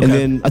 Okay. And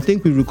then I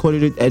think we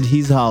recorded it at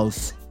his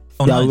house.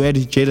 Oh, yeah, nice. we had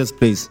Jada's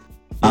place.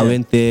 I Yeah.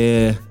 went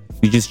there.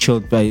 We just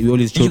chilled we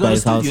always You chilled got by a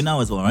his house. studio now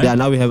as well, right? Yeah,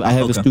 now I have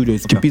a Okay. studio.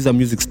 It's Okay. Kipiza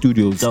Music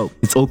Studios. Dope.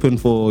 It's open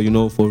for,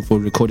 for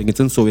recording. It's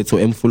in Soweto,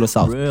 M Fuller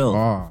South. Real.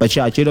 Oh. But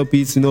yeah, Jada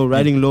Beats,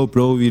 riding low,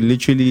 bro. We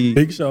literally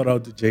Big shout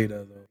out to Jada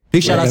though.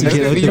 big shout out to Yeah,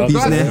 Jada you Beats,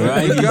 got man. it,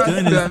 Right? You He's got doing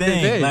it his the other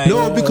thing. day. Like,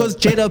 No, because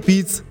Jada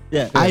Beats,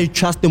 Yeah. I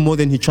trust him more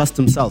than he trusts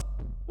himself.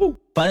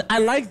 But I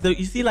like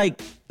you see,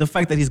 like the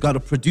fact that he's got a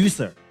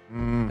producer.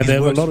 And they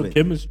have a works lot with. of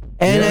chemistry.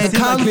 And It I seems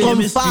come like the from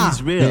chemistry far.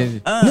 is real.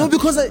 Yeah. No,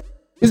 because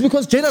it's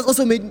because Jada's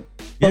also made.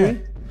 Yeah.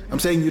 I'm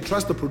saying you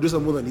trust the producer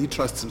more than he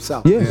trusts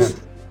himself. Yes. It's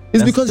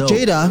That's because dope.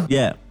 Jada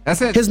Yeah.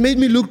 That's it. has made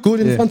me look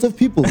good in front of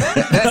people.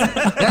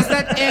 That's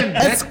that M.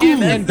 That's school.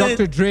 M and That's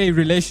Dr. Dre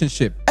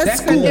relationship. At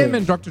That's school. the M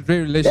and Dr. Dre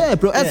relationship. Yeah,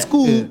 bro. At Yeah.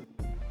 school,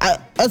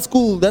 at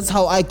school, that's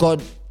how I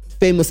got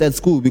famous at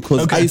school because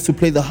Okay. I used to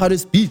play the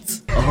hardest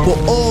beats for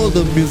all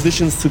the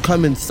musicians to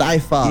come and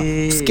cipher.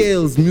 Yeah.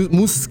 Scales,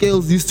 Moose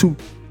Scales used to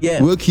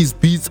Yeah. work his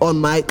beats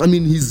on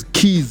his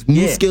keys. Moose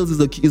Yeah. Scales is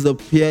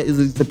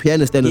a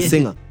pianist and a Yeah.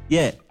 singer.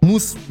 Yeah.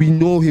 Moose, we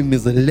know him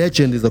as a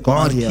legend, is a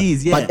god On here.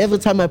 keys, yeah. But every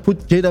time I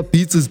put Jada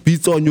Beats'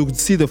 beats on, you could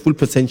see the full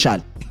potential.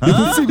 You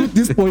could see that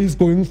this boy is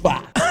going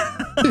far.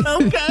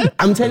 Okay.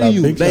 I'm telling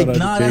you, big like, shout out.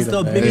 Nah, that's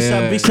the Jada, biggest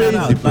man. shout, big Crazy,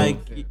 shout out. bro.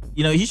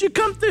 Like, he should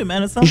come through,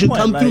 man. At some you should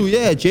point. come like, through,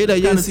 yeah.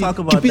 Jada, yeah. gotta talk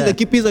about that.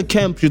 Kipiza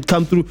camp should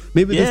come through.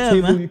 Maybe Yeah, this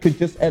table man. you could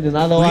just add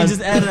another We one.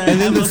 just add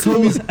and then the have a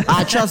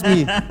homies.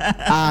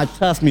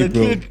 Trust me, the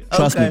bro. kick.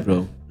 Trust me, Okay.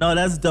 bro. No,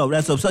 that's dope.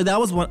 That's dope. So that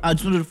was one. I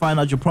just wanted to find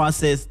out your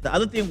process. The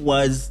other thing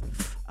was,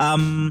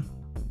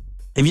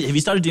 have you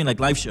started doing like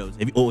live shows?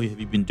 Have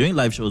you been doing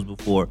live shows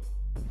before?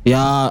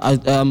 Yeah,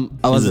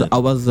 I was Is it?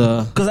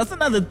 Because that's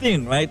another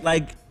thing, right?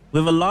 Like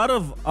with a lot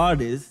of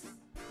artists,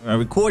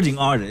 recording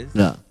artists,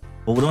 yeah.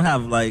 but we don't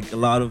have like a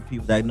lot of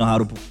people that know how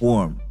to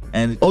perform.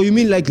 And Oh, you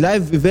mean like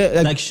live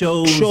event, Like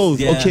shows, Shows.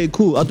 yeah. Okay,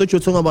 cool. I thought you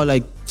were talking about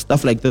like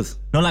stuff like this.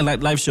 no,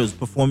 like live shows,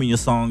 performing your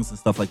songs and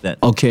stuff like that.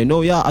 Okay,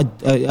 no, yeah,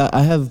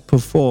 I have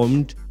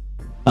performed.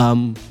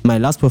 My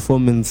last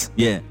performance,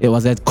 Yeah. it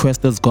was at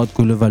Questa's God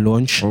Gulliver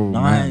launch. Oh,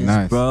 Nice, man,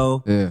 nice.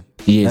 bro. Yeah.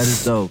 Yes, that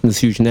is dope. It's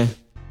huge, ne?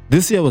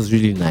 This year was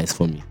really nice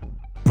for me.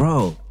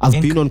 Bro, I've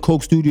been on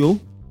Coke Studio.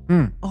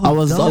 I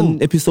was dope.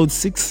 on episode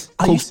 6,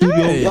 Are Coke you Studio.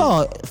 serious?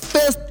 Yeah,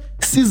 first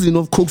season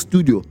of Coke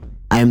Studio.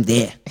 I am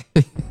there.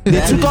 They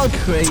That took is out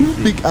crazy.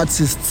 2 big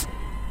artists.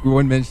 We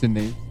won't mention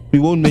names. We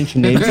won't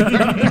mention names,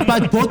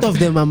 but both of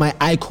them are my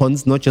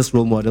icons, not just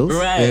role models.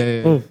 Right.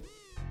 Yeah.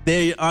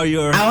 They are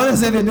your. I want to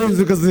say the names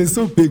because they're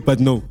so big, but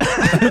no.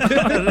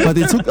 But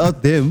they took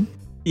out them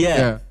Yeah.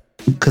 Yeah.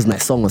 because my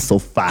song was so Are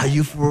fire.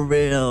 you for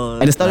real?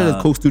 And it started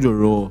at Coke Studio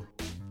Raw.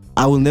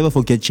 I will never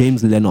forget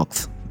James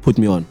Lennox put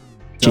me on.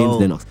 James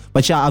dope. Lennox.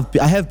 But yeah,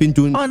 I have been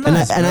doing, Oh,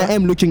 nice, and I bro.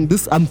 am looking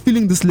this. I'm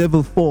feeling this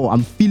level 4.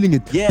 I'm feeling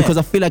it Yeah. because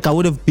I feel like I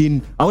would have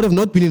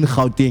not been in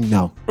Gauteng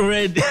now.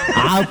 Red.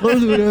 I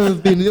probably would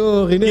have been,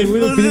 Rene, we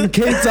would have been in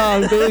Cape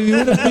Town, baby. We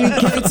would have been in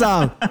Cape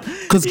Town.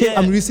 Because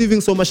I'm receiving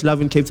so much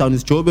love in Cape Town.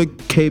 It's Joburg,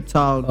 Cape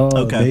Town,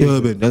 Okay.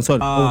 Durban, that's all.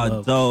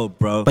 Ah, dope,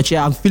 bro. But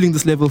yeah, I'm feeling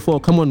this level 4.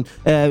 Come on,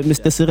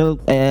 Mr. Cyril,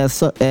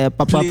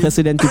 Papa Please.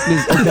 President,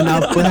 please open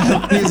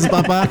up. Please,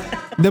 Papa.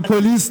 The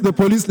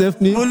police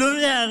left me.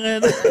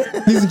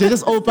 Please,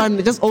 just open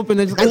it.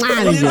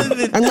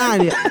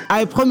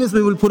 I promise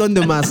we will put on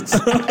the masks.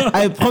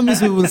 I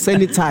promise we will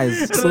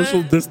sanitize.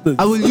 Social distance.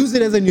 I will use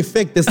it as an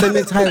effect, the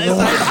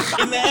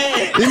sanitizer.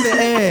 In the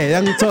air,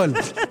 young ton.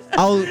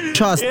 I'll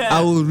trust. Yeah.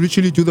 I will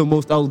literally do the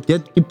most. I'll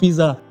get a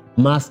pizza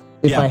mask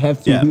if Yeah, I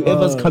have to. yeah.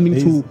 Whoever's coming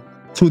amazing.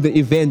 to the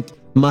event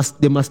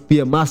there must be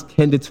a mask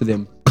handed to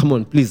them. Come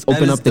on, please That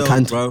open is up the dope,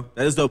 country. bro.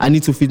 That is dope. I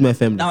need to feed my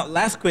family. Now,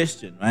 last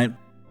question, right?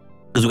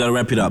 Because we gotta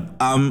wrap it up.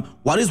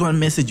 What is one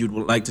message you'd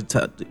like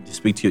to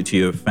speak to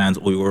your fans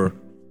or your,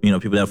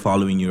 people that are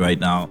following you right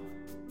now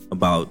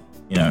about,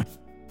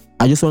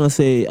 I just want to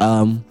say,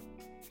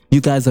 you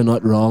guys are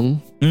not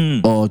wrong,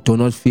 or do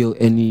not feel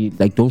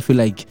don't feel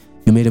like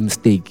you made a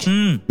mistake,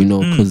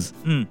 because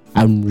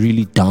I'm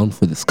really down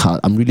for this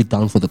I'm really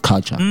down for the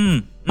culture.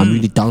 I'm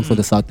really down for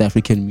the South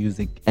African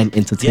music and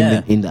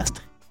entertainment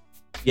industry.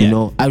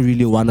 Yeah. I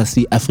really want to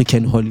see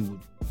African Hollywood.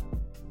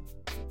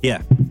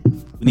 Yeah.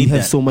 We need have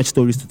that. so much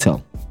stories to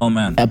tell. Oh,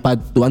 man.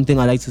 But the one thing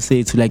I like to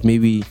say to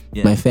maybe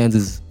my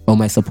fans or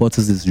my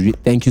supporters is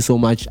thank you so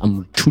much.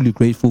 I'm truly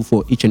grateful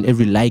for each and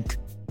every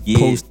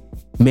post,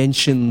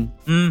 mention,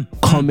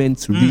 comment,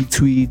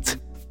 retweet.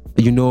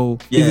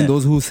 Even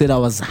those who said I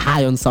was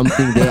high on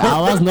something there, I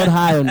was not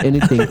high on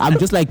anything. I'm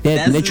just like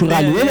that naturally.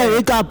 When I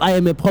wake up, I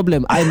am a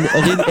problem. I'm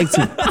already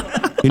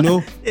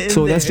active.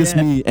 So that's just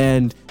me.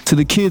 And to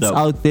the kids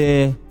out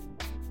there,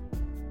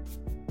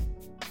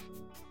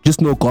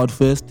 just know God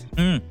first.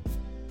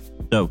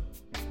 Dope.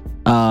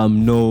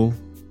 Know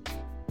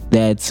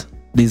that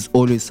there's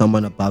always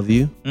someone above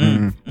you.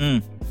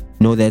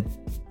 Know that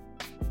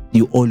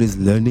you're always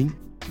learning,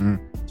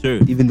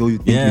 True. even though you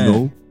think you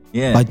know.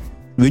 Yeah. But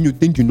when you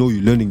think you know,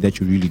 you're learning that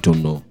you really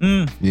don't know.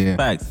 Yeah.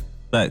 Facts.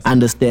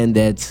 Understand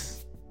that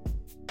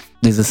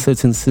there's a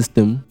certain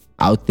system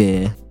out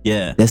there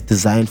that's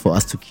designed for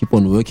us to keep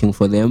on working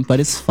for them, but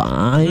it's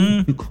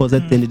fine because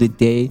at the end of the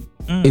day,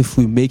 if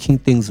we're making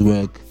things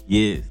work,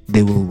 Yes.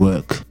 they will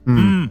work.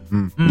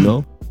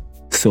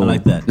 So I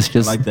like that. it's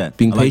just I like that.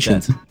 being I like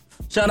patient. that.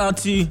 Shout out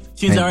to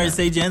Tunes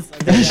RSA, gents.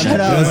 Shout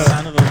out.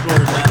 Round of applause,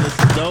 man. This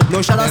is dope.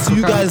 No, shout out to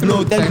you guys.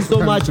 No, thank you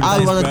so much. I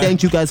want to bro.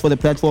 thank you guys for the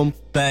platform.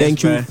 Thanks,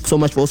 Thank you bro. so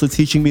much for also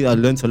teaching me. I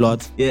learned a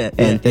lot.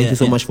 And thank you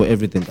so much for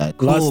everything, guys.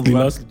 Lastly,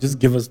 bro. just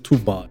give us 2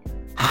 bars.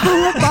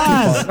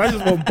 Bars. I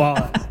just want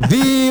bars.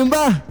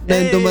 Vimba.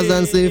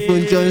 Nentombazane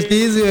saying Jones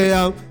this way.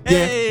 Yeah.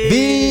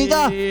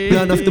 Vinga.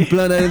 Plan after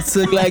plan and it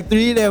took like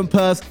 3 damn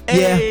puffs.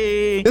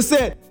 Yeah. That's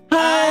it.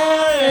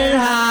 Higher and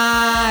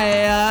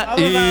higher.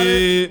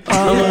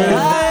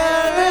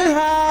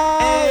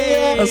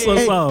 That's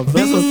what's up.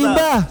 That's what's up.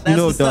 That's You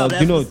know, what's up. dog.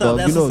 That's You know, what's up. dog.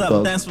 That's You know, what's up.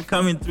 dog. Thanks for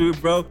coming through,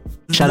 bro.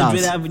 This Shout is outs.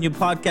 Dread Avenue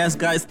podcast,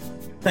 guys.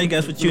 Thank you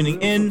guys for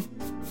tuning in.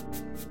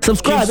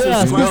 Subscribe, Keep yeah.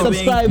 subscribing.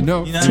 Subscribe You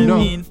know what I to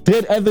mean?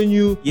 Dread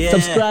Avenue. Yeah.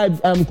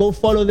 Subscribe. Go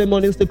follow them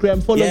on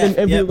Instagram. Follow Yeah, them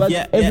everywhere.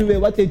 yeah. Everywhere.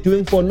 What they're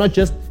doing for not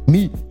just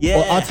me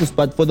or artists,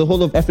 but for the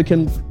whole of the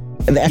African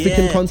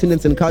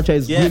continent and culture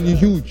is really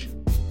huge.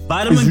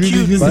 Vitamin It's Q,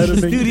 really this is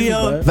Vitamin the Q,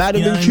 studio. right? Vitamin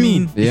You know what I Q.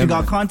 mean? If Yeah, you got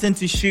man. content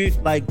to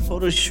shoot, like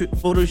photo shoots,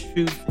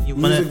 and you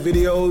wanna Music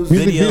videos.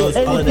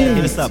 videos, all of that,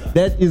 hit us Anything up.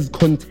 that is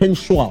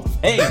contextual.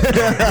 Hey,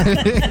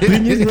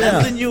 Bring it here.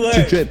 That's the new word.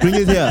 To Dread. Bring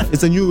it here.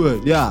 It's a new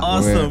word. Yeah.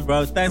 awesome,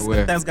 bro. Thanks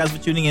Aware. guys for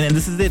tuning in, and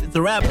this is it. It's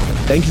a wrap.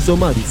 Thank you so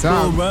much.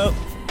 Cool, bro.